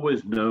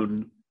always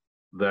known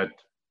that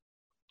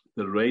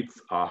the rates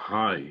are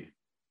high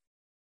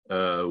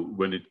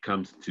when it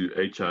comes to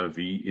HIV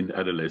in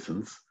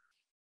adolescents,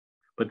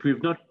 but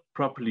we've not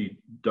properly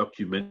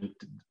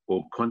documented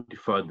or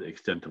quantified the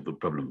extent of the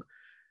problem.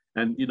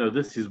 And, you know,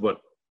 this is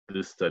what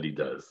this study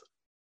does.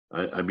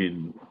 I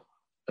mean,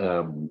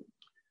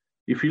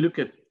 if you look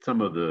at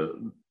some of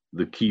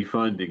the key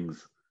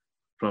findings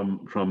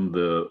from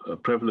the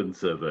prevalence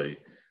survey,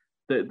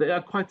 they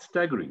are quite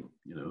staggering,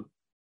 you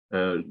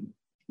know,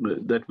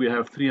 that we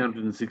have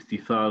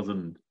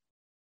 360,000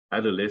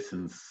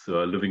 adolescents who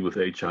are living with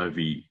HIV.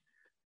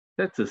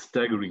 That's a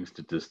staggering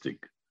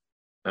statistic.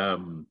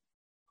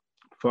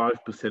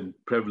 5%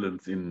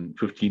 prevalence in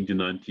 15 to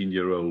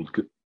 19-year-old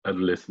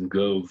adolescent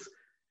girls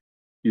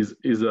is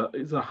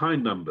a high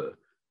number.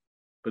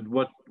 But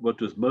what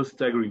was most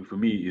staggering for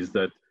me is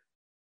that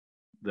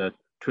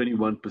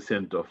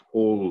 21% of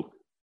all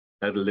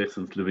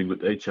adolescents living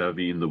with HIV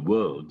in the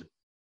world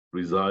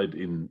reside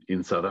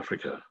in South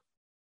Africa.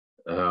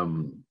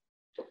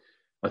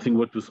 I think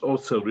what was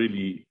also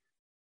really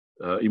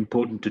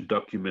important to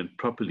document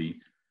properly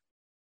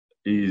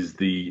is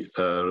the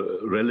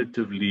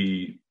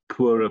relatively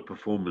poorer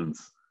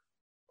performance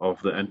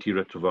of the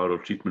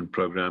antiretroviral treatment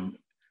program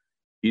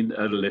in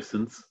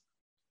adolescents,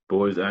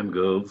 boys and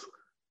girls,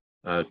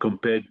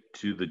 compared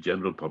to the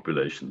general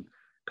population.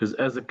 Because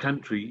as a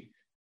country,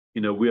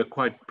 we are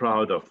quite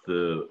proud of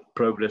the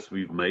progress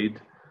we've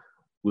made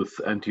with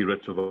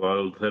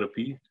antiretroviral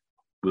therapy,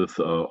 with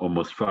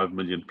almost 5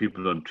 million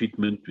people on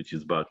treatment, which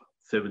is about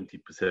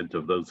 70%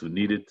 of those who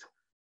need it.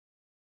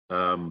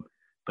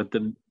 But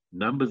the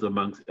numbers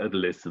amongst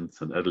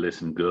adolescents and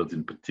adolescent girls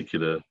in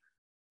particular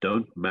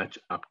don't match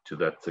up to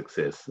that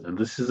success. And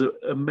this is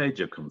a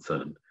major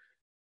concern.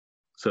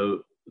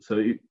 So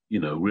we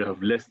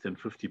have less than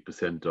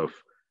 50% of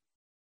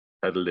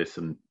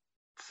adolescents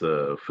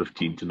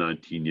 15 to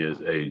 19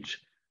 years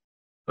age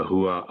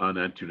who are on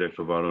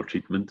antiretroviral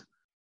treatment.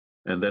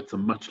 And that's a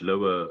much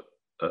lower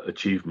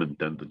achievement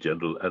than the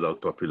general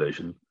adult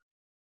population.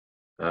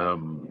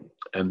 And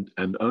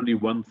only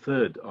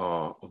 1/3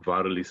 are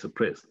virally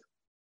suppressed,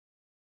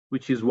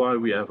 which is why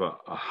we have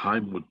a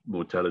high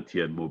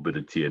mortality and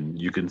morbidity. And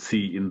you can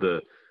see in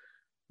the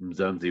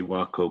Mzansi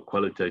Wako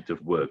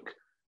qualitative work,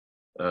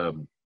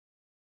 often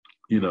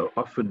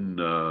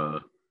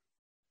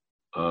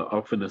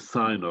a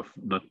sign of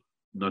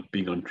not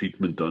being on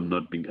treatment or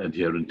not being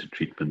adherent to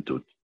treatment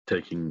or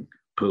taking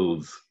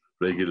pills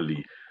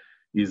regularly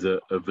is a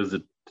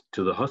visit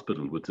to the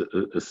hospital with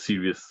a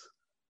serious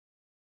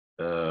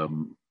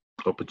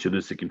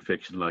opportunistic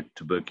infection like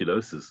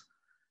tuberculosis.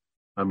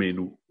 I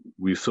mean,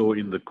 we saw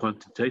in the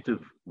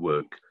quantitative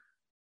work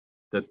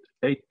that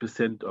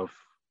 8% of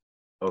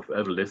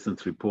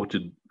adolescents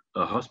reported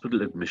a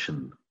hospital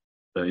admission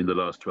in the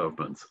last 12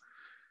 months.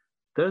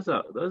 Those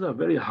are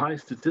very high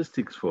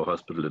statistics for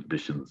hospital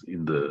admissions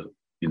in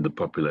the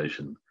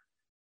population.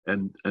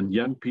 And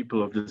young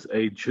people of this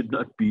age should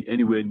not be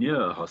anywhere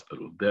near a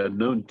hospital. They are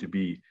known to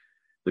be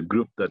the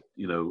group that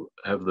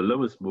have the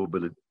lowest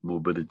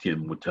morbidity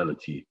and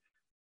mortality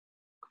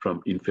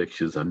from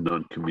infectious and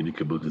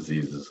non-communicable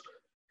diseases.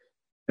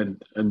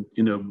 And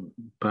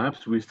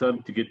perhaps we're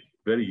starting to get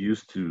very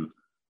used to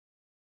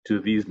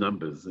these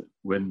numbers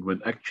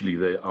when actually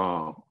they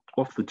are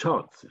off the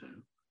charts.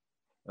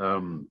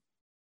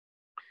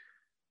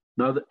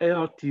 Now the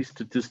ART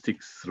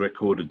statistics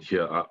recorded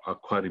here are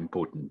quite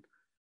important.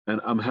 And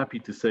I'm happy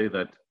to say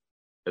that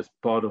as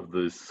part of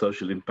the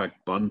Social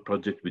Impact Bond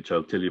project, which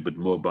I'll tell you a bit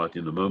more about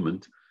in a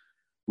moment,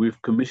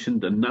 we've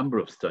commissioned a number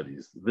of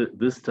studies.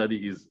 This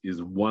study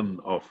is one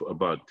of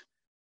about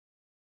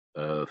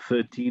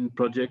 13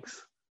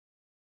 projects,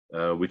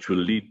 which will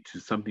lead to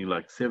something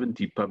like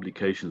 70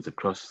 publications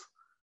across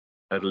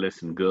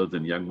adolescent girls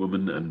and young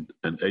women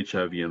and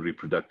HIV and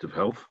reproductive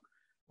health.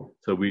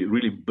 So we're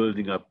really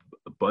building up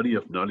a body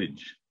of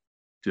knowledge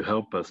to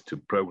help us to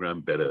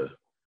program better.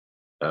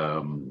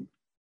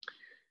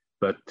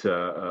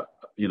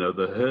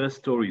 The Her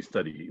Story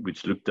study,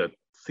 which looked at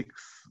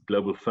 6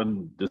 Global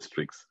Fund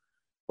districts,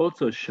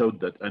 also showed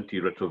that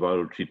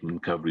antiretroviral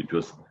treatment coverage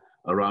was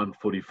around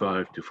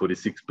 45 to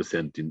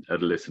 46% in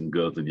adolescent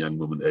girls and young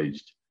women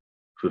aged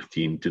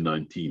 15 to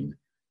 19.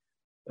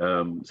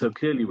 So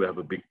clearly we have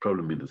a big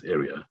problem in this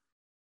area.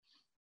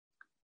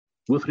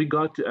 With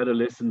regard to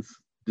adolescents,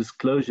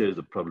 disclosure is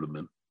a problem.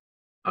 And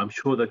I'm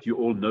sure that you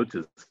all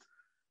noticed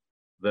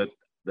that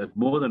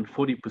more than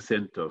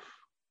 40% of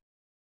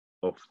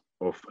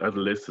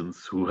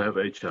adolescents who have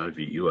HIV,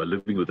 who are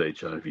living with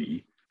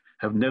HIV,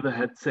 have never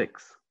had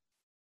sex.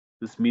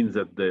 This means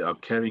that they are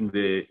carrying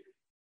their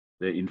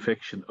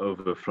infection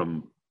over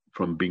from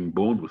being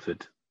born with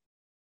it.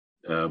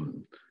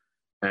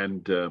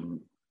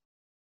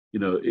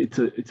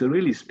 It's a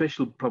really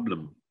special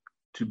problem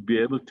to be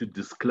able to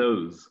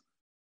disclose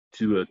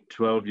to a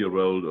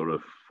 12-year-old or a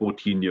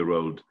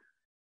 14-year-old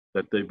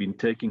that they've been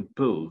taking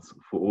pills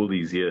for all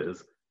these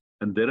years,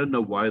 and they don't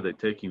know why they're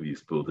taking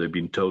these pills. They've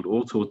been told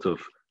all sorts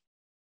of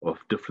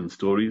different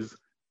stories,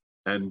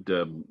 and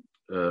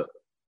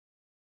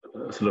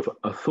sort of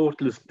a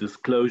thoughtless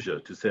disclosure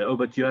to say, oh,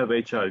 but you have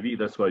HIV,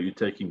 that's why you're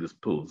taking these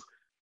pills,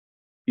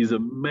 is a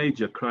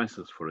major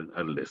crisis for an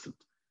adolescent.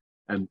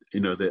 And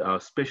there are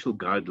special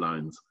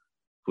guidelines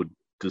for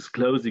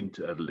disclosing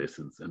to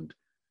adolescents, and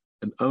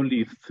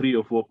only 3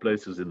 or 4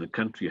 places in the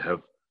country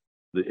have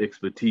the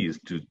expertise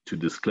to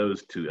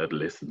disclose to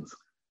adolescents.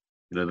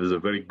 There's a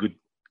very good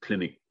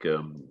clinic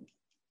in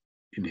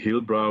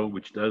Hillbrow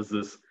which does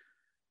this,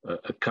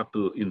 a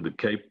couple in the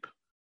Cape.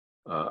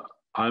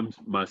 I'm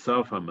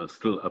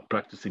still a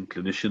practicing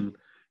clinician,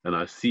 and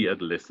I see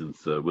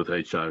adolescents with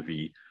HIV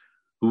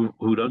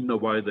who don't know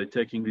why they're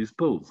taking these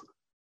pills.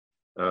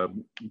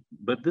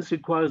 But this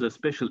requires a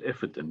special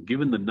effort, and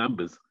given the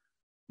numbers,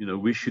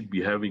 we should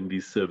be having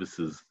these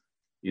services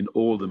in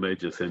all the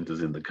major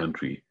centers in the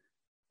country,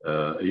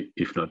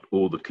 if not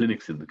all the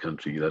clinics in the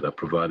country that are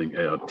providing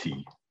ART.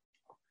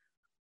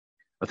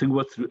 I think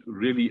what's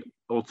really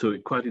also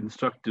quite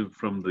instructive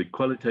from the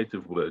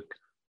qualitative work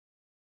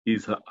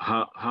is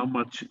how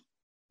much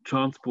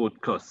transport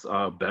costs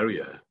are a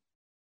barrier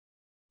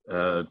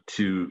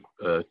to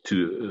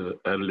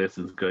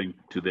adolescents going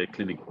to their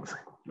clinics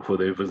for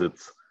their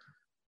visits,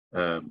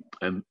 and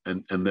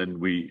then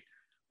we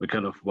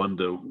kind of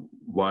wonder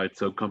why it's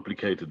so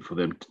complicated for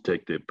them to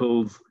take their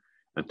pills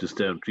and to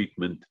stay on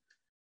treatment,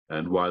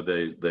 and why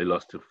they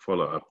lost to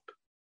follow up.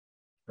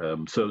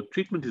 So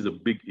treatment is a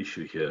big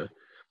issue here,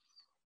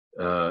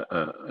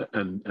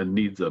 and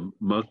needs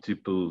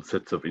multiple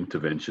sets of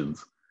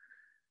interventions.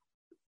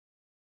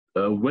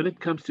 When it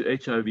comes to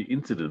HIV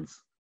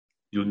incidence,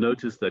 you'll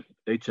notice that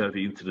HIV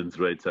incidence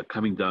rates are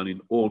coming down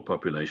in all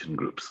population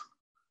groups,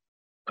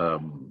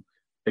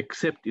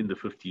 except in the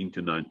 15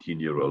 to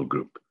 19-year-old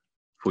group.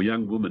 For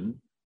young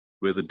women,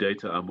 where the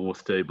data are more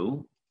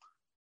stable,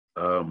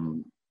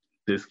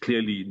 there's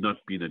clearly not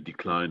been a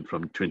decline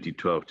from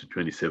 2012 to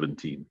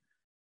 2017.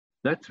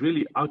 That's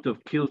really out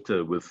of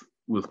kilter with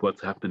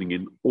what's happening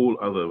in all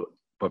other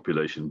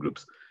population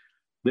groups.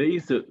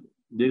 There's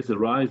a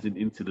rise in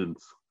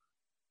incidence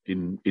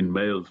in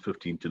males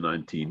 15 to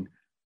 19,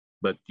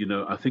 but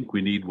I think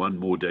we need one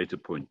more data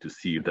point to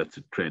see if that's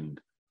a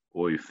trend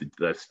or if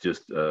that's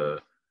just a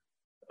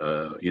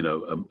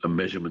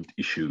measurement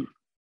issue,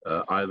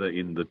 either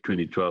in the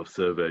 2012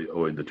 survey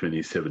or in the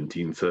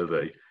 2017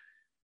 survey.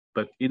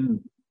 But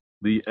in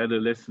the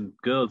adolescent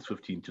girls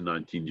 15 to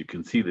 19, you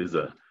can see there's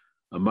a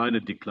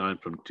minor decline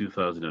from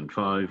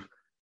 2005,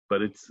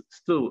 but it's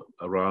still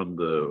around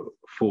the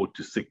 4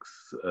 to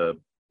 6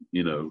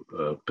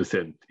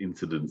 percent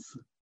incidence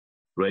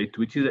rate,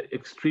 which is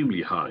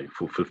extremely high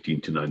for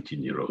 15 to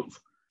 19-year-olds.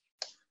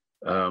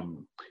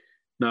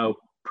 Now,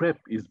 PrEP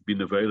has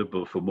been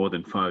available for more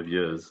than 5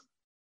 years,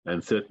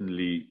 and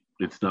certainly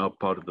it's now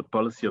part of the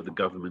policy of the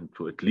government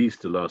for at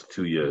least the last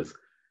 2 years.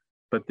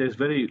 But there's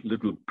very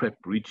little PrEP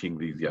reaching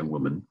these young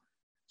women,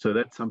 so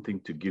that's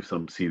something to give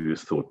some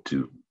serious thought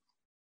to.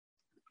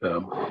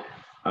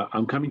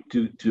 I'm coming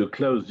to a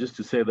close just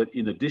to say that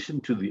in addition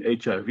to the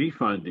HIV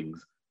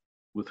findings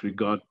with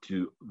regard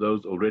to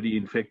those already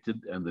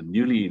infected and the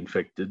newly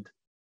infected,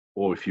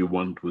 or if you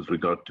want, with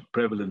regard to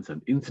prevalence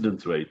and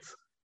incidence rates,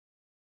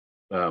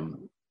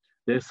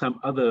 there's some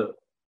other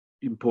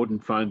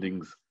important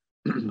findings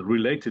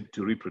related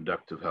to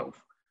reproductive health.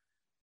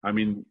 I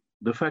mean,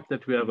 the fact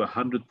that we have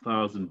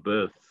 100,000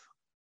 births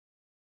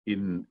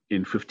in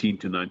 15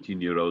 to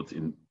 19-year-olds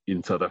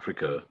in South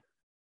Africa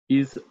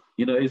is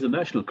a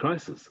national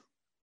crisis.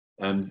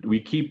 And we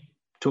keep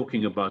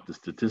talking about the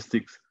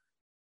statistics,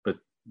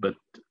 but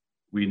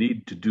we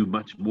need to do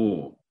much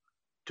more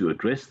to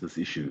address this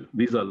issue.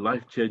 These are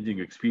life-changing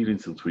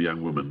experiences for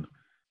young women.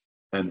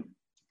 And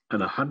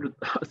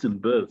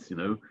 100,000 births,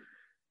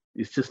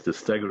 is just a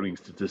staggering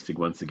statistic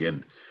once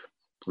again.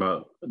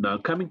 Now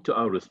coming to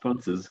our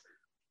responses,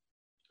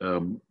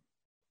 SANAC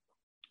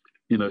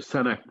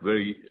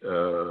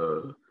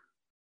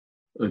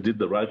did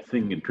the right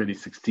thing in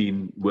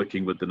 2016,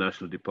 working with the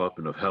National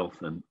Department of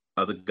Health and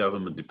other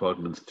government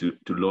departments to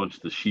launch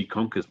the She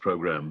Conquers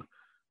program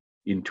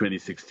in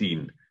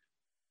 2016.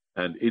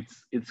 And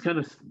it's kind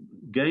of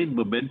gained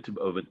momentum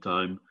over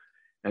time.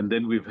 And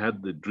then we've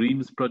had the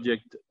DREAMS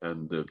project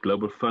and the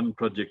Global Fund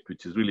project,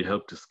 which has really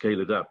helped to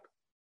scale it up.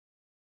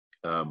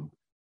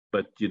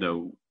 But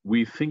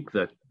we think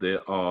that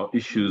there are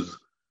issues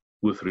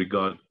with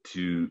regard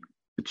to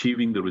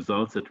achieving the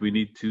results that we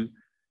need to,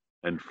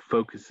 and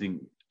focusing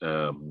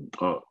a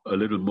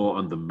little more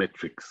on the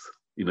metrics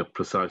in a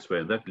precise way.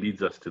 And that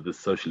leads us to the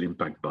social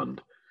impact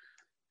bond.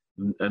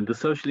 And the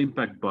social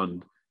impact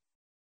bond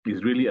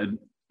is really a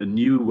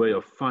new way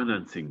of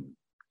financing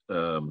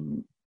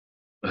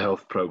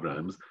health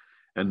programs.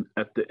 And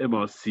at the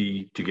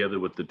MRC, together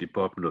with the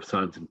Department of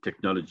Science and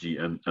Technology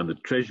and the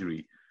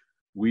Treasury,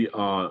 we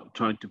are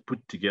trying to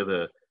put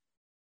together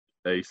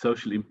a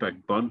social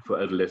impact bond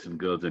for adolescent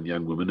girls and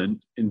young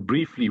women. And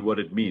briefly, what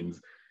it means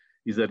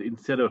is that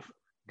instead of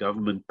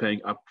government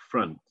paying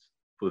upfront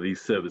for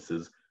these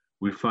services,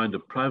 we find a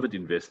private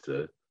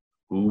investor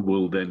who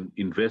will then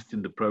invest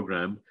in the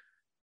program.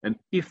 And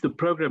if the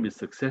program is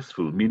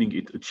successful, meaning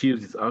it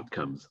achieves its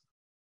outcomes,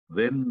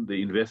 then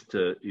the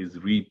investor is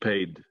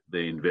repaid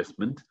their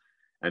investment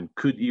and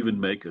could even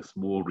make a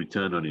small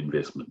return on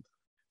investment.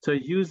 So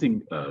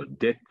using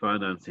debt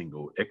financing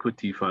or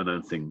equity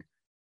financing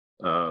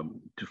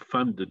to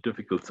fund a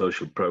difficult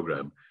social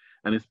program.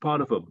 And it's part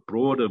of a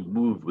broader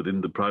move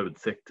within the private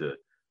sector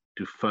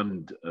to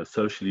fund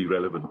socially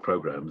relevant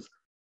programs.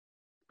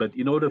 But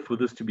in order for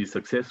this to be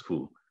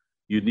successful,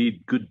 you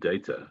need good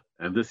data.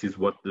 And this is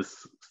what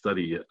this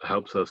study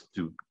helps us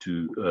to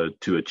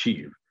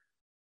achieve.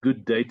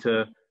 Good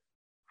data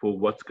for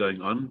what's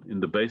going on in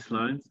the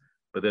baselines,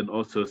 but then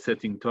also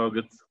setting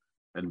targets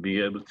and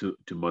being able to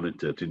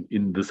monitor it.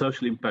 In the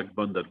social impact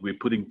bond that we're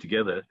putting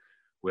together,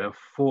 we have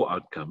 4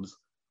 outcomes.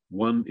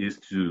 One is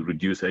to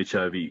reduce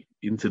HIV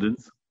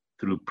incidence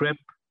through PrEP.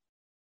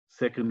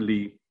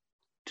 Secondly,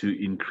 to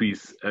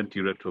increase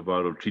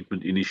antiretroviral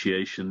treatment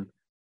initiation,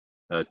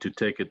 to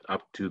take it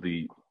up to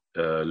the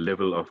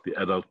level of the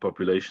adult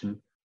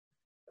population.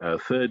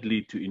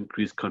 Thirdly, to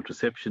increase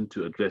contraception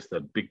to address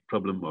that big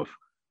problem of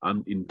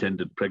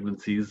unintended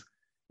pregnancies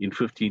in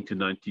 15 to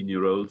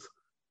 19-year-olds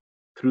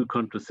through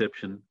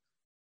contraception.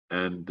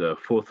 And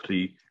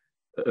fourthly,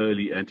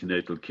 early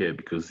antenatal care,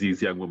 because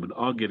these young women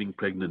are getting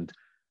pregnant,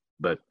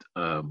 but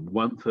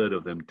 1/3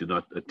 of them do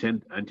not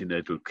attend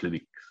antenatal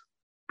clinics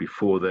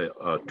before they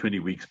are 20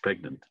 weeks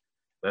pregnant.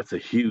 That's a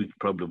huge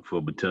problem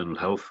for maternal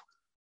health,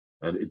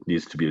 and it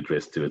needs to be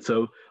addressed to it.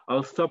 So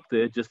I'll stop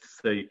there just to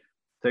say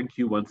thank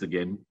you once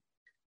again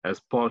as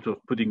part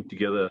of putting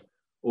together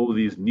all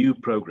these new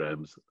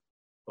programs,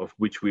 of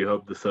which we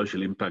hope the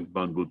Social Impact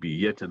Bond will be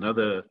yet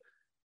another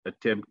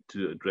attempt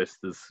to address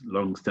this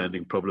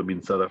long-standing problem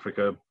in South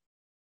Africa.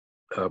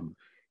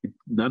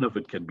 None of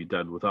it can be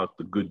done without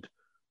the good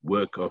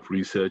work of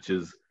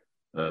researchers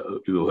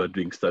who are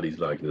doing studies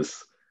like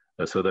this,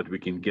 so that we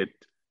can get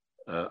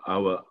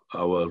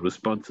our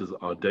responses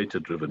are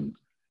data-driven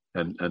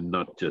and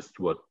not just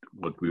what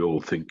we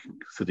all think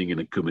sitting in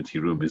a committee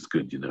room is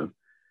good, you know.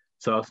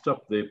 So I'll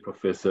stop there,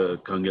 Professor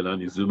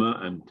Kangelani Zuma,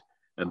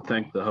 and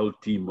thank the whole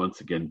team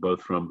once again,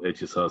 both from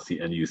HSRC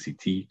and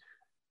UCT.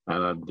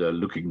 And I'm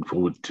looking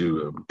forward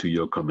to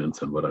your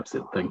comments on what I've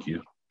said. Thank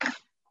you.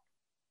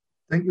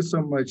 Thank you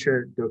so much,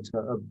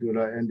 Dr.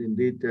 Abdullah. And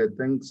indeed,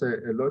 thanks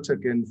a lot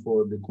again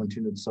for the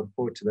continued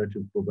support that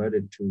you've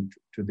provided to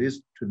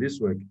this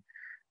work.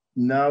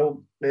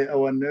 Now,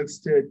 our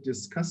next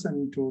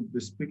discussant to be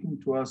speaking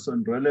to us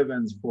on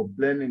relevance for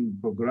planning,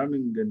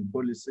 programming, and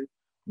policy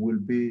will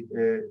be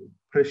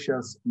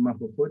Precious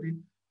Mafokodi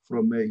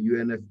from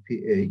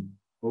UNFPA.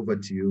 Over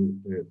to you,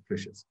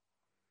 Precious.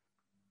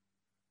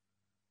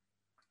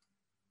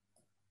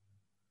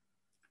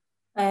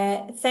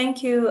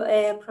 Thank you,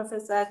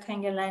 Professor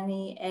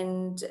Kangelani,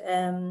 and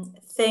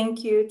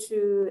thank you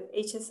to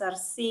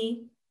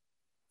HSRC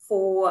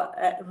for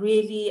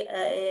really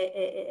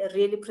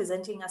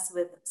presenting us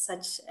with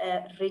such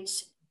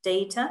rich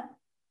data.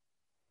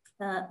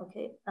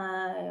 Okay,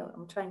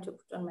 I'm trying to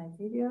put on my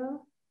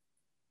video.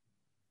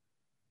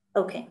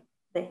 Okay,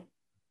 there,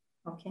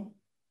 okay.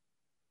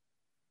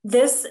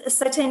 This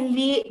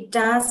certainly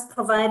does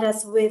provide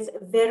us with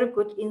very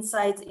good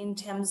insights in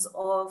terms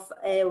of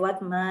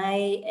what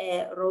my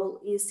role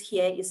is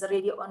here is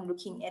really on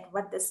looking at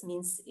what this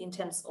means in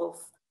terms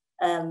of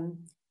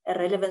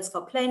relevance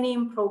for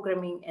planning,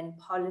 programming, and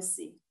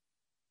policy.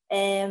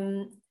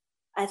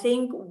 I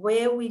think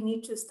where we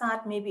need to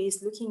start maybe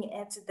is looking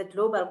at the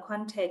global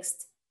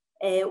context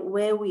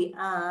where we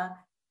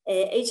are.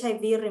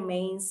 HIV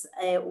remains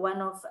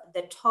one of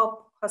the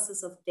top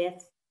causes of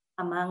death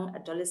among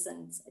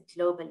adolescents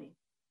globally.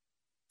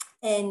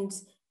 And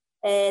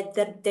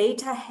the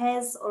data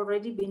has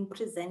already been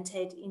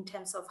presented in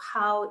terms of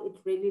how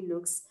it really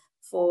looks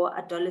for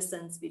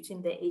adolescents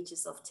between the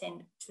ages of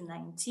 10 to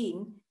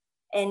 19.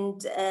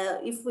 And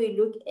if we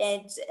look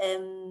at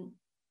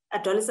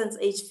adolescents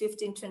aged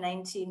 15 to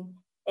 19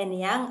 and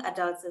young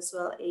adults as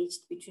well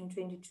aged between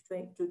 20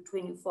 to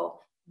 24,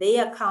 they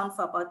account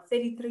for about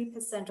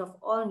 33% of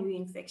all new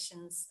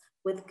infections,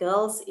 with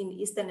girls in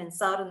Eastern and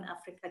Southern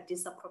Africa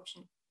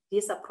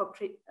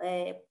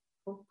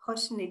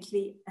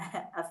disproportionately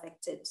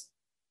affected.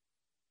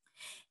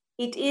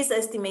 It is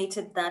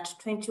estimated that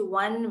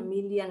 21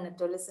 million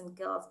adolescent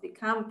girls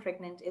become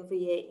pregnant every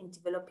year in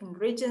developing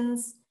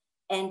regions,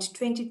 and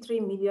 23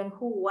 million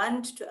who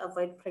want to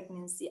avoid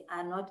pregnancy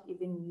are not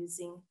even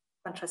using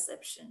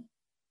contraception.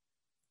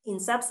 In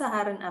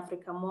sub-Saharan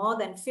Africa, more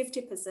than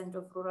 50%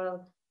 of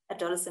rural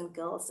adolescent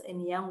girls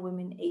and young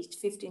women aged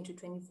 15 to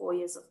 24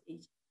 years of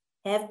age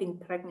have been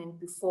pregnant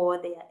before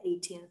their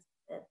 18th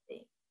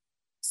birthday.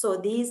 So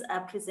these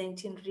are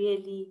presenting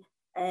really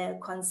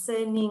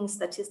concerning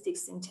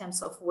statistics in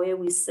terms of where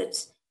we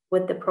sit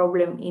with the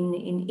problem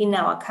in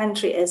our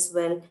country as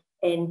well,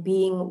 and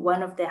being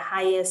one of the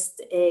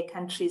highest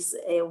countries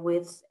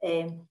with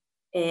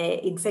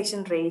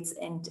infection rates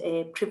and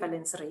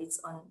prevalence rates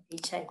on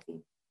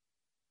HIV.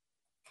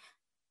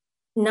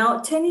 Now,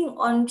 turning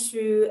on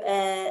to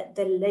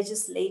the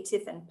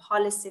legislative and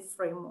policy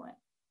framework.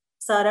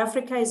 South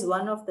Africa is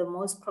one of the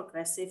most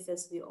progressive,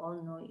 as we all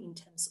know, in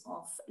terms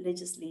of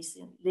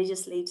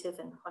legislative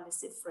and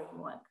policy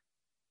framework.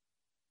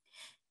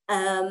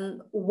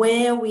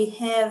 Where we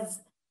have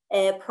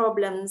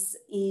problems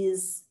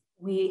is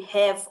we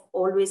have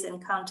always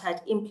encountered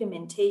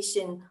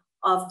implementation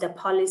of the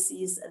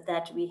policies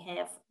that we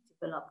have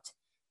developed.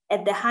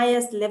 At the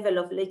highest level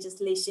of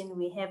legislation,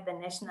 we have the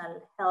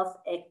National Health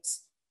Act,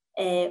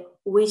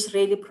 which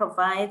really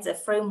provides a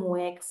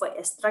framework for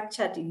a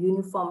structured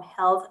uniform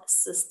health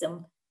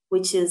system,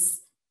 which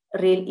is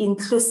real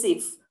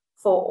inclusive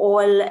for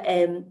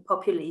all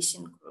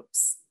population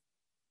groups.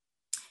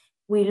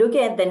 We look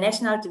at the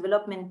National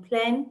Development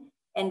Plan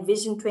and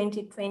Vision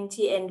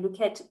 2020 and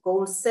look at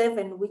Goal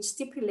 7, which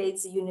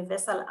stipulates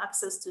universal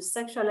access to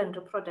sexual and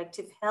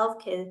reproductive health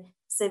care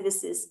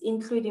services,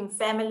 including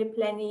family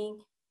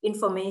planning,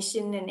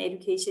 information and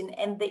education,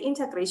 and the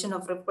integration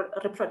of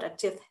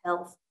reproductive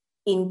health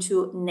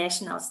into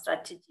national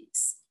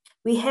strategies.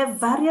 We have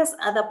various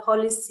other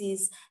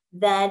policies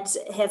that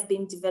have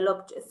been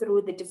developed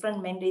through the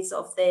different mandates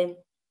of the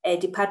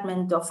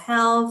Department of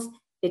Health,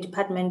 the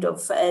Department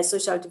of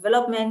Social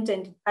Development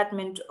and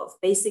Department of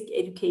Basic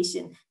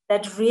Education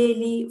that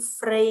really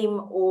frame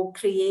or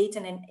create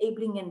an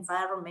enabling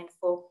environment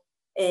for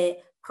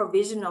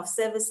provision of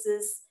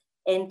services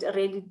and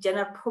really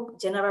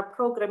general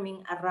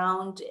programming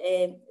around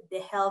the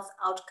health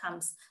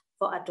outcomes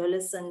for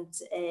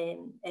adolescents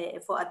in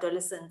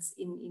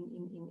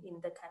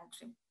the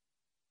country.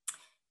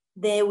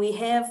 There we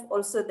have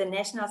also the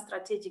National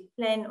Strategic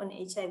Plan on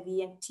HIV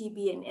and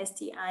TB and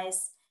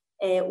STIs,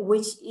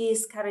 which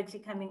is currently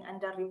coming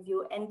under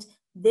review. And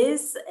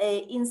these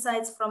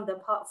insights from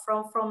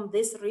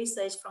this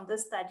research, from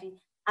this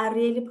study, are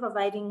really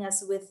providing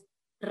us with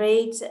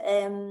great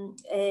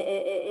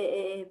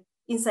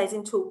insights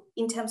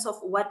in terms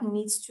of what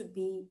needs to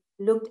be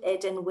looked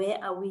at and where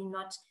are we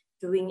not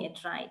doing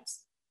it right.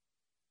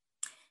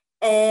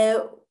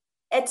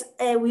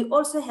 We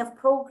also have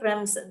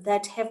programs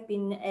that have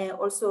been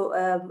also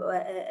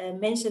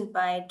mentioned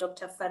by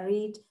Dr.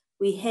 Farid.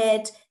 We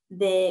had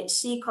the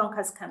She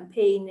Conquers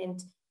campaign,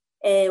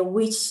 and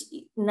which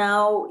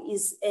now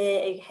is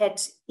had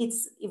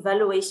its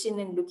evaluation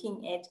and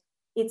looking at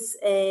its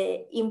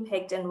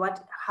impact and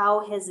how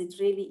has it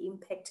really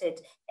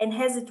impacted, and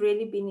has it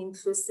really been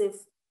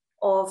inclusive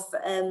of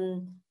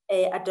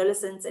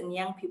adolescents and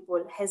young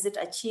people? Has it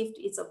achieved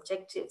its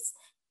objectives?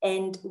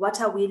 And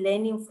what are we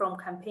learning from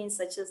campaigns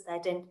such as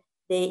that? And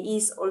there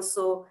is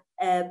also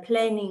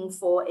planning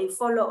for a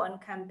follow-on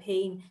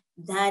campaign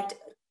that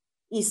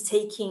is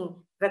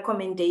taking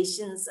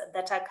recommendations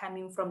that are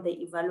coming from the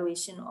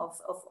evaluation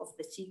of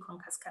the She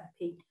Conquers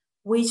campaign,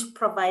 which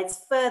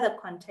provides further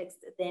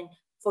context then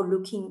for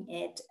looking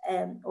at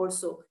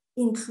also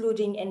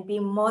including and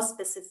being more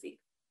specific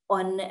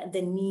on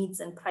the needs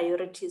and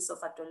priorities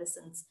of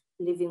adolescents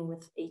living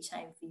with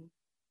HIV.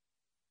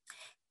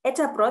 At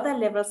a broader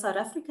level, South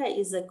Africa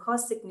is a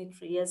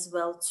co-signatory as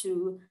well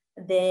to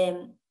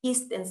the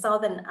East and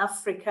Southern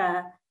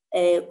Africa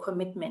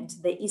commitment,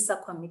 the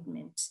ESA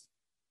commitment,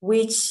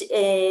 which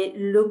really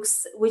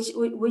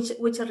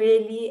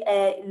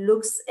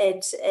looks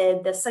at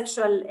the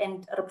sexual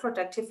and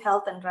reproductive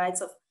health and rights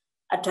of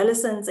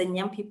adolescents and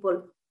young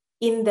people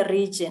in the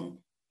region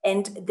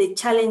and the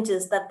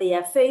challenges that they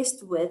are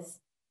faced with,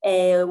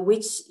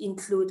 which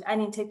include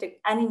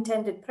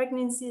unintended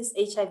pregnancies,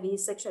 HIV,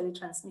 sexually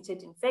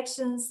transmitted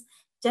infections,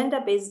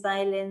 gender-based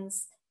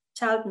violence,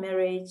 child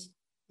marriage,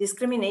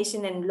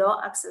 discrimination and low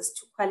access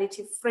to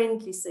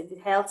quality-friendly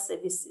health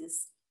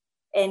services,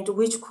 and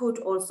which could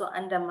also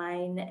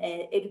undermine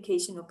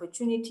education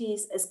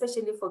opportunities,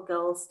 especially for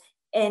girls,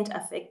 and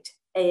affect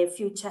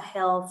future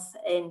health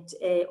and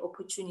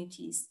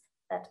opportunities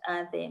that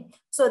are there.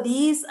 So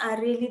these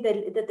are really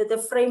the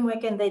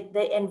framework and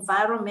the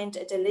environment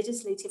at a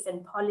legislative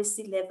and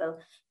policy level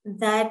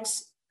that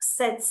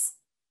sets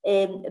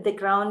the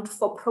ground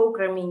for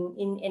programming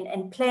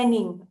and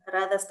planning,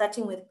 rather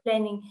starting with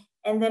planning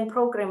and then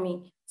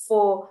programming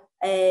for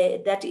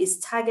that is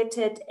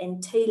targeted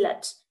and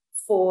tailored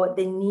for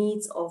the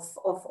needs of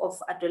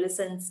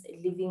adolescents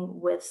living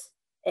with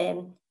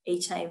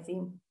HIV.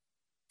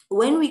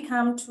 When we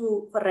come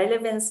to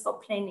relevance for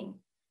planning,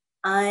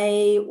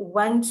 I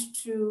want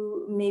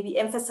to maybe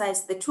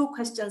emphasize the two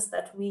questions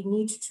that we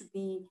need to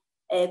be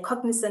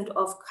cognizant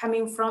of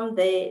coming from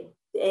the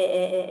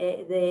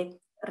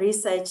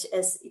research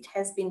as it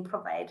has been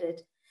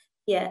provided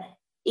here.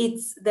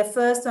 It's the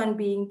first one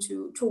being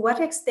to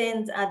what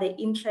extent are the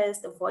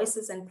interests, the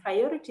voices and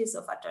priorities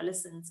of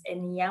adolescents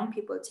and young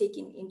people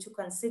taken into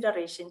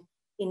consideration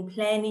in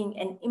planning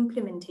and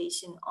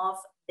implementation of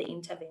the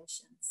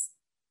interventions?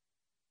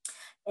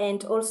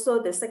 And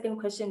also the second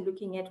question,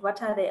 looking at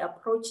what are the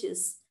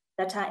approaches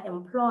that are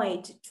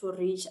employed to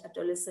reach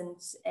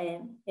adolescents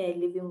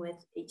living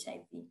with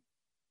HIV.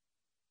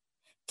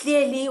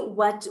 Clearly,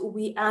 what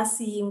we are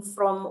seeing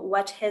from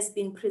what has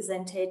been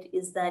presented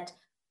is that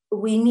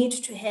we need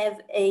to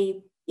have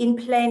in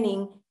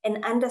planning,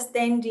 an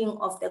understanding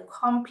of the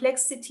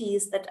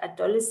complexities that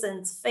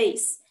adolescents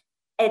face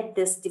at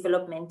this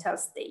developmental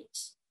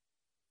stage.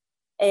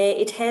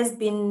 It has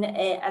been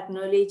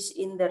acknowledged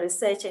in the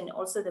research, and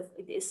also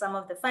some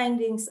of the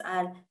findings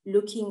are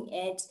looking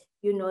at,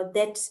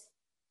 that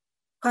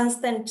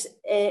constant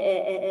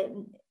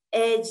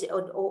edge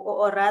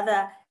or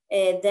rather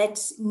that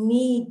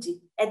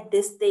need at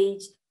this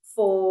stage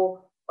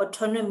for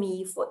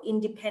autonomy, for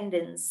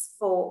independence,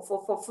 for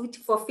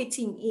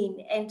fitting in.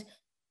 And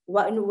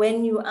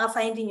when you are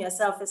finding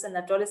yourself as an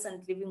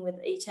adolescent living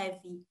with HIV,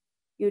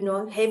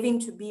 having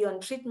to be on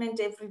treatment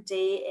every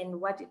day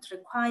and what it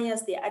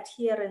requires, the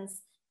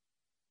adherence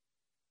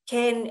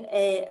can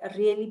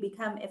really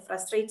become a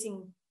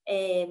frustrating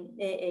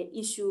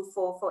issue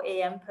for a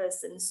young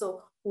person.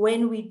 So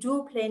when we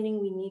do planning,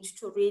 we need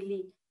to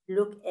really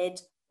look at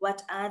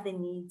what are the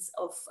needs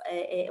of,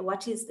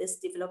 what is this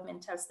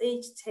developmental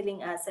stage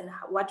telling us, and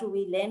what do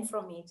we learn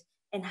from it,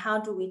 and how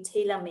do we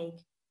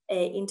tailor-make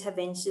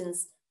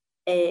interventions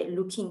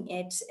looking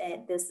at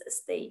this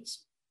stage.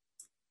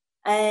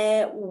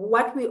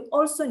 What we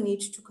also need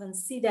to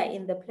consider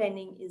in the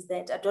planning is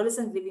that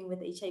adolescents living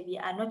with HIV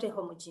are not a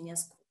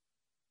homogeneous group.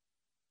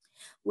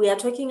 We are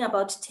talking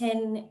about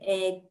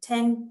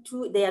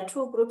there are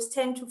two groups,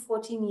 10 to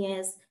 14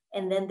 years,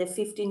 and then the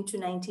 15 to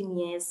 19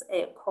 years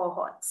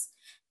cohorts.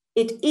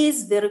 It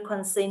is very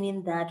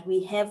concerning that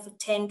we have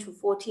 10 to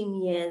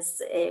 14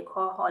 years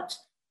cohort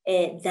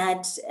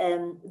that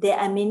there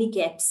are many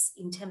gaps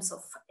in terms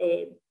of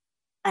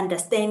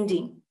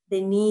understanding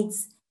the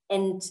needs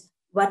and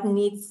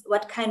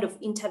what kind of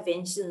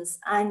interventions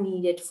are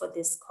needed for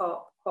this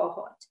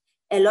cohort.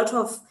 A lot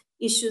of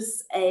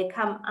issues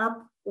come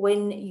up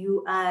when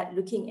you are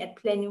looking at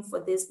planning for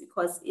this,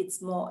 because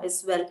it's more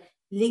as well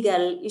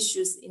legal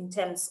issues in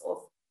terms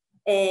of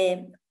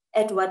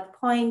at what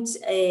point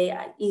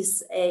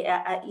is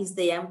the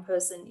young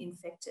person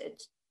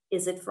infected?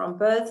 Is it from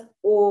birth,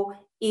 or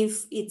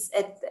if it's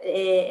at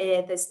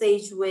the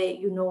stage where,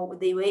 you know,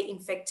 they were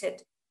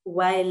infected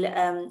while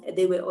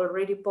they were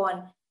already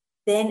born?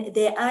 Then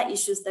there are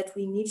issues that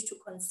we need to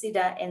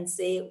consider and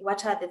say,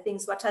 what are the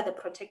things, what are the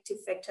protective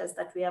factors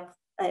that we are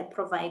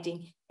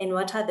providing, and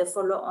what are the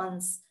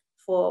follow-ons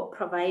for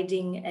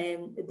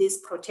providing these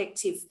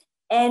protective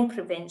and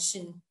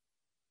prevention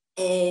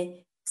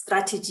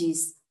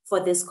strategies for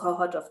this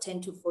cohort of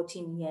 10 to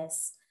 14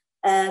 years.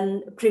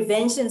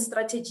 Prevention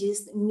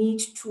strategies need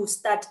to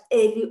start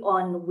early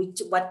on,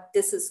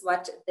 this is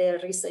what the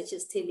research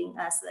is telling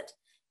us, that,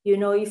 you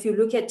know, if you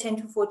look at 10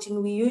 to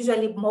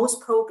 14,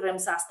 most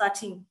programs are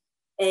starting,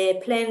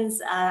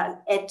 plans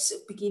are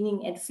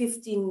beginning at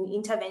 15,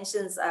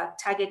 interventions are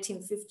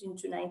targeting 15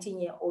 to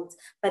 19-year-olds.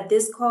 But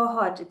this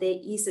cohort, there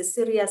is a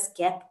serious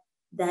gap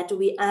that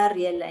we are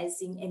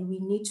realizing, and we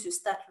need to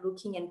start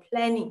looking and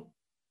planning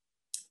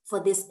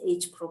for this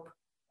age group,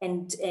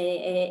 and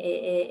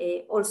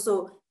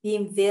also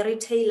being very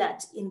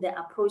tailored in the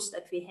approach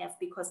that we have,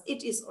 because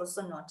it is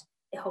also not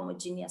a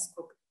homogeneous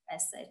group,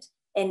 as I said,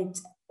 and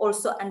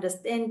also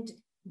understand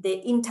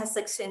the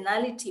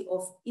intersectionality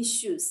of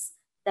issues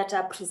that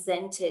are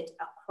presented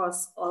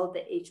across all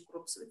the age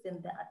groups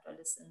within the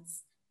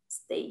adolescence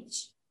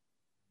stage.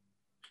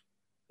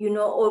 You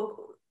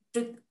know,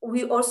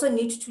 we also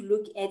need to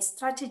look at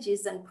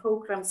strategies and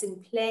programs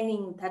in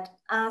planning that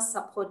are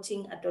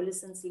supporting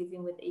adolescents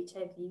living with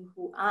HIV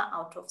who are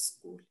out of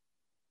school.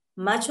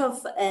 Much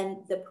of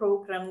the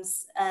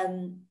programs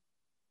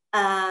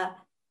are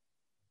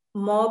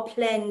more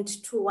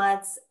planned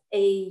towards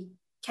a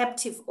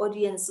captive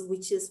audience,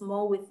 which is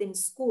more within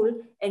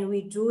school, and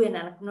we do and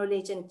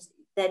acknowledge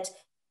that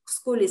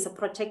school is a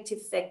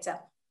protective factor.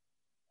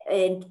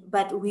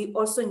 But we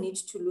also need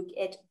to look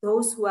at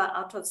those who are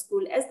out of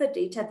school, as the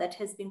data that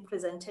has been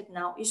presented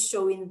now is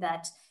showing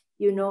that,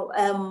 you know,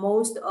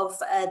 most of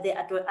the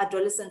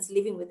adolescents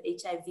living with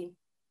HIV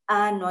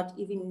are not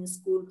even in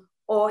school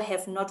or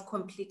have not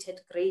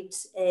completed grade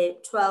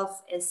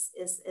 12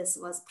 as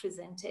was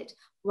presented.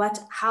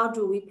 How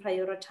do we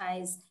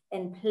prioritize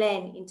and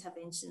plan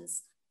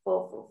interventions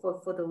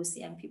for those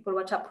young people?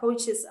 What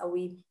approaches are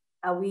we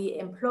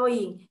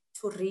employing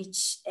to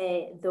reach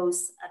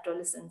those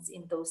adolescents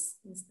in those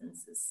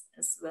instances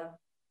as well?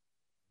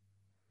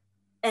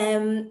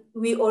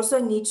 We also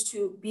need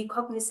to be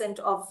cognizant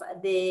of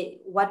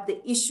what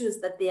the issues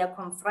that they are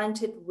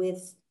confronted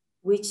with,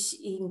 which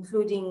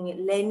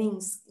including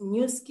learning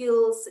new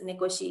skills,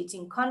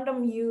 negotiating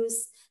condom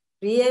use,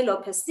 real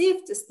or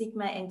perceived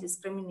stigma and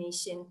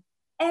discrimination,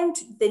 and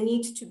the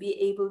need to be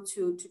able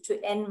to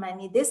earn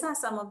money. These are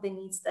some of the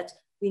needs that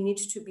we need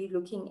to be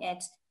looking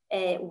at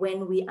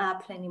when we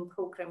are planning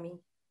programming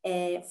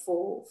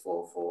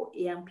for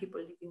young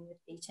people living with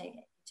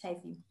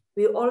HIV.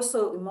 We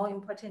also, more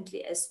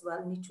importantly as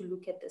well, need to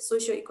look at the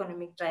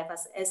socioeconomic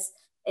drivers, as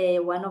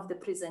one of the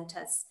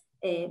presenters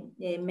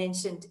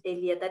mentioned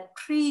earlier, that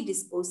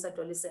predispose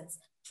adolescents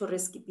to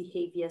risky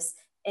behaviors,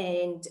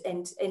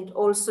 and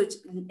also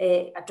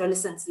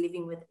adolescents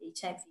living with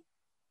HIV.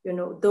 You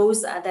know,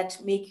 those are that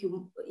make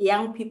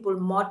young people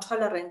more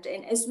tolerant.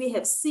 And as we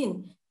have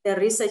seen, the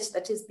research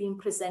that is being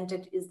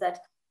presented is that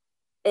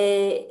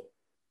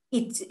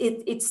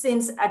it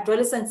seems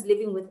adolescents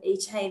living with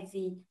HIV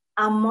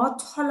are more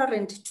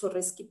tolerant to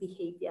risky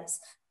behaviors.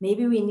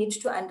 Maybe we need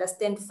to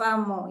understand far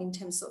more in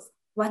terms of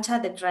what are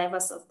the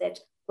drivers of that,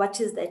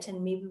 what is that,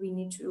 and maybe we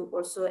need to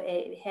also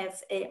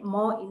have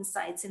more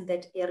insights in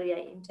that area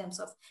in terms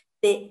of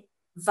the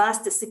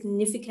vast,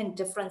 significant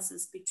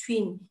differences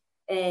between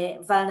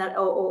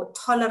vulnerable or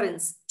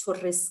tolerance to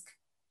risk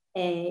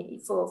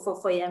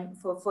for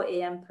a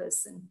young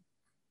person.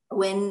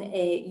 When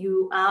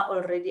you are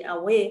already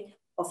aware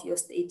of your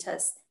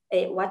status,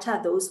 what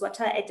are those?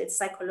 What are at a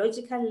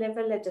psychological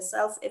level, at a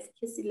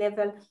self-efficacy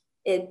level,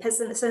 a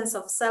personal sense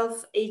of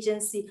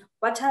self-agency?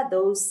 What are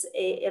those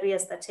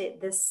areas that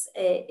this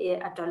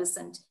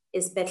adolescent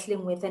is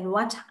battling with, and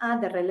what are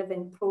the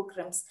relevant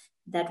programs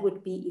that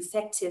would be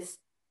effective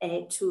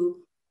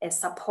to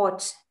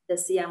support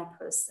this young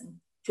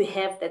person to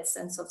have that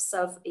sense of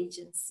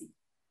self-agency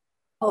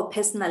or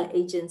personal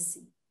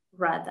agency,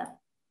 rather?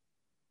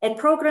 At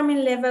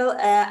programming level,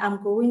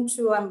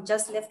 I'm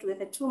just left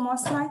with 2 more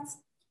slides.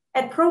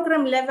 At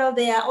program level,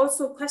 there are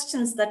also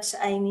questions that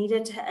I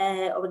needed,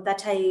 or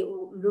that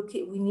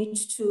we need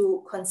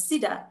to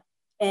consider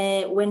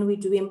when we're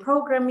doing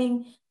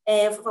programming.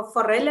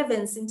 For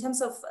relevance, in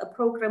terms of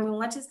programming,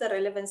 what is the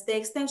relevance? The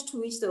extent to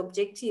which the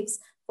objectives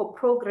for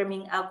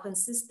programming are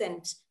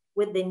consistent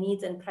with the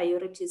needs and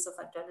priorities of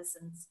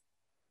adolescents.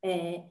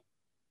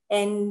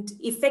 And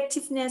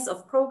effectiveness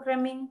of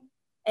programming,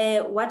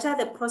 what are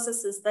the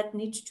processes that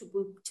need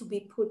to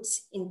be put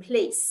in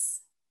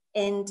place,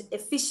 and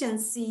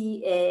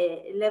efficiency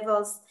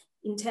levels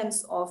in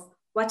terms of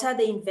what are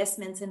the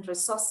investments and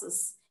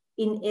resources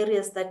in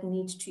areas that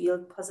need to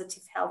yield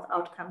positive health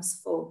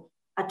outcomes for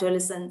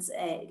adolescents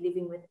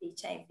living with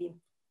HIV.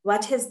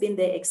 What has been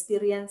the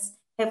experience?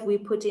 Have we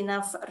put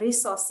enough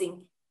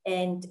resourcing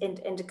and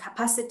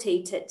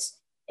capacitated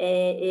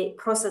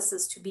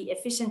processes to be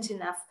efficient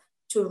enough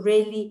to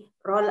really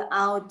roll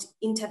out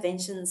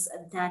interventions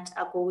that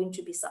are going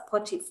to be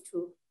supportive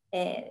to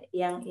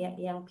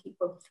young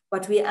people?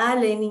 What we are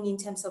learning in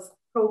terms of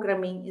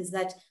programming is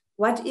that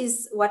what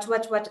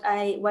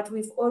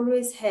we've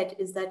always had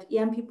is that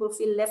young people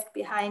feel left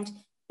behind,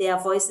 their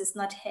voice is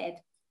not heard.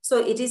 So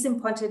it is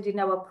important in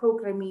our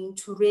programming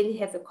to really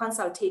have a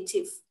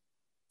consultative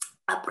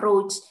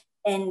approach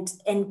and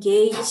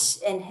engage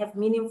and have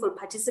meaningful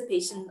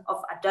participation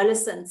of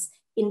adolescents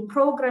in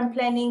program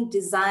planning,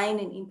 design,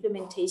 and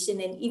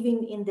implementation, and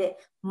even in the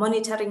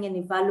monitoring and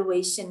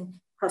evaluation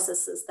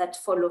processes that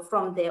follow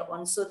from there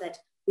on, so that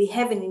we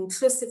have an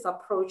inclusive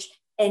approach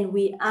and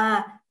we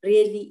are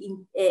really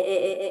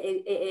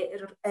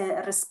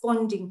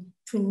responding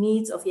to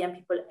needs of young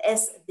people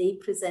as they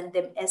present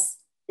them as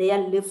their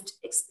lived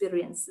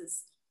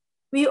experiences.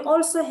 We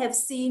also have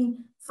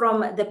seen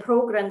from the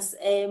programs,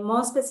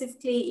 more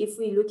specifically, if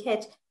we look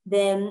at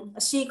the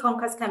She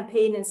Conquers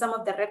campaign and some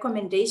of the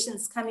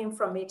recommendations coming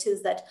from it,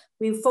 is that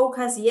we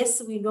focus,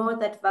 yes, we know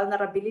that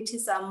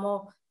vulnerabilities are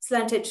more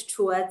slanted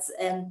towards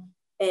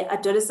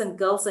adolescent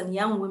girls and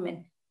young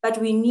women, but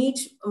we need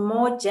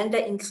more gender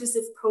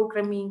inclusive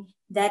programming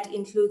that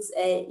includes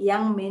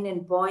young men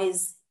and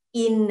boys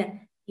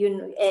in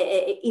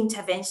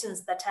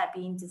interventions that are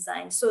being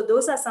designed. So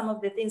those are some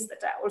of the things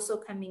that are also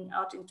coming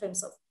out in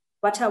terms of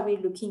what are we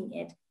looking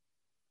at,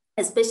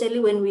 especially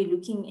when we're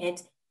looking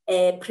at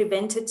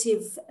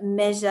preventative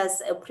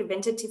measures,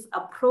 preventative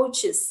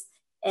approaches,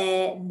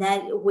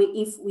 that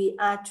if we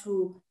are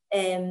to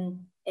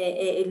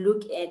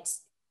look at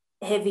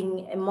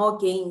having more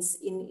gains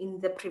in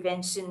the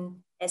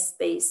prevention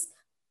space.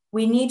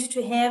 We need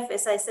to have,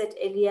 as I said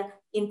earlier,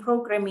 in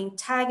programming,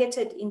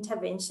 targeted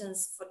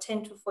interventions for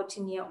 10 to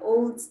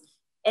 14-year-olds,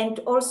 and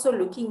also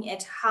looking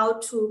at how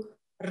to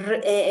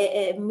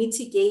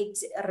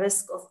mitigate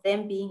risk of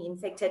them being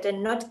infected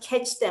and not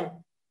catch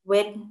them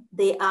when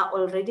they are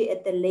already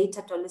at the late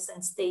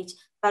adolescent stage,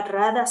 but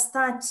rather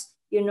start,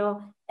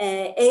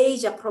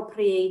 age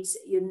appropriate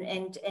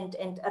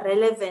and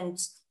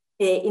relevant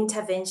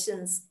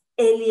interventions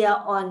earlier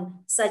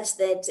on, such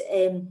that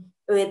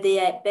they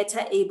are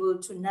better able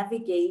to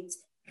navigate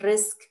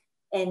risk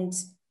and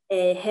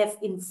have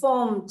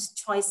informed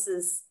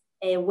choices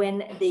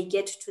when they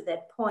get to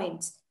that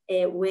point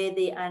where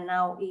they are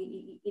now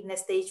in a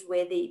stage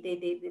where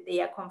they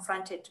are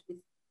confronted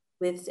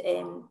with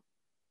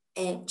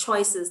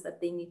choices that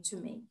they need to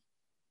make.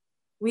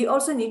 We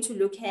also need to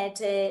look at,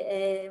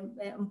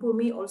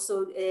 Mpumi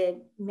also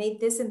made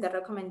this in the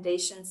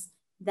recommendations,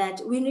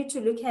 that we need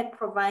to look at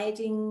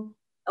providing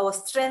or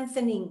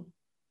strengthening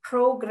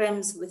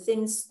programs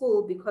within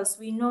school, because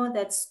we know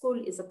that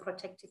school is a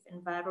protective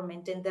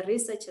environment, and the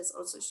research has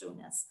also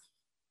shown us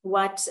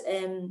what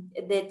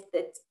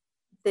that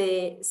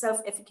the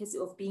self-efficacy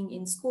of being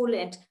in school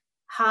and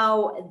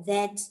how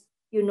that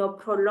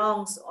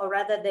prolongs, or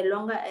rather the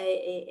longer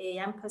a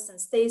young person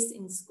stays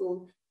in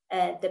school,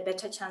 the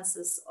better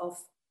chances of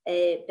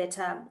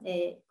better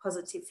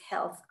positive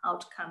health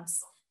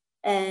outcomes.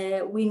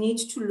 We need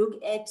to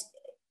look at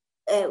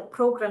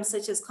programs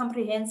such as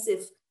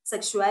comprehensive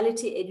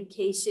sexuality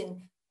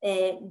education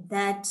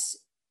that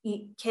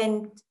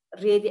can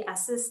really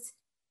assist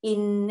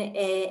in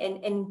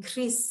an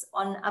increase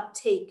on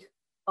uptake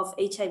of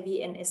HIV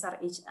and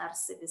SRHR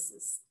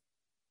services.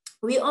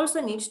 We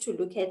also need to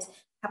look at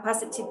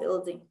capacity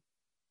building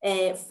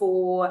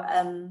for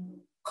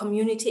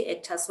community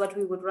actors, what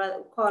we would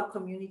rather call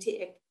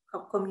community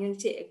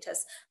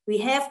actors. We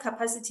have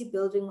capacity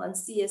building on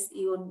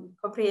CSE, on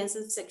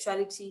comprehensive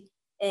sexuality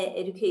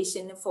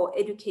education for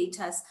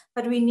educators,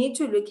 but we need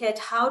to look at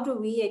how do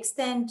we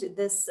extend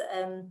this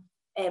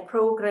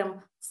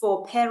program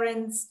for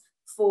parents,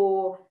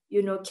 for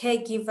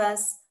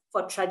caregivers,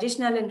 for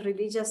traditional and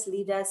religious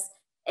leaders,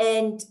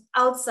 and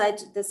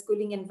outside the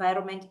schooling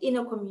environment in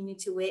a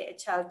community where a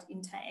child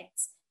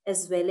interacts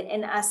as well,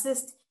 and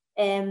assist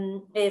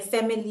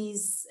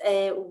families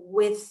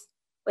with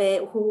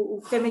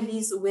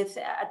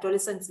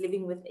adolescents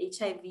living with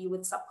HIV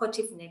with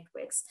supportive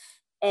networks.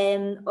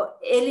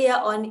 Earlier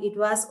on, it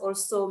was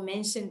also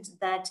mentioned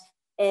that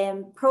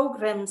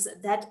programs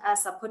that are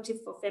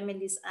supportive for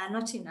families are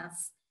not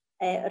enough.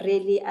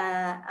 Really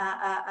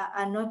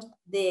are not,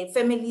 the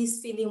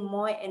families feeling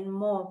more and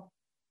more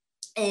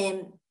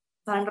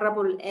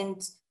vulnerable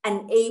and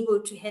unable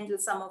to handle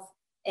some of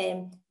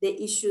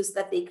the issues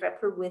that they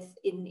grapple with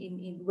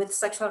with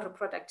sexual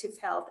reproductive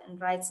health and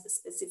rights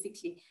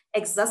specifically,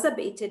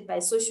 exacerbated by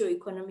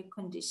socioeconomic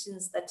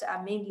conditions that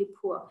are mainly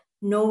poor,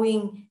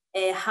 knowing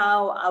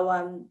how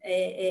our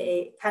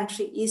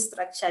country is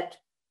structured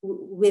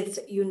with,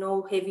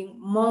 having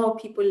more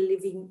people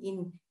living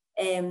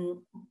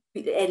in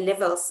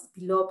levels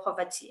below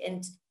poverty,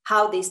 and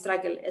how they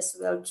struggle as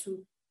well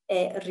to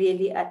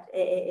really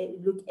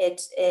look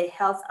at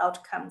health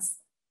outcomes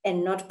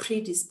and not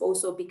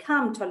predispose or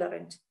become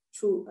tolerant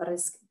to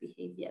risk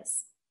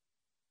behaviors.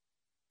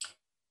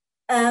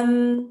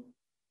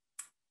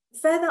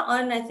 Further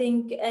on, I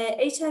think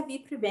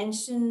HIV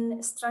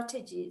prevention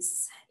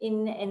strategies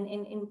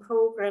in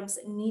programs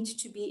need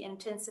to be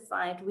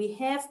intensified. We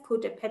have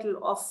put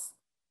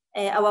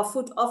our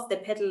foot off the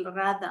pedal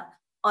rather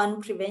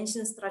on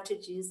prevention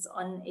strategies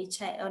on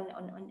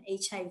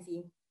HIV,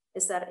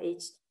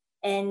 SRH,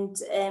 and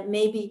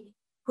maybe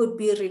could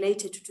be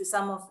related to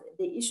some of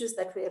the issues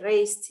that were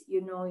raised,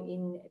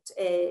 in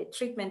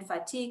treatment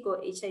fatigue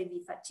or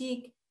HIV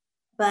fatigue.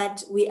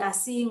 But we are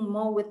seeing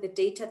more with the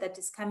data that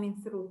is coming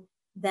through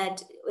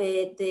that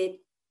the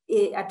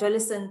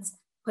adolescents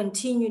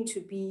continue to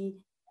be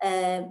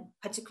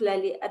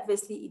particularly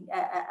adversely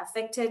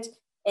affected,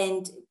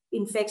 and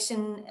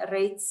infection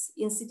rates,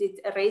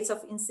 rates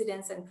of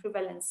incidence and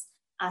prevalence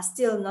are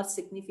still not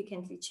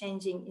significantly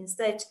changing.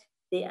 Instead,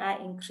 they are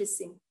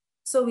increasing.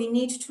 So we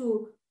need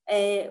to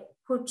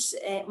put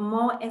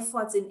more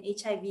efforts in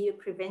HIV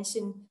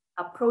prevention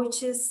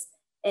approaches,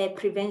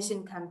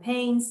 prevention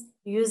campaigns,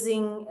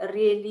 using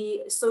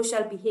really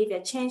social behavior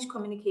change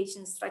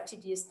communication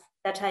strategies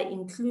that are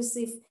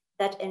inclusive,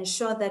 that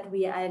ensure that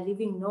we are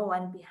leaving no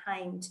one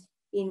behind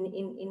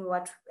in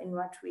what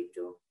we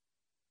do.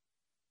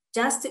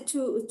 Just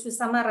to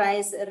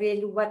summarize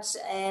really what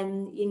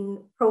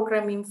in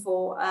programming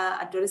for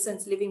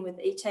adolescents living with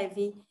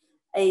HIV,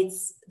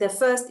 the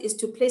first is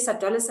to place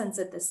adolescents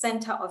at the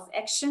center of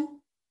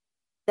action,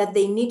 that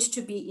they need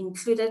to be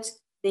included,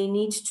 they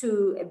need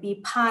to be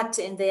part,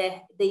 and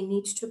they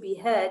need to be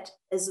heard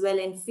as well,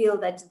 and feel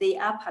that they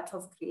are part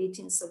of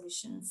creating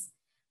solutions.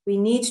 We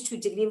need to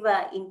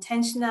deliver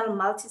intentional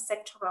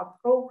multi-sectoral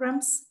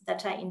programs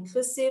that are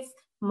inclusive.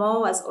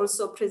 Mo was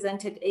also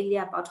presented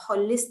earlier about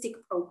holistic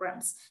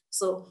programs.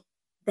 So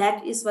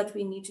that is what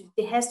we need to do.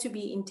 It has to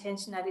be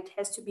intentional, it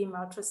has to be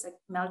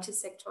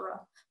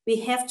multi-sectoral.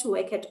 We have to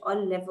work at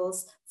all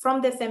levels,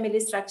 from the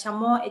family structure,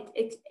 more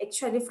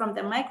actually from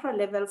the micro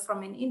level,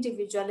 from an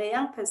individual, a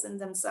young person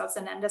themselves,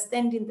 and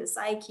understanding the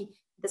psyche,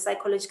 the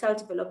psychological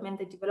development,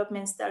 the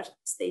development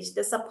stage,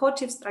 the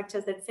supportive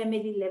structures at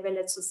family level,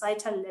 at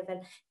societal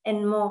level,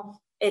 and more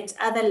at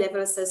other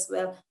levels as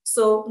well.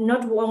 So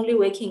not only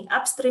working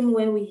upstream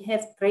where we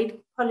have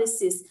great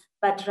policies,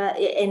 but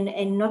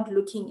and not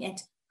looking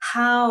at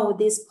how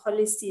these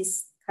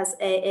policies has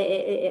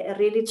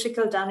really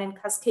trickle down and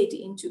cascade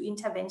into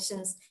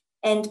interventions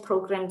and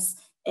programs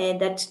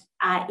that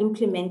are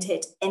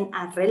implemented and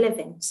are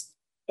relevant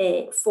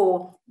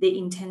for the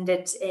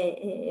intended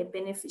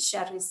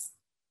beneficiaries.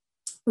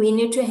 We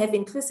need to have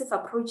inclusive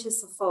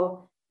approaches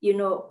for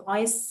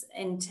boys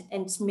and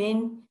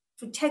men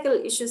to tackle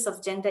issues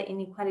of gender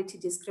inequality,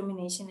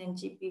 discrimination, and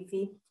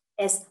GBV,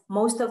 as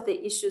most of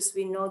the issues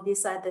we know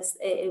these are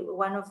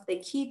one of the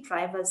key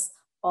drivers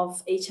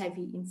of HIV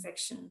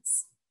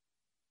infections.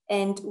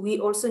 And we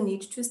also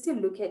need to still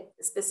look at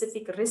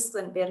specific risks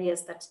and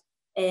barriers that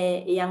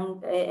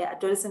young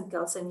adolescent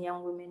girls and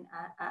young women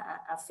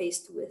are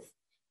faced with.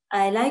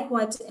 I like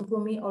what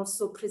Mpumi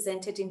also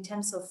presented in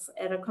terms of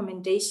a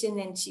recommendation,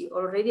 and she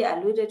already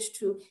alluded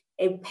to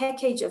a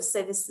package of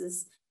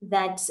services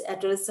that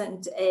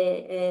adolescent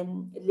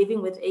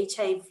living with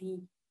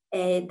HIV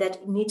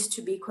that needs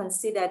to be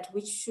considered,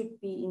 which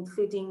should be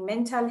including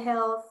mental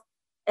health,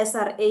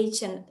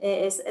 SRH,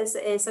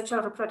 and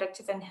sexual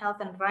reproductive and health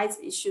and rights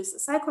issues,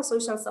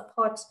 psychosocial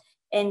support,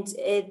 and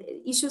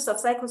issues of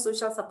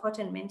psychosocial support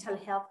and mental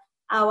health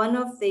are one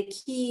of the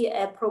key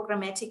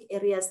programmatic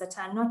areas that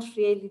are not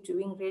really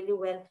doing really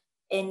well,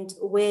 and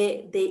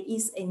where there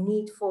is a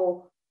need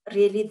for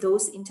really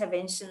those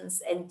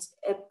interventions and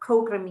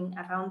programming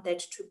around that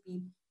to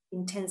be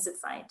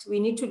intensified. We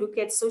need to look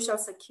at social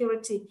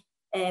security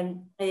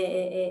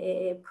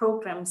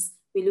programs.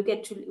 We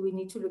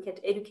need to look at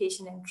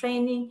education and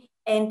training,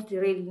 and we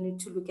really need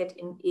to look at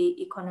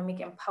economic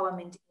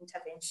empowerment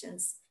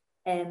interventions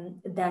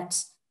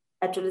that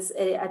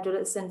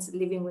adolescents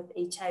living with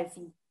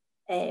HIV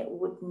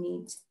would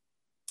need.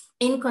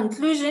 In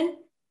conclusion,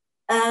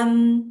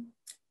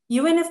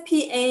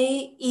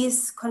 UNFPA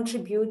is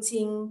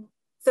contributing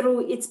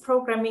through its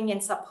programming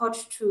and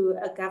support to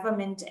a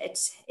government at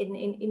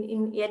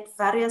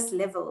various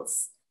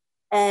levels.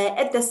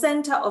 At the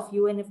center of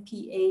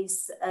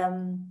UNFPA's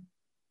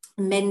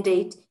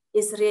mandate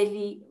is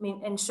really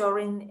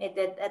ensuring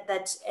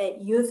that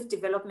youth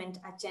development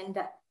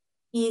agenda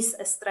is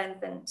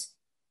strengthened.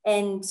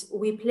 And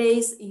we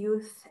place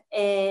youth,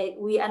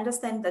 we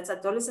understand that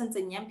adolescents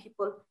and young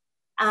people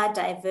are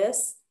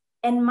diverse,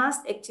 and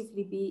must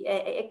actively be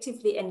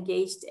actively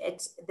engaged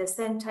at the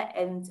center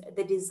and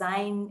the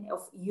design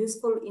of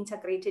useful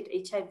integrated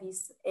HIV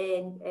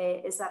and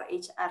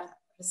SRHR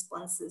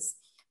responses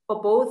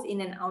for both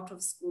in and out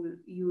of school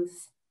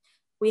youth.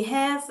 We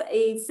have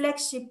a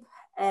flagship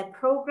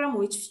program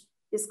which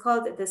is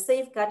called the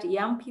Safeguard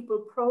Young People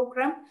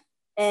Program,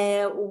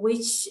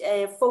 which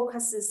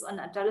focuses on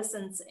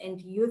adolescents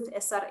and youth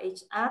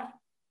SRHR.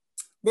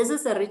 This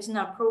is a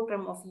regional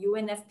program of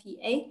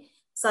UNFPA.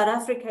 South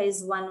Africa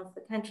is one of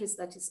the countries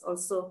that is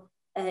also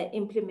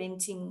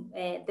implementing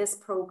this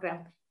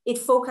program. It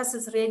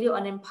focuses really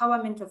on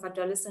empowerment of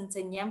adolescents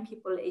and young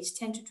people aged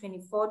 10 to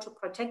 24 to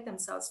protect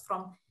themselves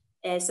from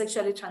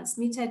sexually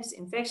transmitted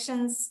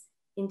infections,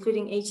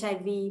 including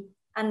HIV,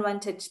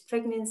 unwanted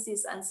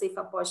pregnancies, unsafe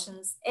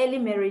abortions, early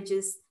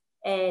marriages,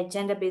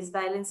 gender-based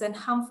violence, and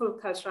harmful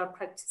cultural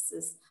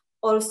practices,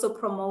 also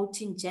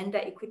promoting gender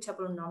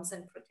equitable norms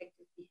and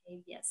protective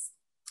behaviors.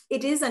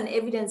 It is an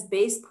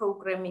evidence-based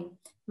programming,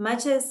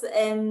 much as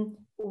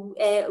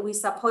we're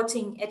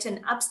supporting at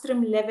an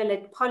upstream level,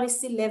 at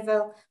policy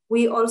level.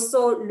 We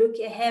also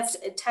have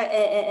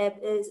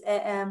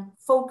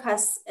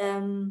focus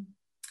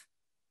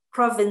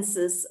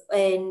provinces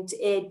and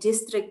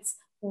districts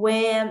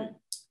where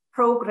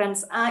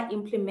programs are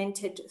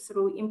implemented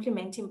through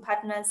implementing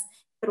partners,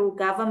 through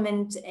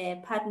government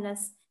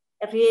partners,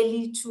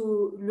 really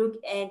to look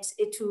at,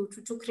 to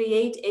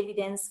create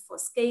evidence for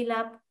scale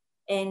up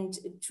and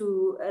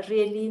to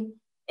really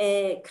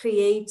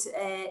create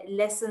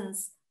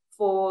lessons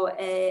for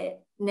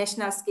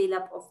national scale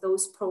up of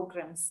those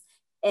programs.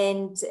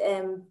 And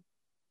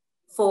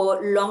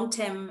for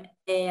long-term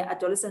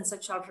adolescent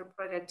sexual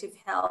reproductive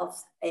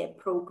health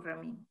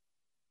programming.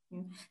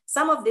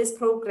 Some of these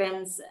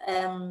programs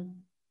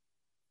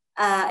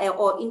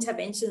or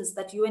interventions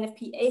that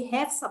UNFPA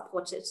have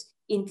supported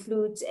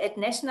include at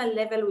national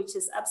level, which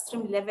is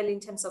upstream level in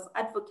terms of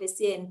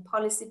advocacy and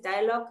policy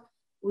dialogue.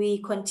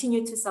 We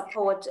continue to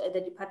support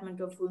the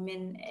Department of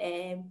Women,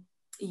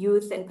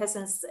 Youth and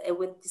Persons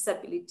with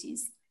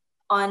Disabilities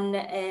on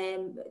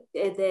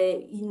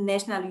the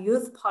national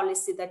youth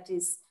policy that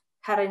is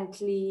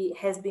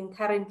has been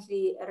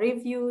currently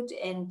reviewed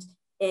and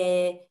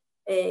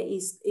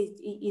is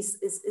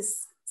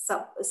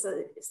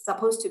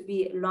supposed to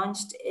be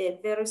launched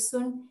very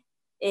soon,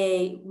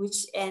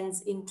 which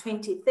ends in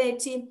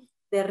 2030.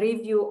 The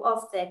review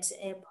of that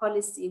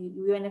policy,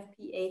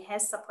 UNFPA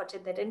has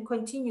supported that and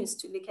continues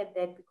to look at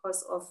that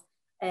because of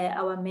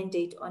our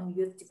mandate on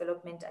youth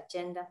development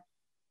agenda.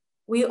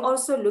 We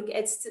also look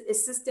at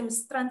system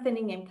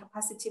strengthening and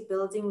capacity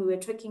building. We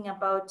were talking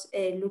about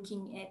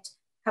looking at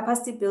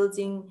capacity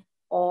building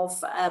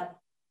of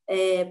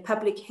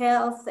public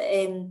health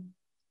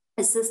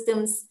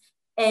systems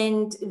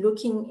and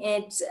looking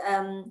at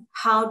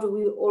how do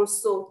we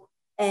also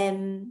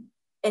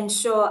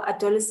ensure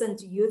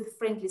adolescent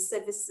youth-friendly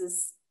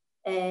services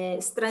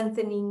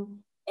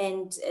strengthening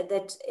and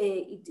that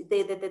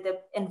the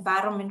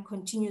environment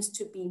continues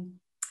to be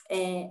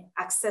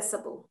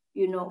accessible,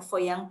 for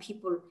young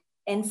people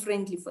and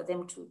friendly for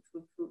them to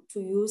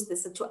use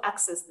this, to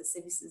access the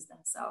services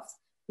themselves.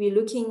 We're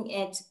looking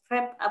at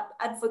PrEP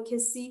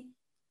advocacy.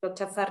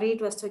 Dr.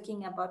 Farid was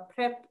talking about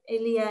PrEP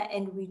earlier,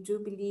 and we do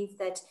believe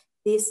that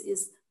we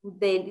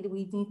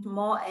need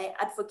more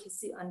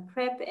advocacy on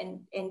PrEP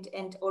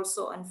and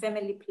also on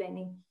family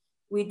planning.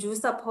 We do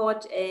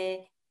support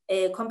a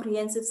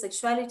comprehensive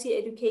sexuality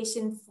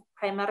education,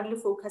 primarily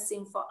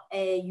focusing for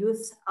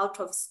youth out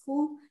of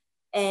school,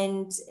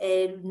 and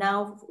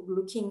now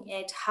looking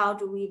at how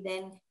do we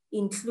then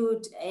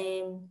include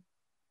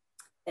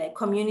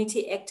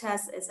community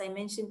actors, as I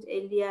mentioned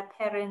earlier,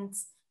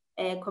 parents,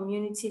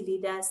 community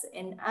leaders,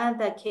 and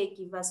other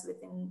caregivers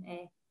within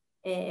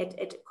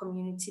at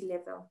community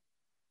level.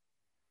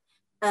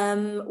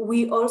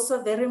 We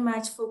also very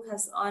much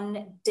focus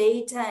on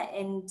data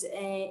and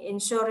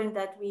ensuring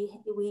that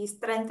we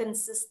strengthen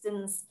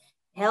systems,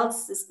 health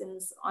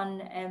systems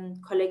on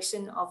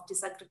collection of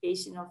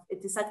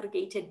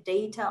disaggregated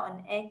data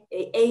on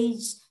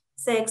age,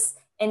 sex,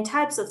 and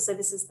types of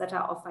services that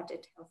are offered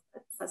at health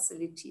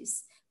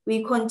facilities.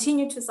 We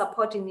continue to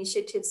support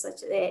initiatives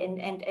such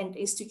and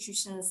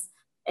institutions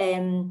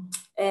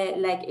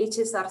like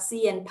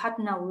HSRC and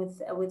partner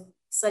with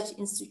such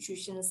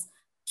institutions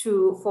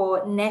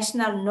for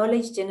national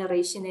knowledge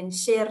generation and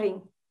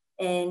sharing.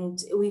 And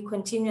we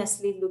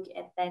continuously look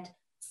at that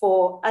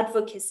for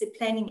advocacy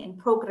planning and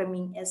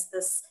programming, as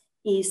this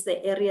is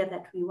the area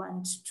that we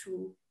want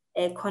to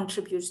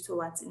contribute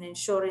towards in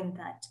ensuring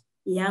that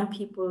young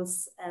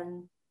people's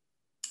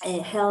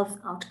health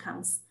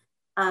outcomes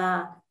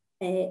are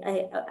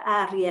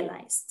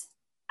realized.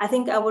 I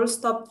think I will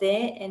stop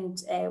there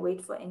and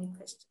wait for any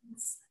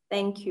questions.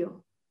 Thank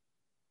you.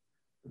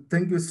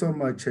 Thank you so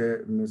much,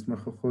 Ms.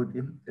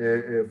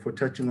 Makgokgodi, for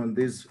touching on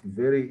these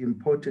very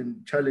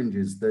important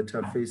challenges that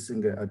are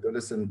facing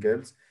adolescent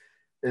girls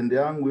and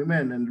young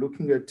women, and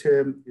looking at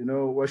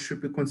what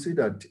should be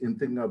considered in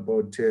thinking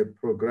about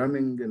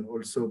programming and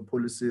also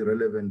policy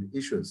relevant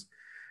issues.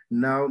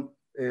 Now,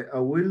 I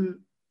will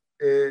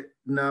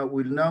Now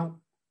we'll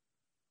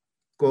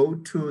go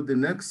to the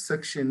next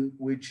section,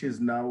 which is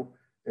now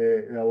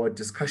our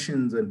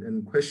discussions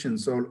and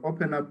questions. So I'll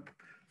open up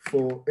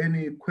for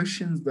any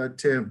questions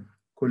that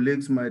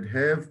colleagues might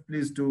have.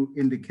 Please do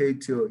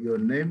indicate your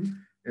name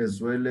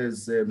as well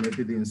as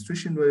maybe the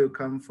institution where you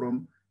come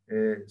from,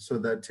 so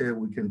that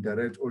we can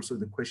direct also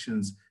the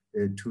questions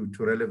to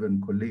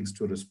relevant colleagues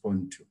to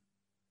respond to.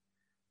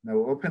 Now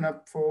we'll open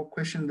up for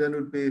questions, then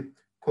we'll be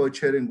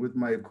co-chairing with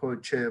my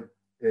co-chair,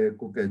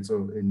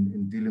 Kuketso,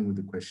 in dealing with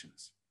the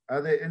questions.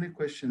 Are there any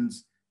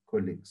questions,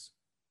 colleagues?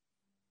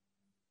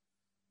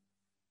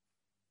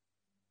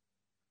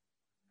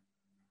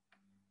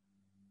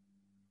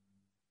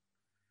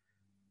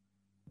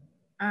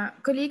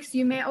 Colleagues,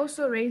 you may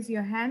also raise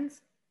your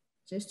hands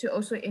just to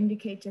also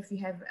indicate if you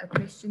have a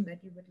question that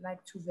you would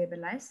like to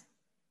verbalize.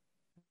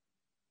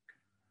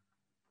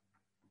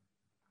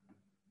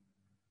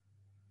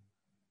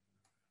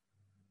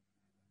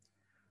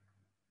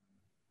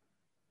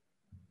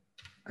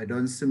 I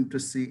don't seem to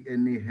see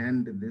any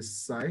hand this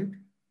side.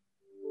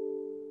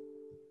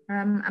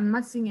 I'm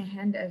not seeing a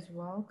hand as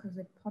well because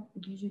it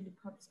usually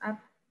pops up.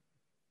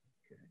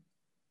 Okay.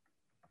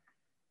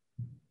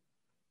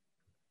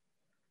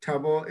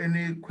 Thabo,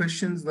 any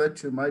questions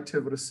that you might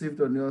have received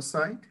on your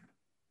side?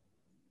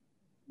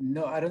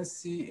 No, I don't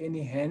see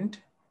any hand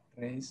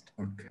raised.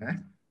 Okay.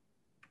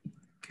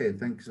 Okay,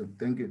 thank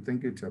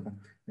you, Thabo.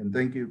 And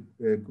thank you,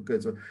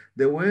 Kuketso.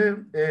 There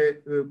were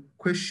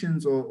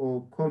questions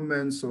or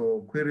comments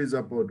or queries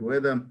about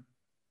whether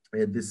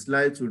the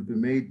slides will be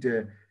made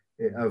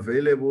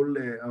available.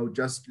 I would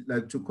just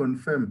like to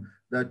confirm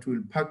that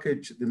we'll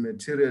package the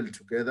material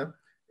together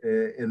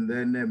and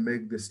then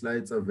make the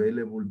slides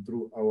available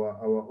through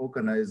our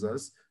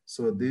organizers.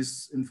 So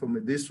this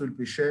will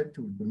be shared,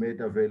 will be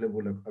made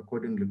available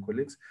accordingly,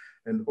 colleagues.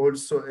 And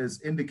also,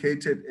 as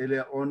indicated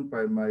earlier on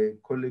by my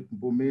colleague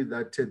Mpumi,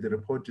 that the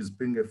report is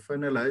being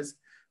finalized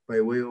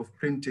by way of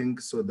printing,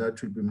 so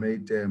that will be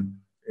made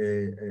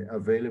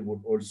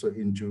available also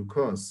in due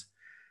course.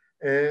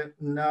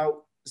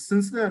 Now,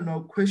 since there are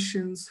no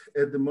questions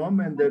at the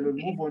moment, then we'll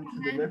move on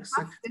to the next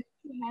section. The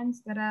two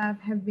hands that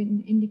have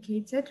been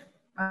indicated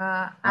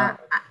are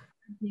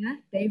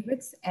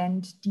Davids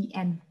and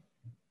DN.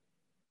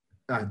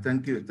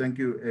 Thank you,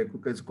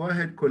 Kuketso. Go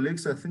ahead,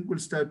 colleagues. I think we'll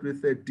start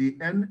with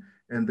DN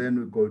and then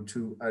we'll go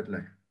to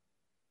Adlai.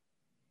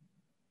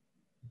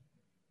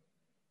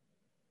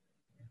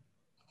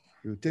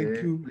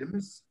 Thank you.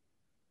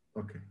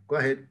 Okay, go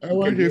ahead. I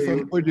wonder if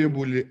I'm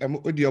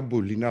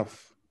audible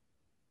enough.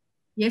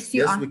 Yes,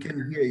 you are. Yes, we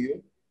can hear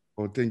you.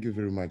 Oh, thank you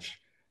very much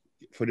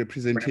for the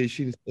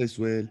presentations as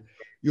well.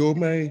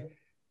 My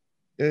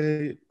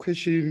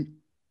question,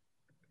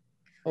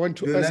 I want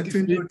to ask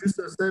you introduce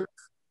yourself?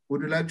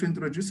 Would you like to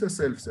introduce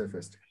yourself, sir,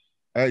 first?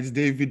 It's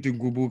David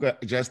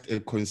Ngubuka, just a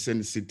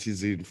concerned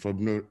citizen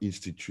from no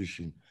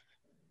institution.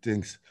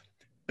 Thanks.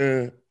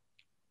 I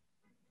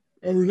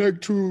would like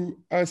to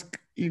ask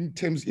in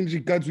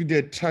regards with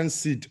the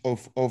transit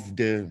of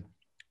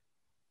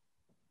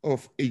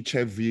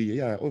HIV,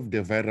 of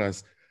the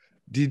virus.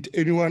 Did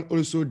anyone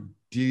also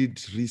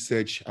did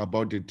research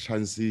about the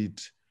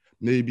transit,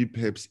 maybe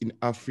perhaps in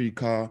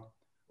Africa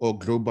or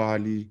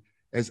globally,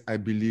 as I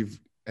believe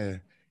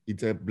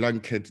it's a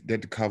blanket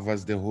that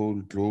covers the whole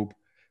globe.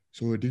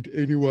 So did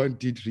anyone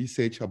did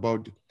research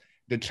about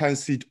the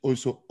transit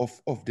also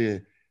of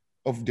the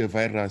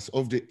virus,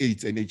 of the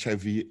AIDS and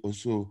HIV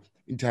also,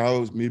 in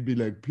terms maybe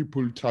like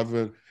people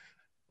travel,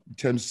 in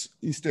terms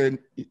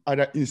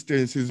other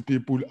instances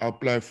people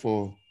apply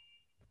for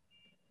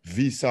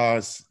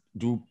visas.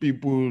 Do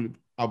people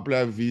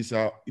apply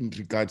visa in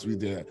regards with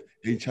the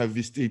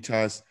HIV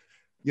status?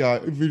 Yeah,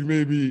 even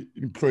maybe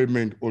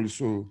employment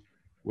also,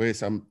 where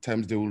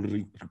sometimes they will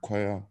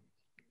require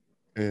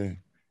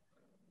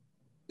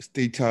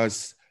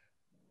status.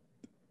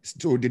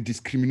 So the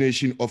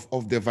discrimination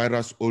of the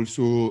virus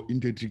also in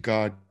that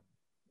regard.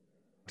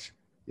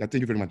 Yeah,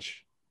 thank you very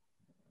much.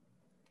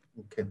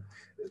 Okay,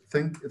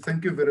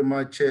 thank you very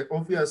much.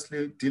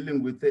 Obviously,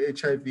 dealing with the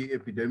HIV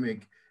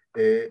epidemic,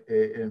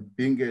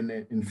 being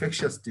an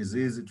infectious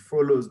disease, it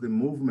follows the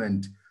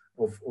movement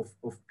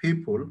of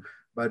people.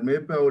 But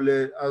maybe I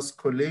will ask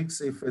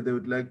colleagues if they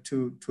would like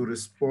to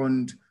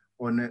respond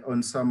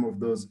on some of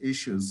those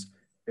issues.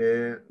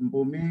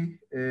 Mpumi,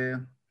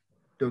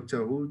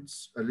 Dr.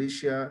 Hoods,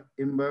 Alicia,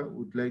 Imba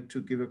would like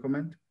to give a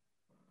comment,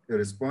 a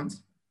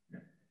response?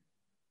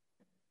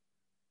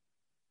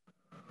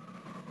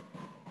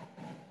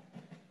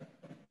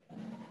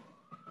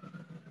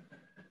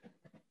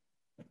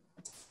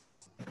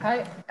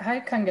 Hi,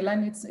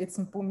 Kangelani, it's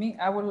Mpumi.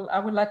 I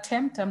will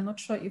attempt. I'm not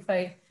sure if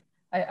I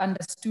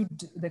understood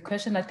the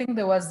question. I think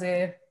there was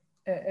a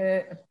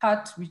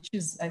part which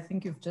is, I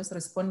think you've just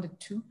responded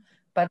to,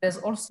 but there's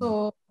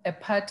also a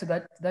part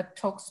that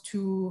talks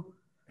to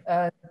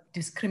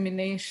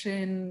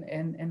discrimination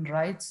and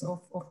rights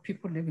of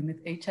people living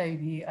with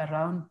HIV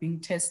around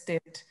being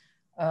tested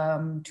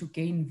to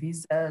gain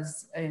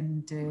visas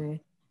and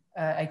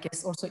I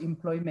guess also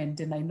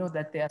employment. And I know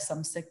that there are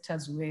some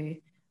sectors where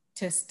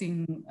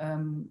testing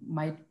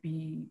might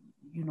be,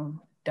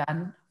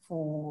 done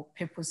for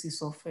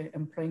purposes of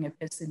employing a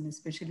person,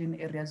 especially in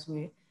areas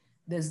where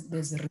there's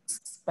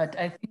risks. But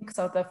I think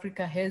South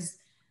Africa has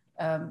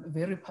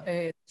very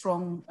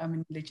strong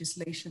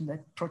legislation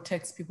that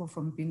protects people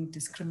from being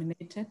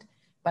discriminated,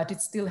 but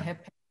it still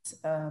happens.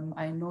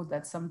 I know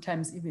that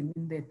sometimes even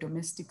in the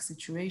domestic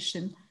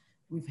situation,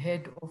 we've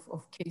heard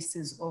of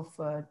cases of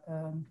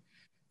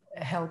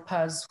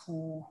helpers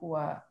who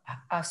are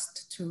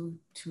asked to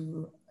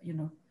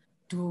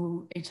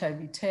do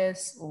HIV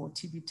tests or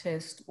TB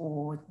test,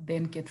 or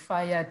then get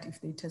fired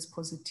if they test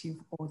positive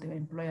or the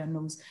employer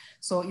knows.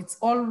 So it's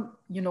all,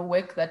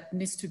 work that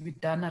needs to be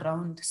done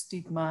around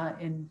stigma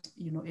and,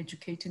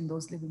 educating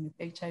those living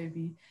with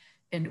HIV,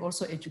 and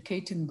also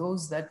educating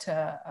those that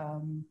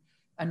are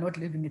not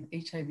living with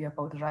HIV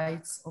about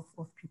rights of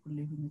people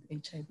living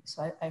with HIV.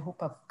 So I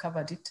hope I've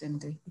covered it,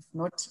 and if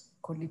not,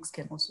 colleagues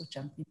can also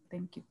jump in.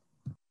 Thank you.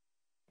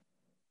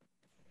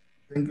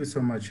 Thank you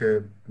so much,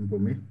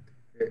 Mpumi.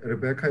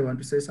 Rebecca, you want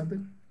to say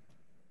something?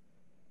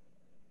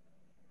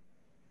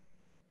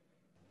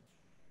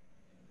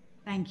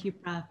 Thank you,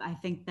 Prof. I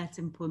think that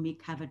Mpumi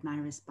covered my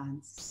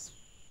response.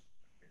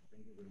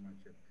 Thank you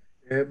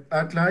very much.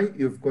 Atlai,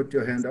 you've got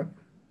your hand up.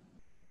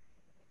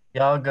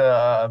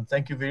 Yeah,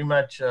 thank you very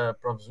much,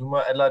 Prof.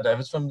 Zuma. Adlai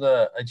Davids from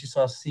the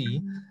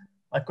HSRC.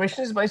 My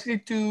question is basically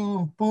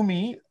to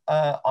Mpumi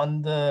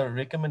on the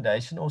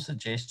recommendation or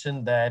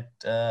suggestion that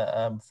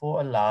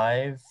for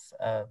Alive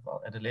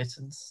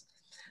adolescents,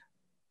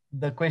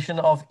 the question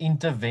of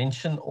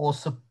intervention or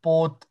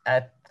support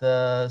at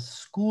the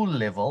school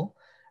level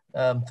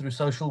through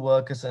social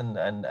workers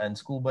and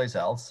school-based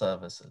health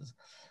services.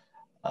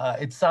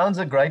 It sounds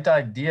a great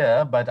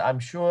idea, but I'm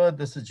sure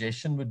the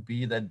suggestion would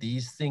be that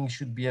these things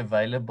should be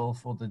available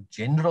for the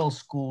general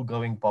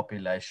school-going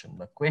population.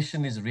 The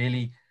question is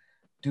really,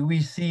 do we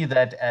see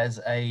that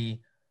as a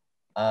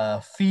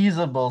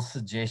feasible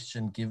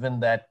suggestion, given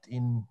that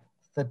in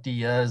 30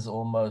 years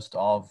almost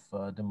of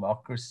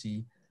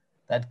democracy,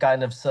 that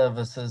kind of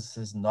services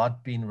has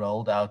not been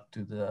rolled out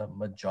to the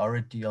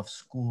majority of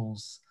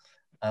schools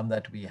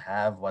that we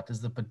have? What is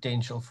the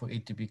potential for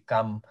it to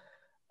become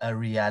a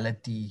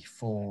reality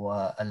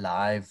for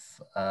Alive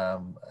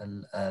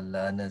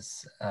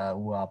learners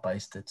who are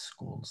based at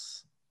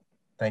schools?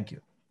 Thank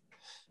you.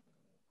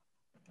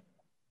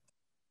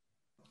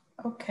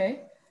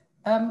 Okay.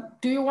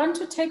 Do you want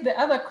to take the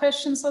other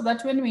question so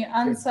that when we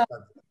answer,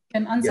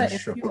 can answer a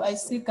few? I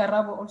see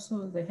Karabo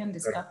also, the hand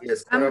is up.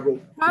 Yes, Karabo.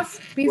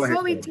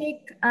 Before we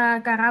take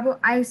Karabo,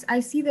 I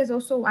see there's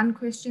also one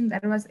question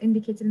that was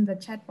indicated in the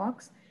chat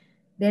box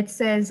that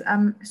says,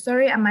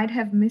 sorry, I might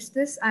have missed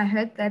this. I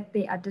heard that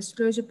there are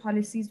disclosure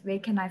policies. Where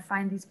can I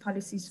find these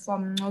policies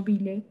from?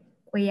 Nobile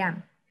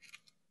Kweyam.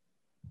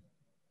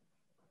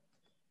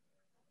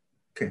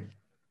 Okay.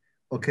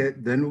 Okay,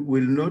 then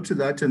we'll note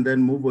that and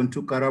then move on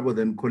to Karabo,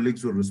 then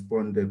colleagues will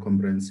respond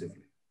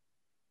comprehensively.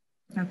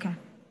 Okay.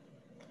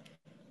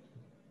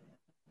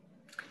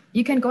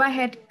 You can go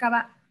ahead,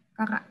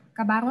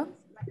 Kabaro.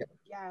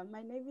 Yeah,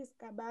 my name is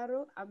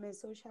Kabaro. I'm a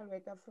social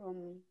worker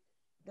from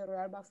the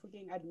Royal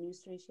Bafokeng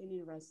Administration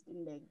in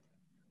Rustenburg.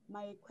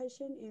 My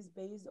question is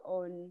based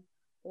on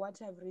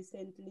what I've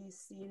recently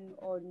seen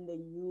on the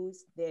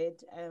news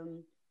that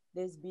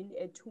there's been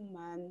a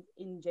 2-month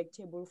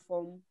injectable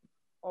form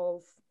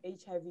of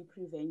HIV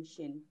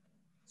prevention.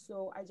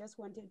 So I just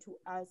wanted to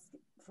ask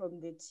from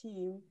the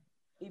team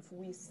if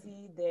we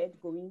see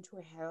that going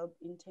to help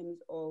in terms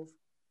of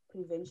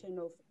prevention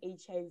of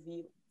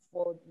HIV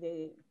for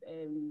the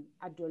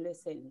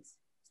adolescents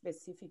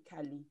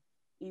specifically,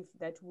 if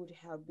that would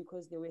help,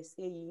 because they were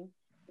saying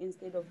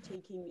instead of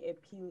taking a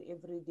pill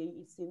every day,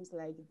 it seems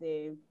like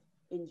the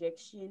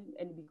injection,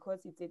 and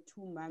because it's a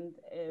 2-month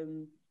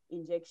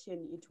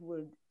injection, it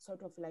would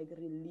sort of like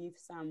relieve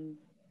some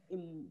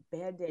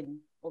burden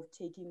of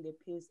taking the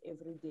pills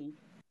every day.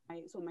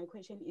 So my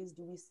question is,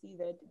 do we see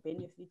that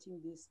benefiting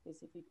this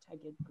specific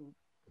target group?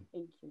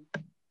 Thank you.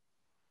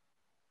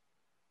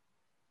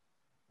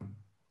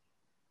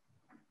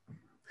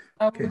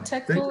 I will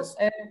tackle,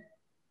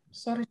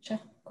 sorry, Chair,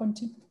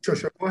 continue.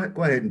 Sure.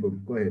 Go ahead,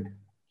 Boom. Go ahead.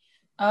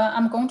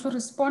 I'm going to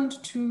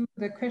respond to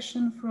the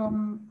question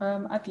from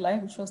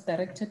Atlai, which was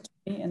directed to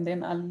me, and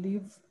then I'll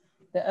leave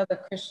the other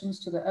questions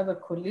to the other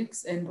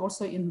colleagues, and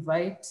also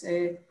invite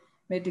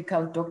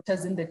medical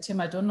doctors in the team.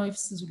 I don't know if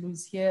Sizulu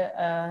is here.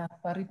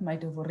 Farid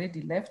might have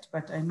already left,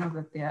 but I know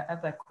that there are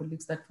other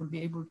colleagues that will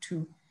be able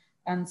to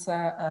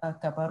answer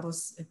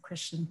Kabaro's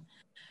question.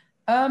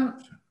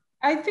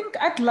 I think,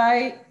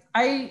 Atlai,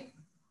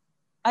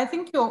 I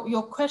think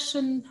your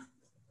question,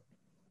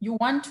 you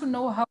want to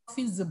know how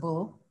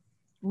feasible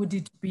would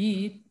it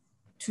be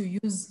to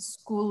use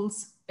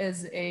schools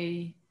as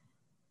a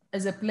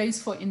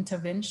place for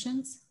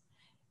interventions,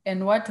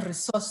 and what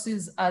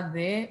resources are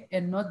there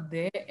and not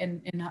there,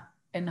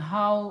 and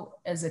how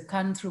as a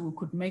country we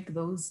could make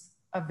those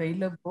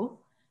available.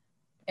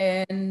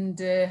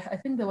 And I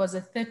think there was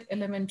a third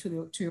element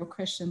to your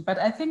question, but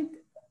I think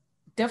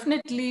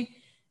definitely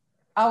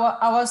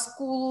Our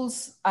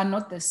schools are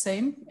not the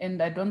same,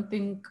 and I don't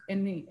think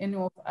any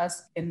of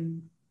us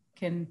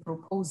can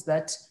propose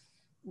that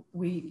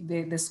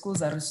the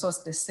schools are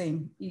resourced the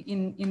same.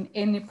 In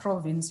any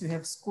province, you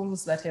have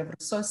schools that have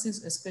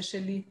resources,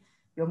 especially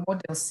your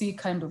Model C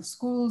kind of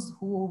schools,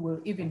 who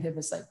will even have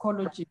a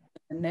psychologist,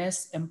 a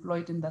nurse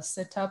employed in the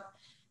setup,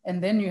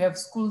 and then you have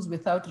schools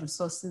without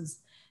resources.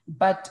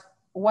 But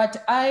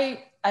what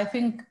I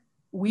think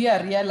we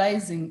are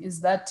realizing is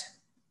that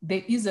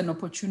there is an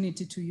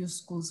opportunity to use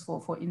schools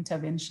for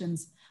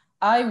interventions.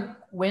 I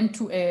went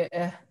to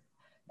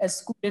a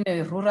school in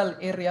a rural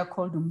area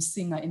called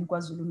Umsinga in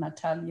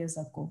KwaZulu-Natal years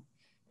ago.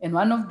 And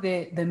one of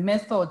the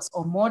methods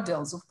or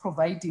models of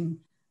providing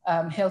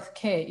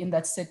healthcare in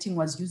that setting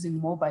was using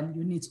mobile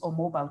units or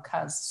mobile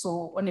cars.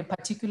 So on a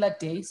particular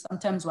day,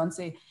 sometimes once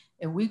a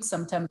week,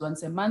 sometimes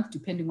once a month,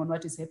 depending on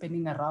what is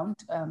happening around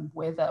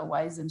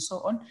weather-wise and so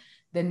on,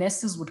 the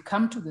nurses would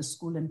come to the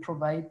school and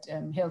provide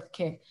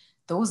healthcare.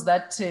 Those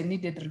that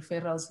needed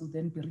referrals would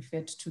then be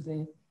referred to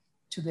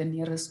the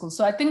nearest school.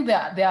 So I think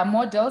there are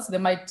models. We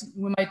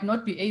might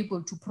not be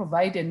able to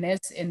provide a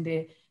nurse and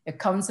a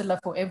counselor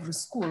for every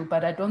school,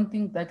 but I don't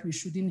think that we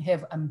shouldn't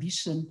have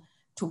ambition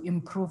to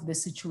improve the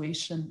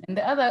situation. And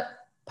the other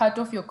part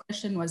of your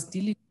question was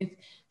dealing with,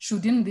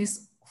 shouldn't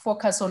this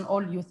focus on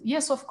all youth?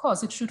 Yes, of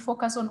course, it should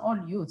focus on all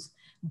youth.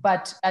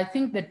 But I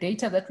think the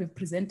data that we've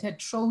presented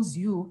shows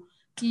you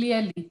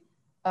clearly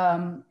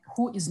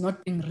who is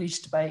not being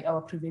reached by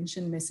our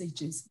prevention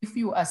messages. If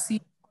you are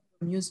seeing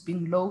use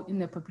being low in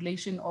the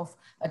population of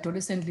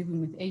adolescents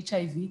living with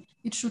HIV,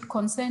 it should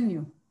concern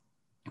you.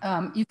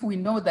 If we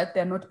know that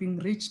they're not being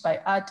reached by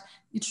art,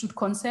 it should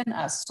concern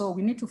us. So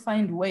we need to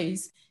find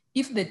ways.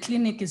 If the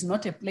clinic is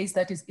not a place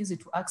that is easy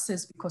to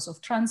access because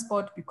of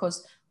transport,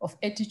 because of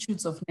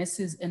attitudes of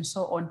nurses and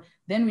so on,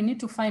 then we need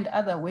to find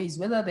other ways,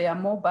 whether they are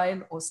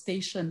mobile or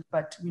stationed,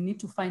 but we need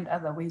to find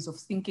other ways of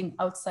thinking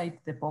outside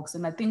the box.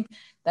 And I think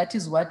that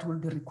is what will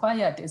be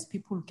required as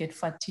people get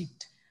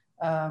fatigued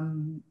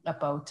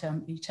about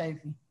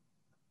HIV.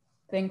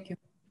 Thank you.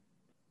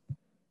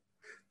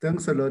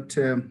 Thanks a lot,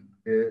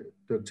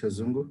 Dr.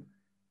 Zungu.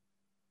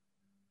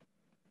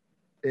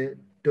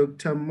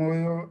 Dr.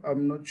 Moyo,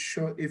 I'm not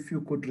sure if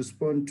you could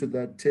respond to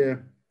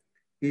that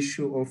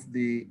issue of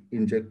the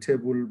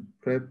injectable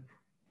PrEP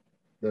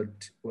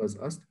that was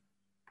asked.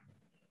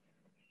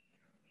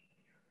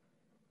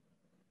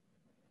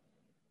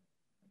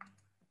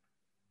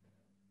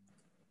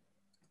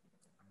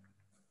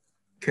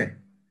 Okay.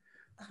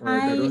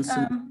 Hi.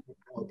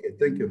 Okay,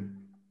 thank you.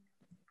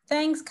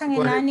 Thanks,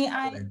 Kangelani.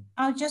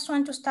 I just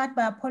want to start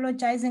by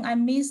apologizing. I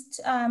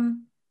missed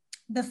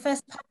the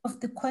first part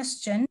of the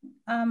question.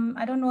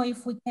 I don't know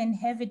if we can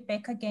have it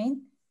back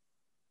again.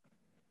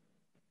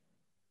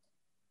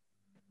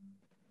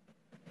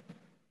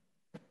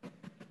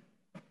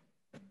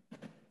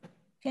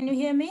 Can you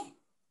hear me?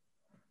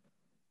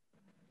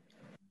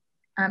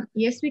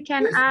 Yes, we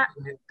can.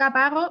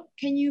 Kabaro,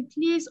 can you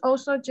please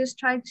also just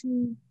try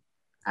to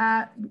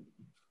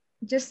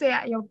just say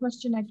your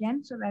question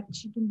again so that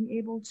she can be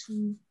able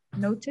to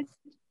note it?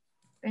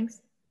 Thanks.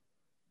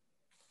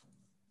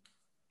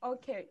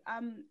 Okay.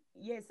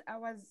 Yes, I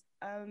was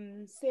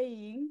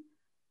saying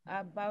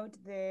about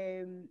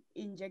the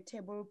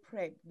injectable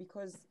PrEP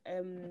because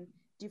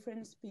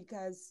different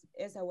speakers,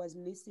 as I was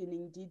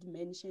listening, did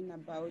mention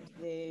about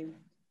the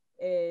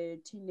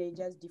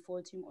teenagers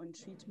defaulting on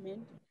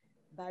treatment.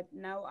 But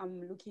now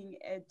I'm looking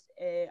at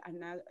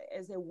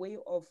as a way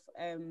of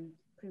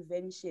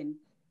prevention.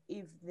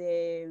 If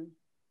the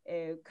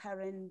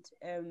current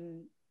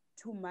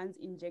 2 months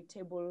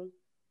injectable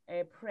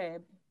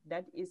PrEP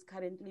that is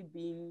currently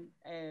being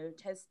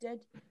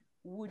tested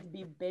would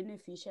be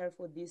beneficial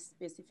for this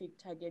specific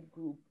target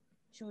group.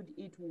 Should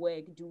it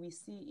work, do we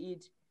see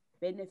it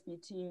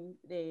benefiting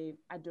the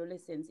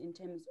adolescents in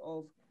terms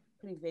of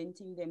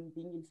preventing them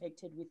being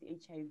infected with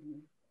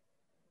HIV?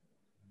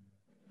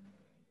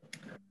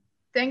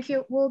 Thank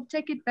you. We'll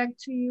take it back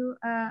to you,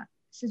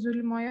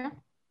 Sizulu Moyo.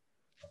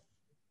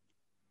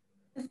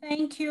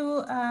 Thank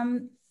you.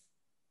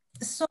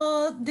 So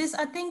this,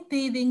 I think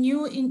the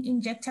new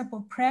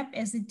injectable PrEP,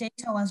 as the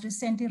data was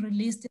recently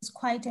released, is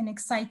quite an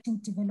exciting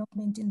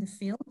development in the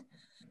field.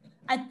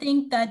 I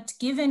think that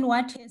given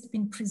what has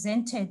been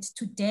presented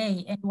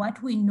today and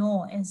what we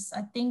know, as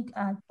I think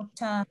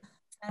Dr.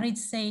 Farid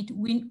said,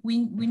 we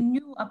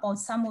knew about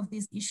some of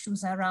these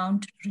issues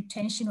around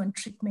retention on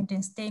treatment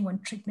and staying on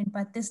treatment,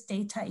 but this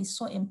data is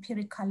so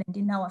empirical and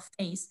in our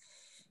face.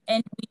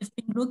 And we've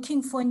been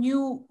looking for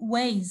new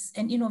ways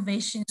and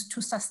innovations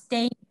to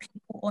sustain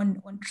people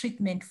on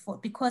treatment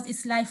because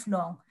it's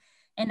lifelong.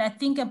 And I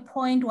think a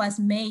point was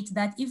made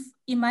that if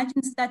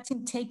imagine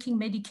starting taking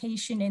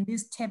medication and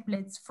these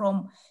tablets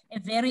from a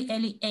very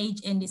early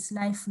age and it's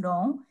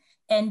lifelong,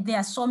 and there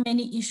are so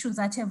many issues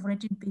that have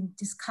already been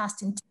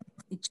discussed in terms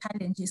of the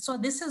challenges. So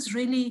this is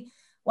really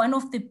one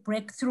of the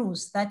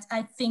breakthroughs that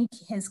I think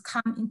has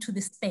come into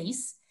the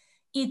space.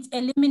 It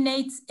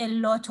eliminates a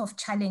lot of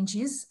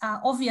challenges.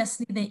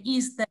 Obviously, there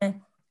is the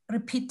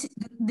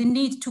the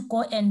need to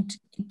go and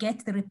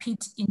get the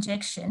repeat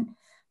injection,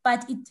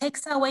 but it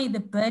takes away the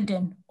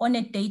burden on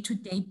a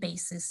day-to-day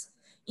basis.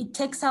 It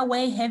takes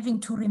away having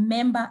to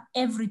remember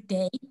every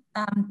day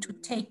to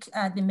take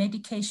the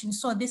medication.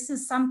 So this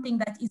is something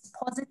that is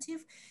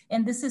positive,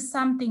 and this is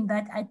something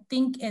that I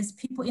think as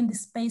people in the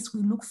space,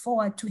 we look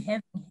forward to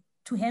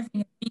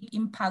having a big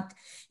impact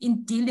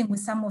in dealing with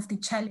some of the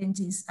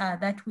challenges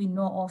that we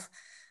know of.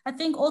 I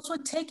think also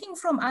taking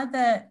from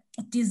other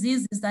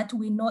diseases that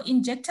we know,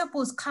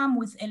 injectables come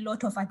with a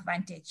lot of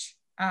advantage,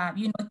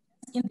 in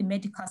the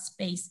medical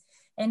space.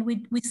 And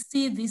we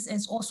see this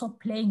as also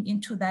playing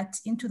into that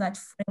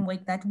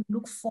framework that we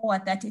look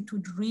forward that it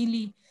would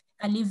really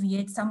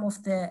alleviate some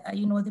of the,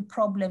 the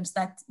problems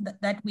that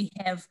we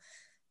have.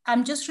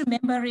 I'm just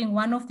remembering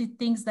one of the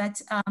things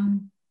that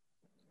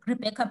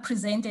Rebecca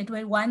presented,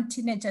 where one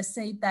teenager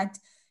said that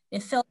they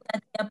felt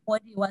that their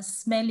body was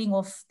smelling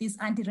of these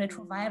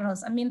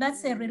antiretrovirals. I mean,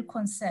 that's a real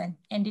concern.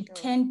 And it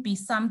can be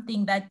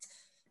something that,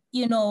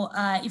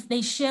 if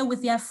they share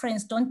with their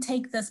friends, don't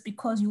take this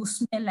because you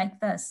smell like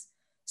this.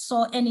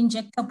 So an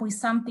injectable is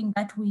something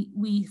that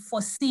we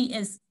foresee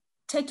as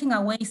taking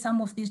away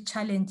some of these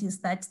challenges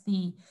that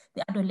the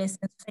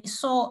adolescents face.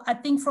 So I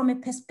think from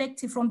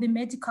the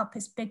medical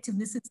perspective,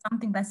 this is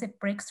something that's a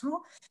breakthrough.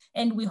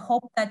 And we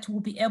hope that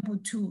we'll be able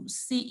to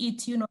see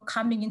it,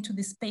 coming into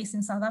the space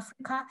in South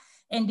Africa,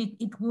 and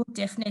it will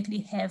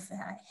definitely have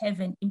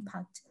an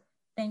impact.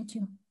 Thank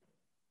you.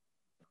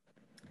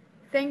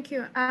 Thank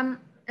you.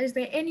 Is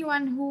there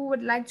anyone who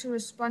would like to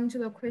respond to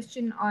the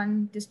question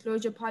on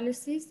disclosure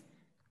policies?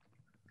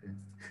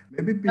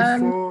 Maybe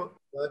before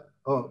that,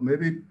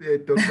 maybe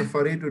Dr.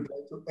 Farid would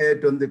like to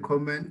add on the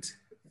comment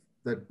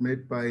that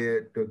made by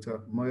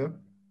Dr. Moyo.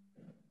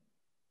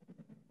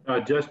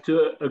 Just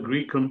to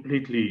agree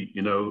completely,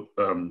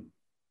 the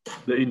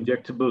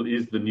injectable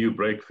is the new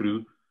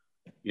breakthrough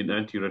in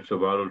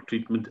antiretroviral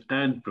treatment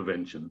and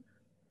prevention.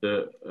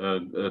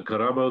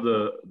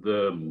 Karabo,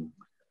 the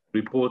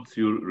reports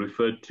you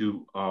referred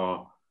to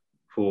are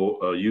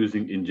for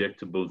using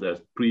injectables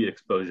as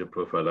pre-exposure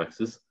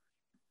prophylaxis.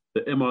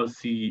 The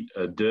MRC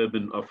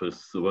Durban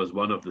office was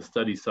one of the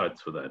study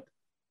sites for that.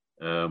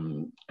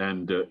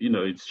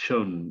 It's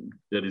shown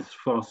that it's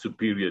far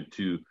superior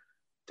to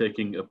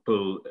taking a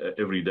pill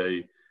every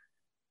day.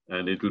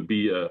 And it will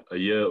be a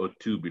year or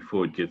two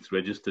before it gets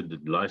registered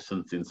and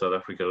licensed in South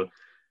Africa.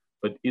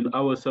 But in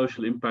our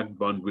social impact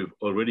bond, we've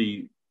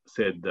already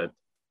said that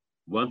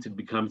once it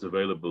becomes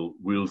available,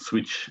 we'll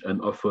switch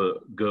and offer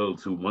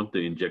girls who want the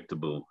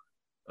injectable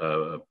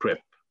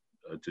PrEP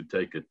to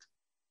take it.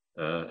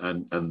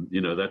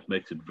 That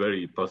makes it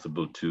very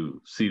possible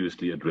to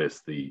seriously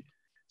address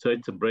so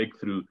it's a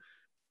breakthrough.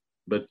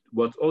 But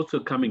what's also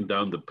coming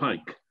down the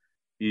pike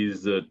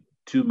is a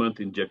 2-month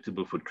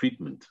injectable for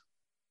treatment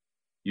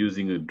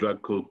using a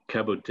drug called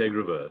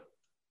cabotegravir.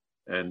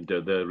 And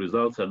the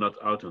results are not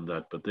out on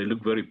that, but they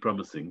look very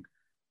promising.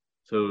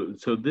 So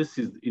this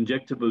is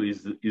injectable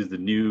is the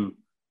new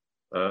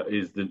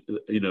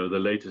the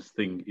latest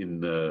thing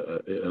in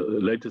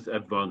latest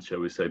advance, shall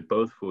we say,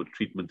 both for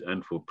treatment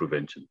and for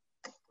prevention.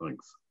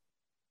 Thanks.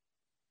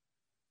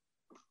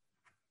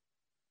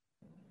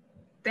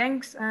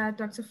 Thanks,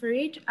 Dr.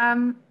 Farid.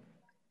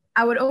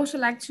 I would also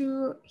like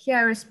to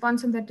hear a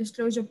response on the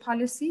disclosure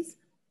policies.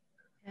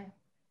 Okay.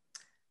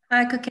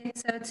 Hi,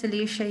 Koketso, it's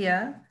Alicia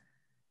here.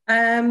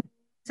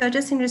 So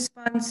just in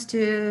response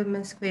to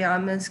Ms.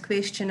 Kweyama's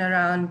question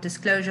around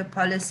disclosure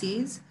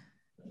policies,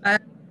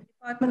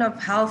 Department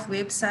of Health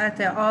website,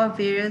 there are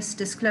various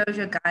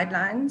disclosure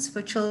guidelines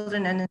for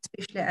children and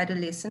especially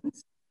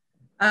adolescents.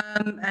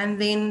 And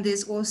then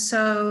there's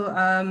also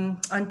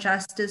on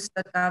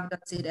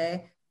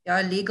justice.gov.za, there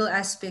are legal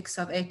aspects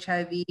of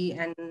HIV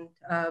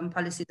and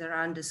policies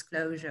around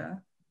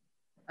disclosure.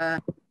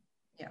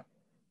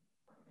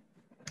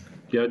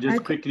 Yeah,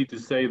 just quickly to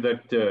say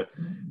that the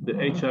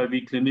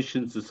HIV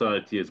Clinician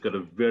Society has got a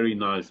very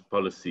nice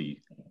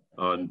policy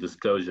on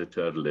disclosure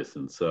to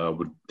adolescents. So I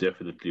would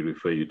definitely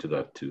refer you to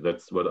that too.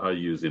 That's what I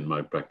use in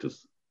my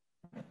practice.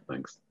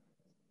 Thanks.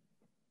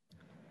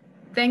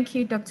 Thank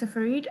you, Dr.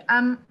 Farid.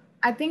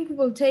 I think we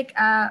will take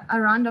a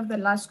round of the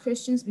last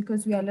questions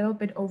because we are a little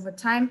bit over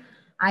time.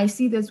 I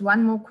see there's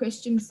one more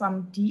question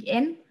from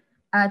DN.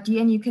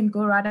 DN, you can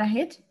go right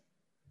ahead.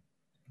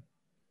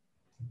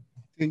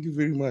 Thank you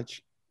very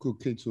much,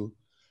 Koketso.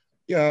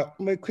 Yeah,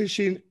 my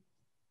question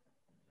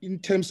in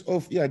terms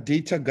of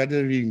data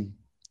gathering,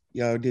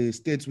 the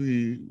states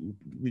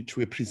which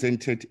were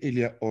presented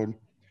earlier on.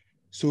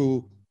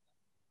 So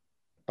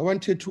I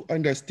wanted to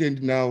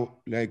understand now,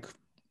 like,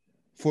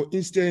 for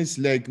instance,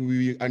 like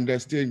we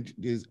understand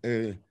there's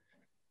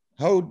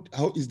how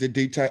is the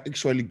data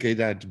actually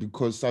gathered?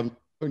 Because some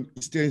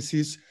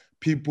instances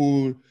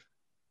people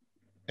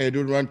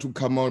don't want to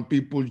come out,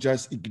 people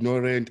just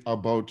ignorant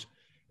about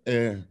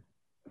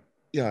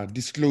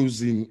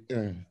disclosing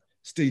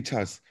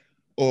status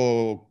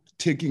or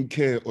taking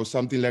care or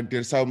something like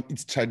that. Some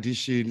it's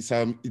tradition,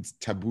 some it's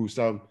taboo,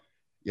 some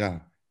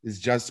it's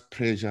just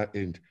pressure.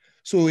 And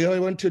so I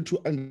wanted to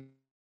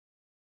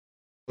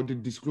the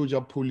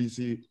disclosure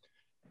policy,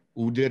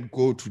 would that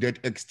go to that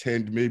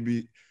extent,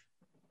 maybe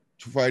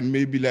to find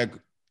maybe like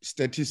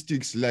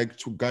statistics like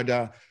to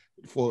gather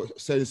for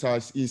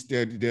census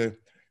instead,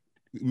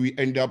 we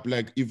end up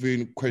like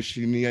even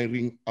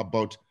questioning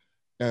about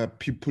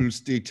people's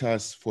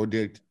status for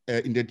that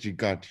in that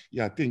regard.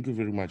 Yeah, thank you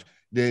very much.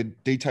 The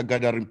data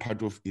gathering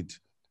part of it.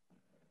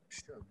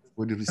 Sure.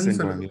 For the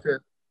recent one.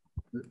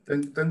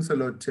 Thanks a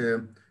lot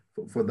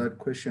for that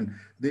question.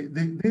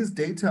 These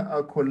data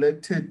are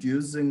collected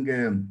using,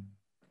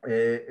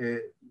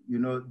 you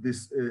know,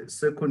 this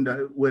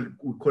secondary, well,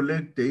 we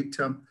collect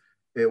data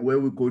where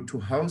we go to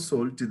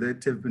households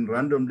that have been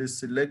randomly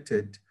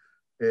selected,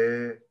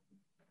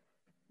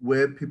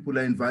 where people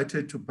are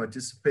invited to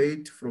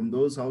participate from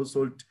those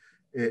households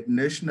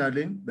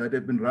nationally that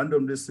have been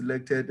randomly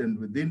selected, and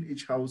within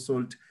each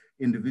household,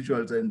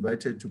 individuals are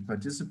invited to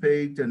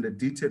participate, and a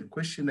detailed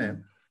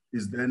questionnaire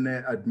is then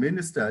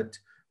administered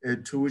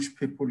to which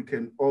people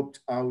can opt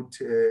out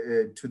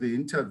to the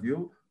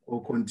interview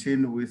or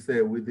continue with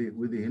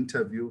the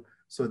interview.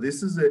 So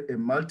this is a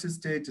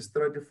multi-stage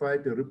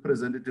stratified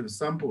representative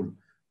sample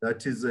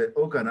that is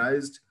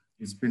organized.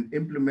 It's been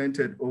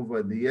implemented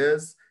over the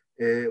years.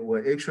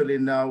 We're actually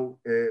now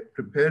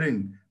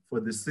preparing for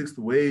the 6th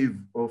wave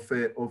of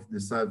the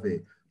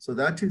survey. So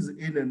that is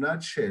in a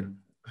nutshell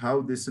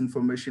how this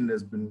information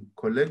has been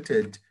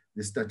collected,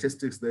 the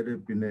statistics that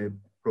have been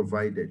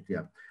provided.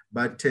 Yeah.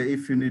 But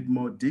if you need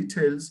more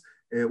details,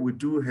 we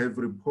do have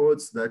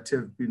reports that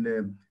have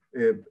been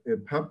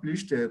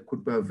published,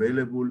 could be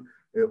available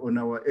on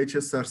our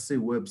HSRC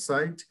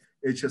website,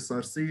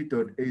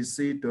 hsrc.ac.za,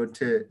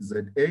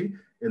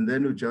 and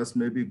then you just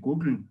maybe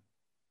Google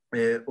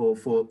or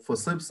for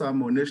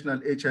SEPSAM or National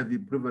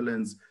HIV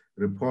Prevalence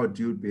Report,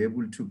 you'll be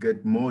able to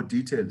get more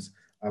details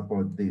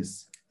about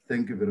this.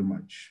 Thank you very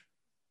much.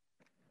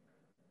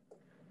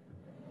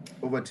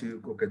 Over to you,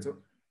 Koketso.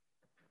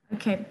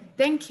 Okay,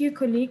 thank you,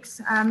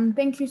 colleagues.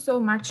 Thank you so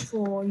much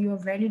for your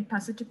valued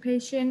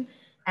participation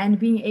and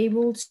being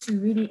able to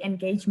really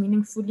engage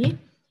meaningfully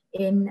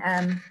in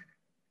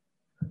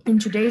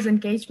today's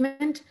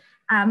engagement.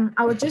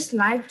 I would just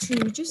like to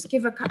just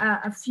give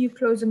a few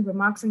closing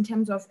remarks in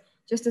terms of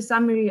just a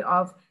summary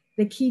of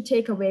the key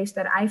takeaways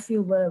that I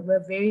feel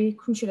were very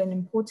crucial and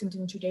important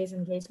in today's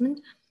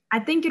engagement. I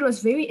think it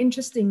was very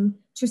interesting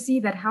to see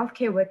that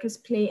healthcare workers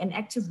play an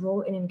active role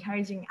in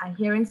encouraging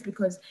adherence,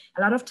 because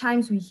a lot of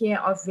times we hear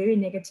of very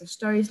negative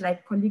stories,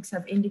 like colleagues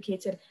have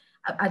indicated,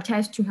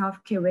 attached to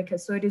healthcare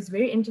workers. So it is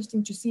very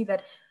interesting to see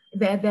that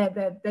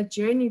the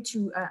journey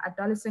to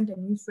adolescent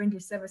and youth-friendly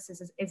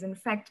services is in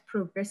fact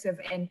progressive,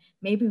 and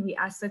maybe we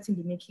are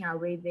certainly making our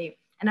way there.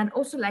 And I'd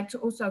also like to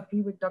also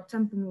agree with Dr.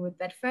 Mpumi with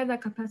that further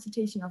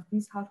capacitation of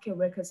these healthcare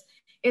workers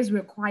is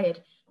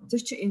required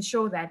just to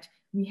ensure that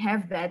we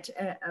have that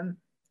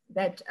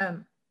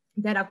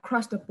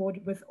across the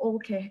board with all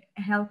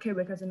healthcare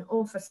workers in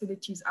all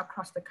facilities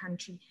across the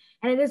country.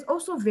 And it is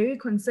also very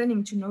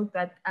concerning to note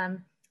that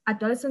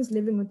adolescents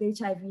living with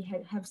HIV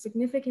have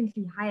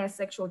significantly higher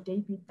sexual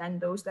debut than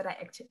those that are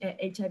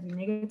HIV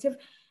negative.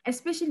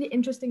 Especially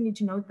interestingly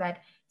to note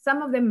that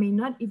some of them may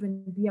not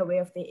even be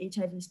aware of their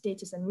HIV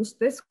status, and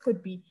this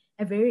could be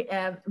a very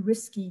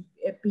risky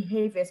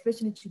behavior,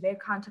 especially to their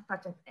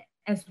counterpart,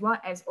 as well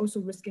as also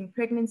risking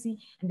pregnancy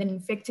and then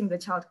infecting the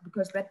child,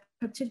 because that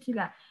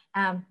particular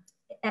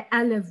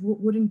ALEV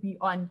wouldn't be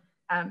on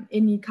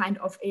any kind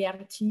of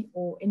ART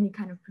or any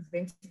kind of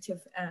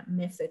preventative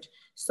method.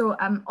 So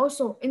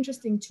also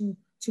interesting to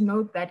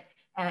note that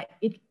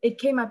it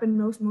came up in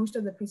most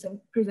of the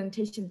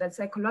presentation that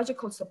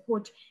psychological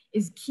support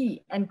is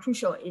key and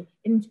crucial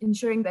in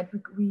ensuring that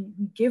we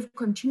give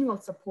continual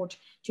support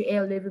to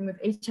AL living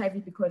with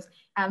HIV, because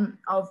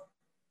of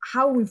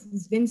how we've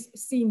been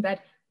seen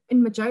that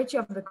in majority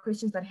of the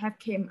questions that have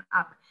came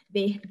up,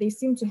 they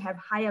seem to have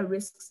higher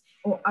risks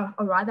or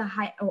rather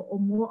high or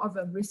more of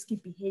a risky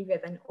behavior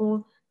than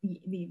all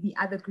the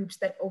other groups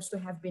that also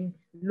have been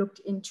looked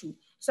into.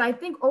 So I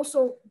think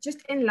also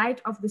just in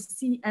light of the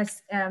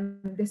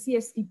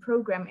CSE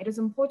program, it is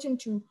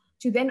important to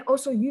then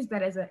also use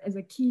that as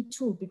a key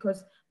tool,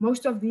 because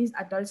most of these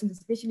adolescents,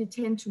 especially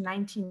 10 to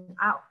 19,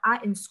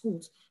 are in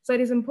schools. So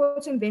it is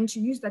important then to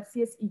use that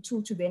CSE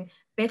tool to then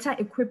better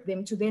equip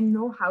them to then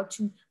know how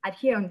to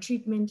adhere on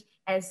treatment,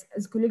 as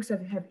colleagues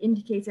have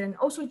indicated, and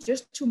also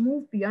just to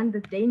move beyond the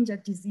danger,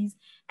 disease,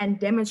 and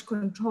damage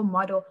control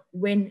model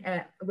when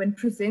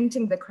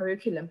presenting the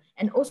curriculum,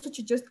 and also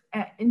to just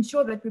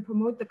ensure that we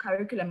promote the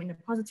curriculum in a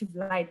positive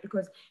light,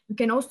 because we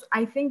can also,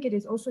 I think it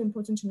is also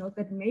important to note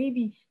that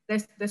maybe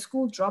the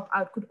school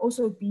dropout could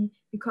also be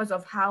because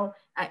of how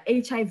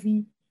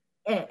HIV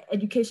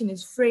education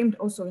is framed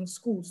also in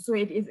schools. So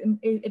it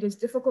is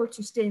difficult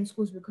to stay in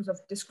schools because of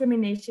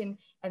discrimination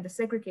and the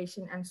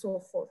segregation and so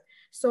forth.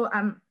 So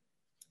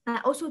I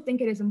also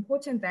think it is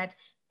important that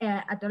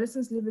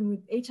adolescents living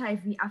with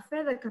HIV are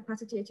further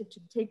capacitated to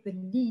take the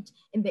lead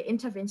in the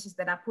interventions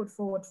that are put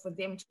forward for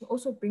them, to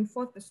also bring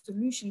forth the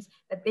solutions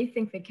that they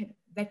think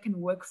that can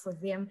work for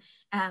them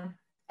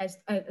as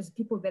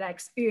people that are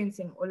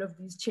experiencing all of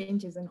these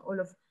changes and all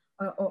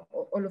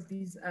all of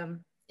these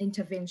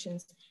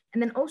interventions.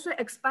 And then also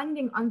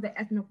expanding on the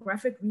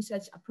ethnographic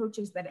research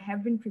approaches that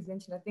have been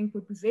presented, I think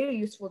would be very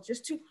useful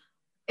just to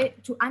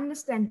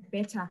understand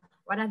better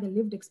what are the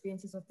lived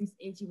experiences of these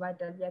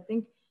AGYW. I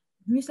think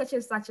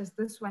researches such as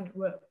this one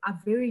are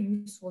very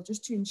useful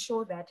just to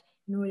ensure that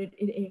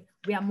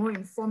we are more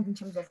informed in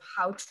terms of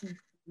how to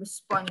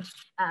respond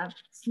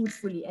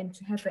fruitfully and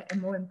to have a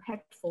more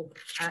impactful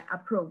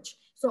approach.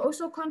 So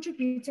also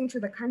contributing to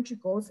the country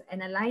goals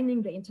and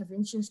aligning the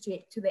interventions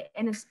to the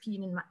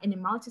NSP in a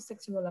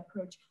multi-sectoral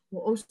approach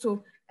will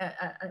also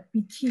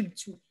be key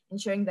to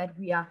ensuring that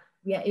we are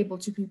able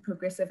to be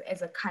progressive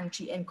as a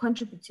country and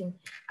contributing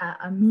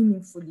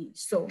meaningfully.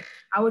 So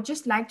I would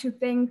just like to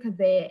thank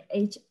the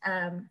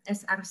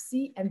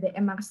SRC and the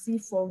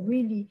MRC for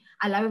really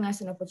allowing us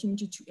an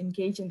opportunity to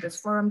engage in this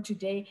forum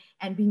today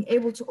and being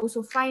able to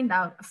also find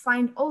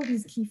all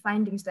these key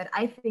findings that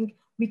I think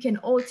we can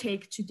all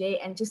take today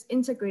and just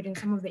integrate in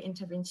some of the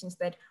interventions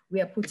that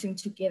we are putting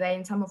together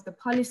and some of the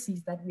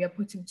policies that we are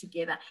putting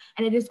together.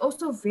 And it is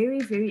also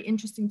very, very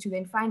interesting to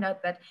then find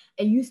out that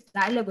a youth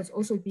dialogue is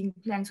also being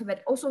planned so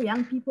that also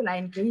young people are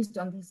engaged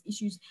on these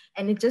issues,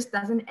 and it just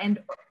doesn't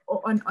end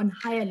on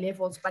higher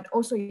levels, but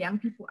also young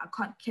people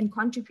can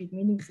contribute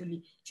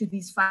meaningfully to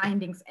these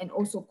findings and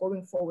also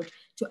going forward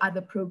to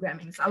other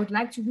programming. So I would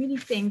like to really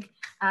thank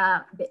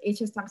the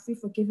HSRC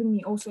for giving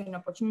me also an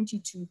opportunity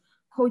to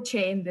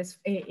co-chair in this,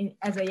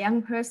 as a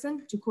young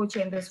person, to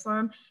co-chair in this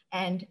forum.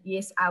 And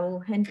yes, I will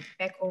hand it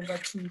back over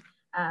to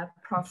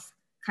Prof.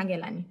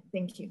 Kangelani.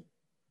 Thank you.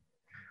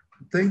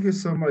 Thank you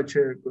so much,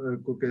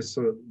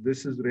 Kukeso.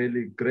 This is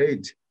really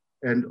great.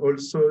 And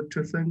also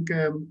to thank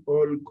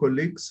all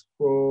colleagues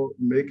for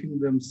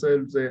making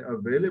themselves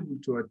available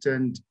to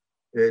attend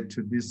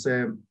to this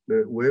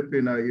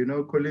webinar. You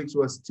know, colleagues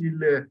were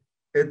still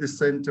at the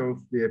center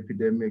of the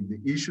epidemic.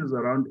 The issues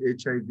around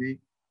HIV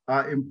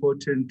are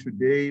important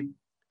today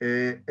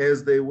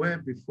as they were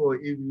before,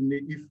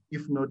 even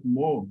if not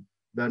more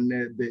than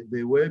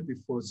they were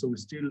before. So we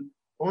still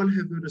all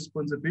have the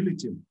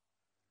responsibility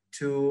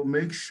to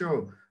make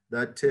sure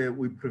that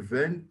we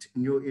prevent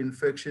new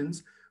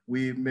infections.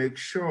 We make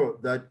sure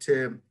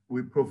that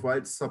we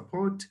provide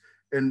support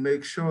and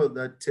make sure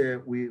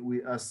that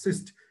we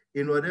assist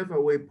in whatever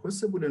way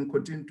possible and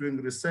continue doing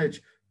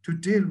research to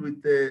deal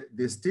with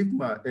the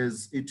stigma,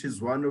 as it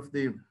is one of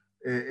the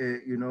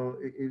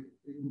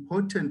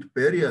important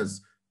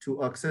barriers to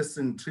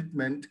accessing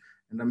treatment.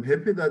 And I'm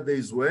happy that there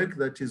is work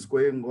that is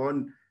going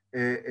on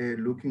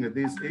looking at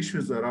these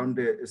issues around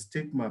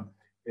stigma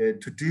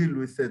to deal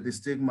with the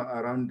stigma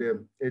around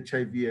the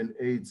HIV and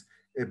AIDS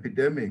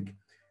epidemic.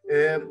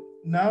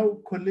 Now,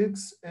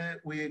 colleagues,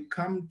 we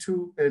come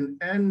to an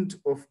end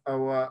of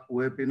our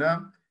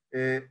webinar.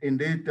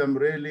 Indeed, I'm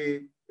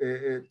really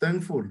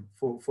thankful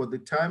for the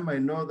time. I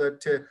know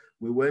that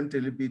we went a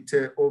little bit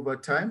over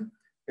time.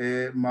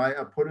 My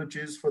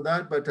apologies for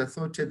that, but I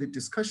thought the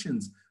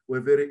discussions were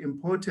very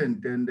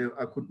important and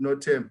I could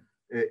not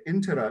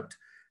interrupt.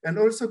 And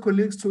also,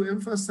 colleagues, to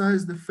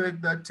emphasize the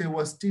fact that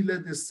we're still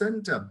at the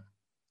center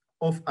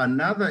of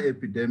another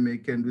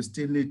epidemic and we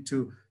still need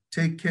to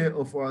take care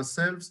of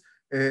ourselves,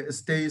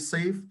 stay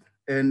safe,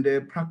 and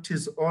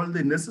practice all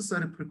the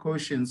necessary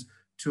precautions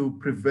to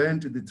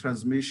prevent the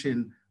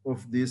transmission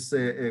of this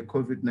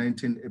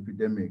COVID-19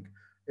 epidemic.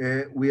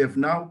 We have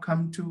now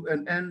come to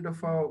an end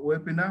of our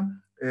webinar.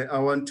 I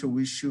want to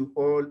wish you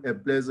all a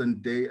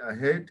pleasant day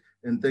ahead,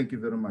 and thank you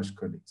very much,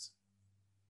 colleagues.